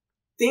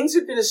 Things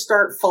are going to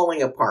start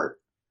falling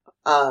apart.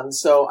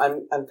 So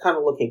I'm kind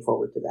of looking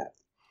forward to that.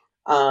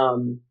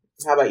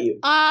 How about you?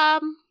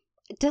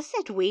 Does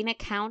Edwina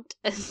count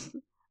as?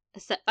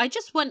 I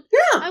just want.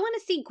 I want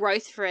to see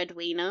growth for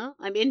Edwina.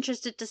 I'm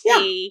interested to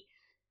see,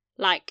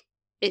 like,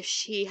 if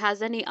she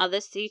has any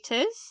other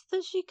suitors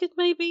that she could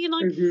maybe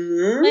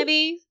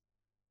maybe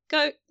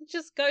go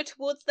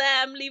towards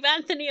them. Leave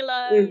Anthony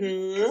alone,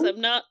 because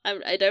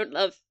I don't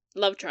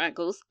love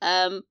triangles.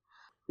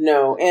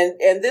 No,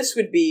 and this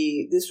would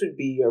be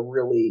a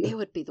really, it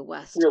would be the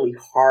worst, really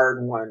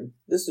hard one.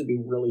 This would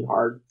be really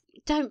hard.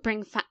 Don't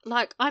bring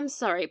I'm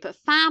sorry, but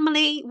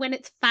family, when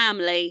it's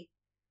family.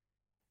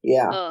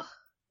 Yeah. Ugh.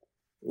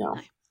 No.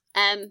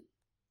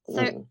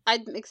 So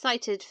I'm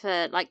excited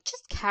for, like,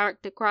 just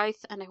character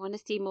growth, and I want to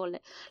see more.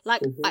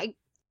 I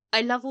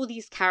love all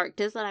these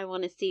characters, and I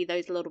want to see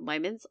those little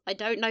moments. I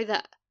don't know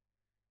that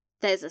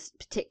there's a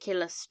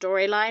particular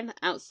storyline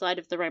outside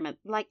of the romance.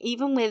 Like,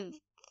 even with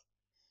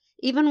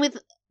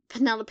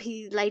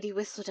Penelope, Lady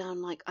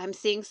Whistledown, like, I'm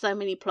seeing so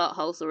many plot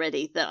holes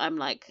already that I'm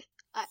like,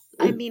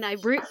 I mean, I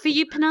root for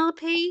you,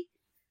 Penelope.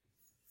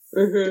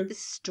 But the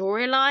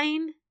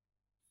storyline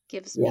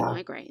gives me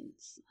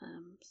migraines.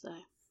 So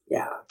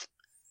yeah,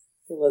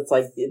 well, it's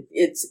like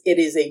it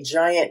is a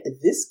giant.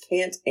 This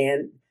can't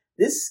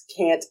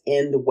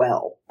end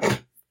well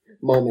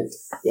moment.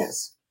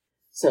 Yes.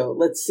 So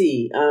let's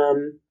see.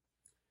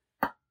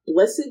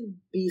 Blessed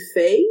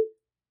Buffet,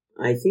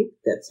 I think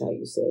that's how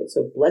you say it.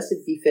 So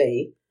Blessed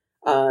Buffet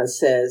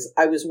says,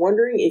 "I was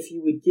wondering if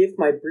you would give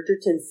my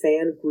Bridgerton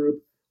fan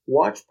group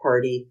watch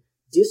party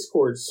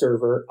Discord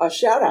server a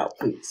shout out,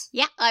 please."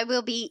 Yeah, I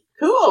will be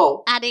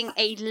adding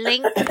a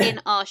link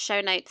in our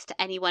show notes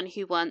to anyone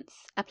who wants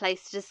a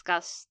place to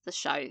discuss the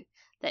show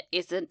that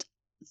isn't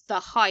the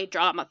high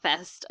drama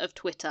fest of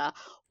Twitter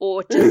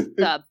or just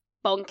the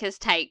bonkers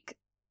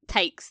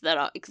takes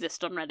that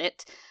exist on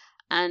Reddit.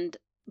 And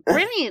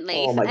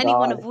brilliantly, for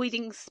anyone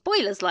avoiding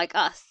spoilers like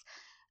us,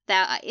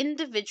 there are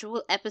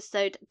individual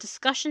episode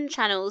discussion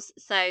channels,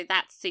 so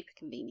that's super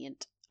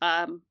convenient.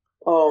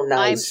 Oh,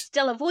 nice. I'm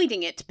still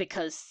avoiding it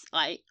because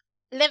I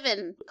live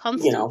in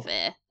constant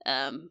fear.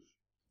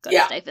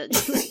 Gotta stay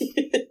vigilant.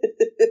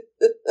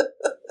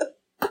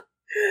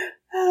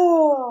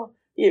 Oh,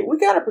 yeah, we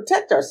gotta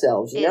protect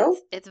ourselves, you know?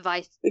 It's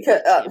vital.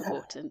 Because,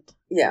 important.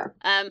 Yeah.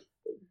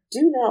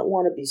 Do not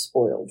want to be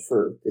spoiled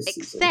for this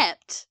season.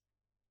 Except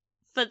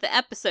for the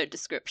episode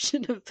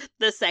description of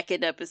the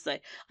second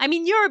episode. I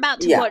mean, you're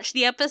about to watch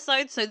the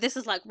episode, so this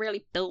is, like,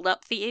 really build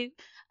up for you.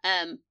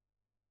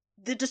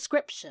 The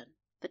description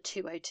for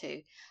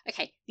 202.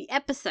 Okay, the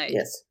episode.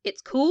 Yes.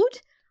 It's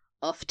called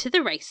Off to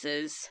the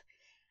Races.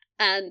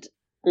 And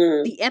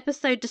the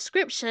episode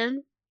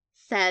description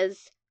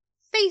says,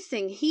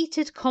 facing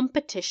heated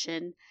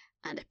competition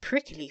and a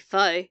prickly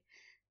foe.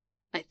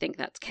 I think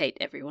that's Kate,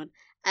 everyone.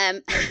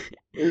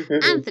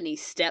 Anthony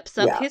steps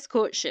up his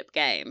courtship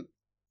game.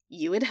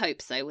 You would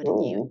hope so,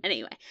 wouldn't you?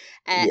 Anyway,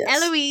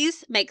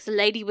 Eloise makes a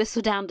Lady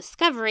Whistledown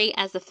discovery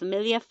as a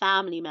familiar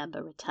family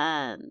member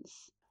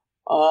returns.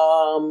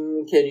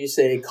 Can you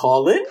say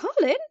Colin?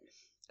 Colin?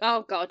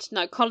 Oh, God,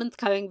 no. Colin's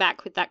coming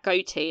back with that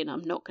goatee, and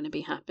I'm not going to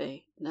be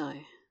happy. No.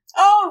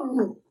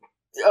 Oh,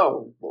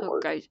 Lord. Oh,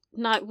 God.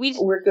 No,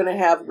 we're gonna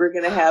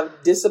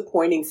have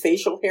disappointing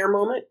facial hair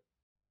moment.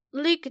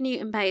 Luke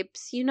Newton,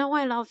 babes, you know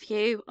I love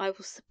you. I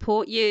will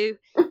support you.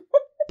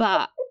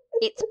 But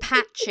it's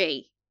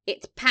patchy.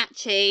 It's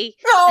patchy.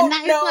 Oh, and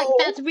that is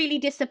that's really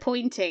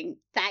disappointing.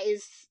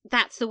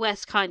 That's the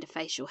worst kind of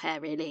facial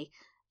hair, really.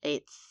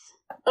 It's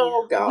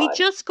God. We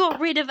just got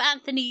rid of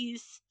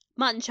Anthony's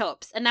mutton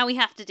chops, and now we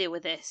have to deal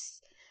with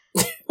this.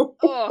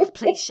 Oh,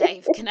 please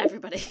shave. Can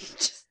everybody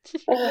just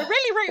we're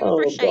really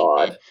rooting for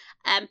shaving.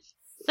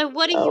 So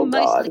what are you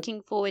most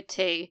looking forward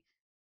to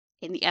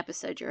in the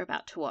episode you're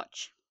about to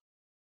watch?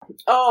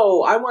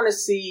 Oh, I want to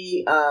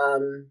see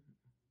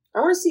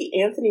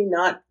Anthony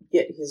not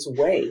get his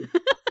way.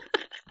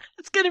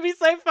 It's going to be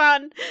so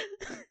fun.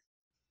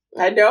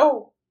 I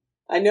know.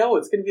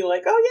 It's going to be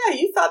like, oh yeah,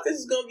 you thought this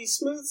was going to be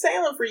smooth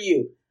sailing for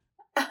you.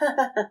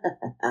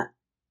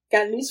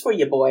 Got news for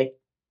you, boy.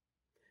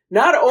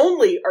 Not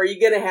only are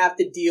you going to have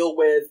to deal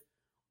with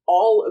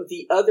all of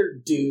the other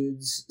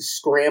dudes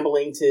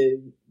scrambling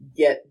to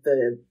get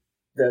the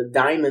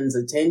Diamond's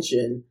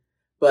attention,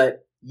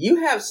 but you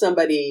have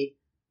somebody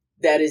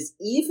that is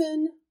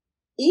even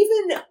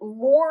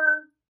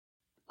more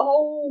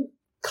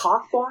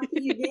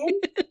cock-blocky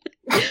again.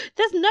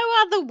 There's no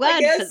other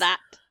word for that.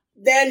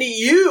 Than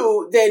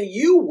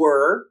you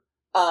were,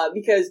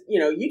 because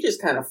you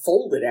just kind of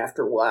folded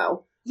after a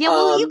while. Yeah,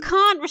 well, you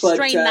can't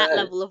restrain that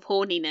level of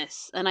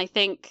horniness, and I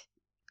think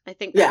that's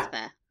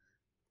fair.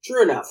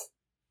 True enough.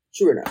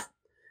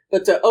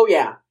 But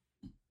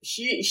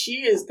she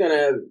is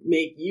gonna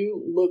make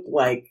you look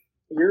like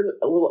your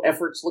little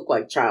efforts look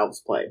like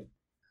child's play,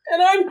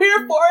 and I'm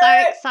here for it.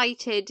 So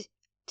excited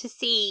to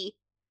see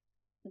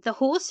the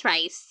horse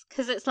race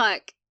because it's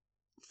like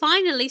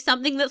finally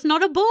something that's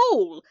not a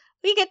ball.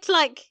 We get to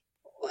a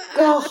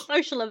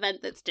social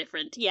event that's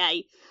different.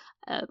 Yay!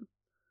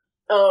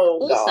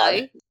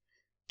 Also,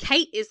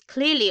 Kate is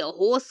clearly a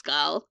horse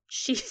girl.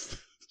 She's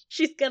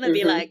gonna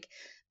be like,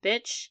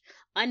 bitch,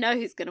 I know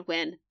who's gonna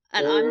win,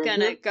 and I'm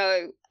gonna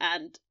go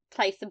and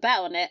place a bet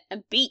on it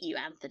and beat you,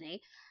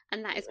 Anthony,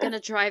 and that is gonna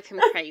drive him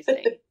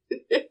crazy.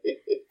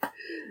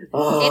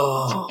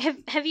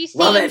 Have you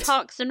seen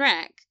Parks and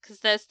Rec? Because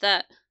there's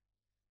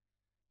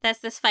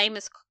this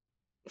famous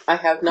I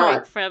have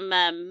not from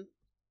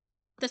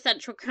the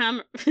central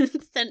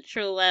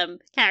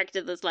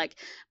character that's like,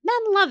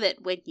 men love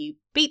it when you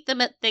beat them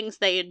at things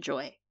they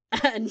enjoy,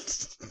 and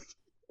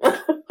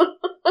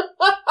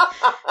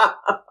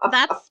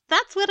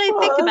that's what I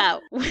think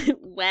about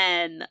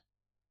when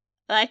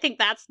I think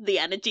that's the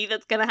energy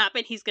that's going to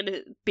happen. He's going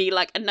to be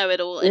like a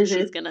know-it-all, and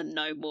she's going to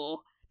know more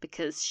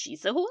because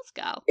she's a horse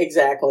girl.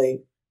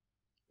 Exactly.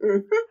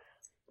 They'll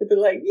be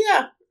like,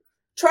 yeah,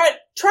 try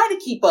to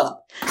keep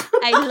up.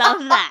 I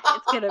love that.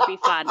 It's going to be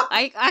fun.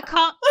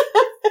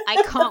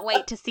 I can't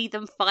wait to see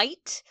them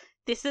fight.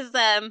 This is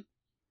a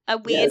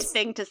weird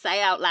thing to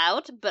say out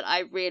loud, but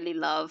I really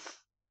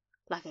love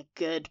like a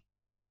good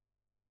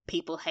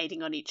people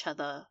hating on each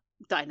other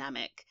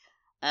dynamic.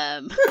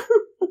 It's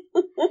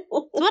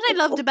what I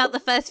loved about the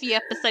first few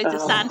episodes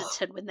of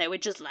Sanditon, when they were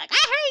just like, I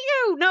hate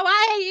you! No,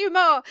 I hate you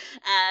more!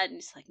 And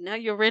it's like, no,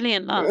 you're really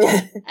in love.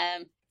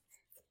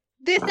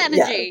 This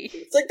energy.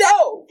 Yeah. It's like,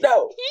 no!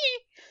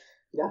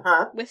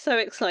 We're so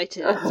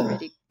excited. It's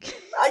really...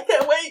 I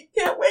can't wait!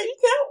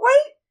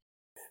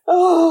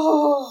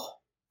 Oh!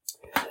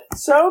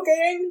 So,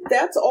 gang,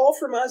 that's all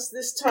from us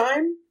this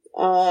time.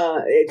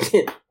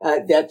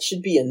 That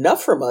should be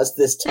enough from us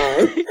this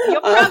time.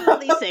 You're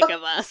probably sick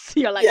of us.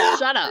 You're like,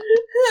 shut up.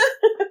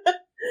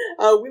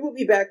 We will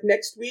be back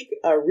next week,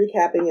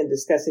 recapping and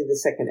discussing the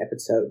second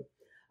episode.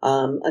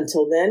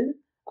 Until then,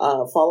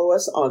 follow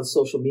us on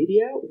social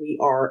media. We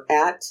are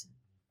at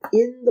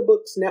In the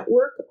Books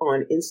Network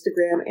on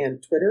Instagram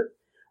and Twitter.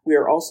 We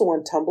are also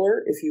on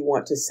Tumblr. If you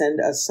want to send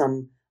us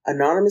some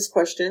anonymous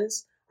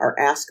questions, our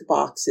Ask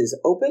box is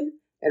open.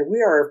 And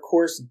we are, of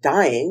course,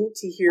 dying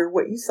to hear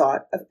what you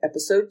thought of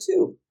episode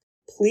 2.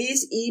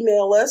 Please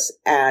email us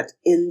at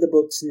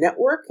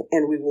inthebooksnetwork,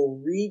 and we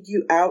will read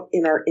you out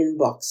in our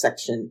inbox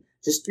section.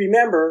 Just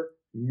remember,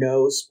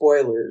 no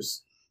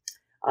spoilers.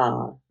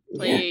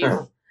 Please.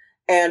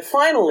 And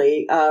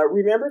finally,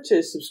 remember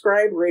to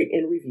subscribe, rate,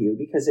 and review,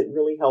 because it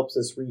really helps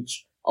us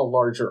reach a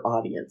larger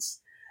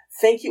audience.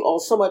 Thank you all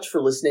so much for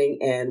listening,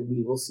 and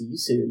we will see you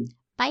soon.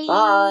 Bye.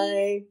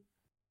 Bye.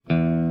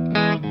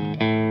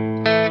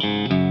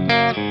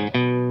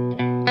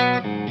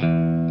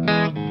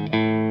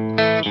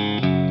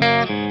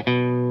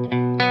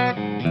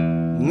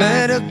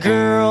 Met a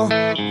girl,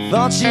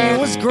 thought she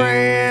was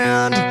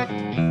grand.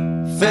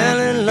 Fell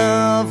in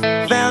love,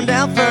 found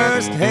out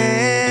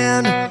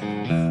firsthand.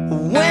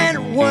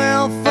 Went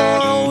well for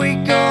a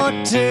week or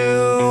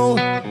two,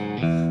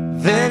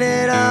 then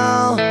it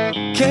all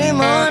came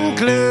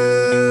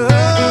unglued.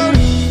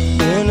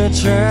 In a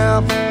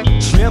trap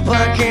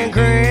I can't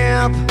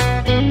grab.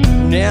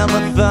 Never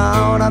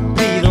thought I'd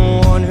be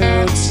the one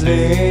who'd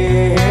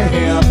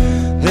slip.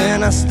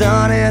 Then I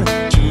started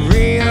to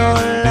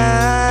realize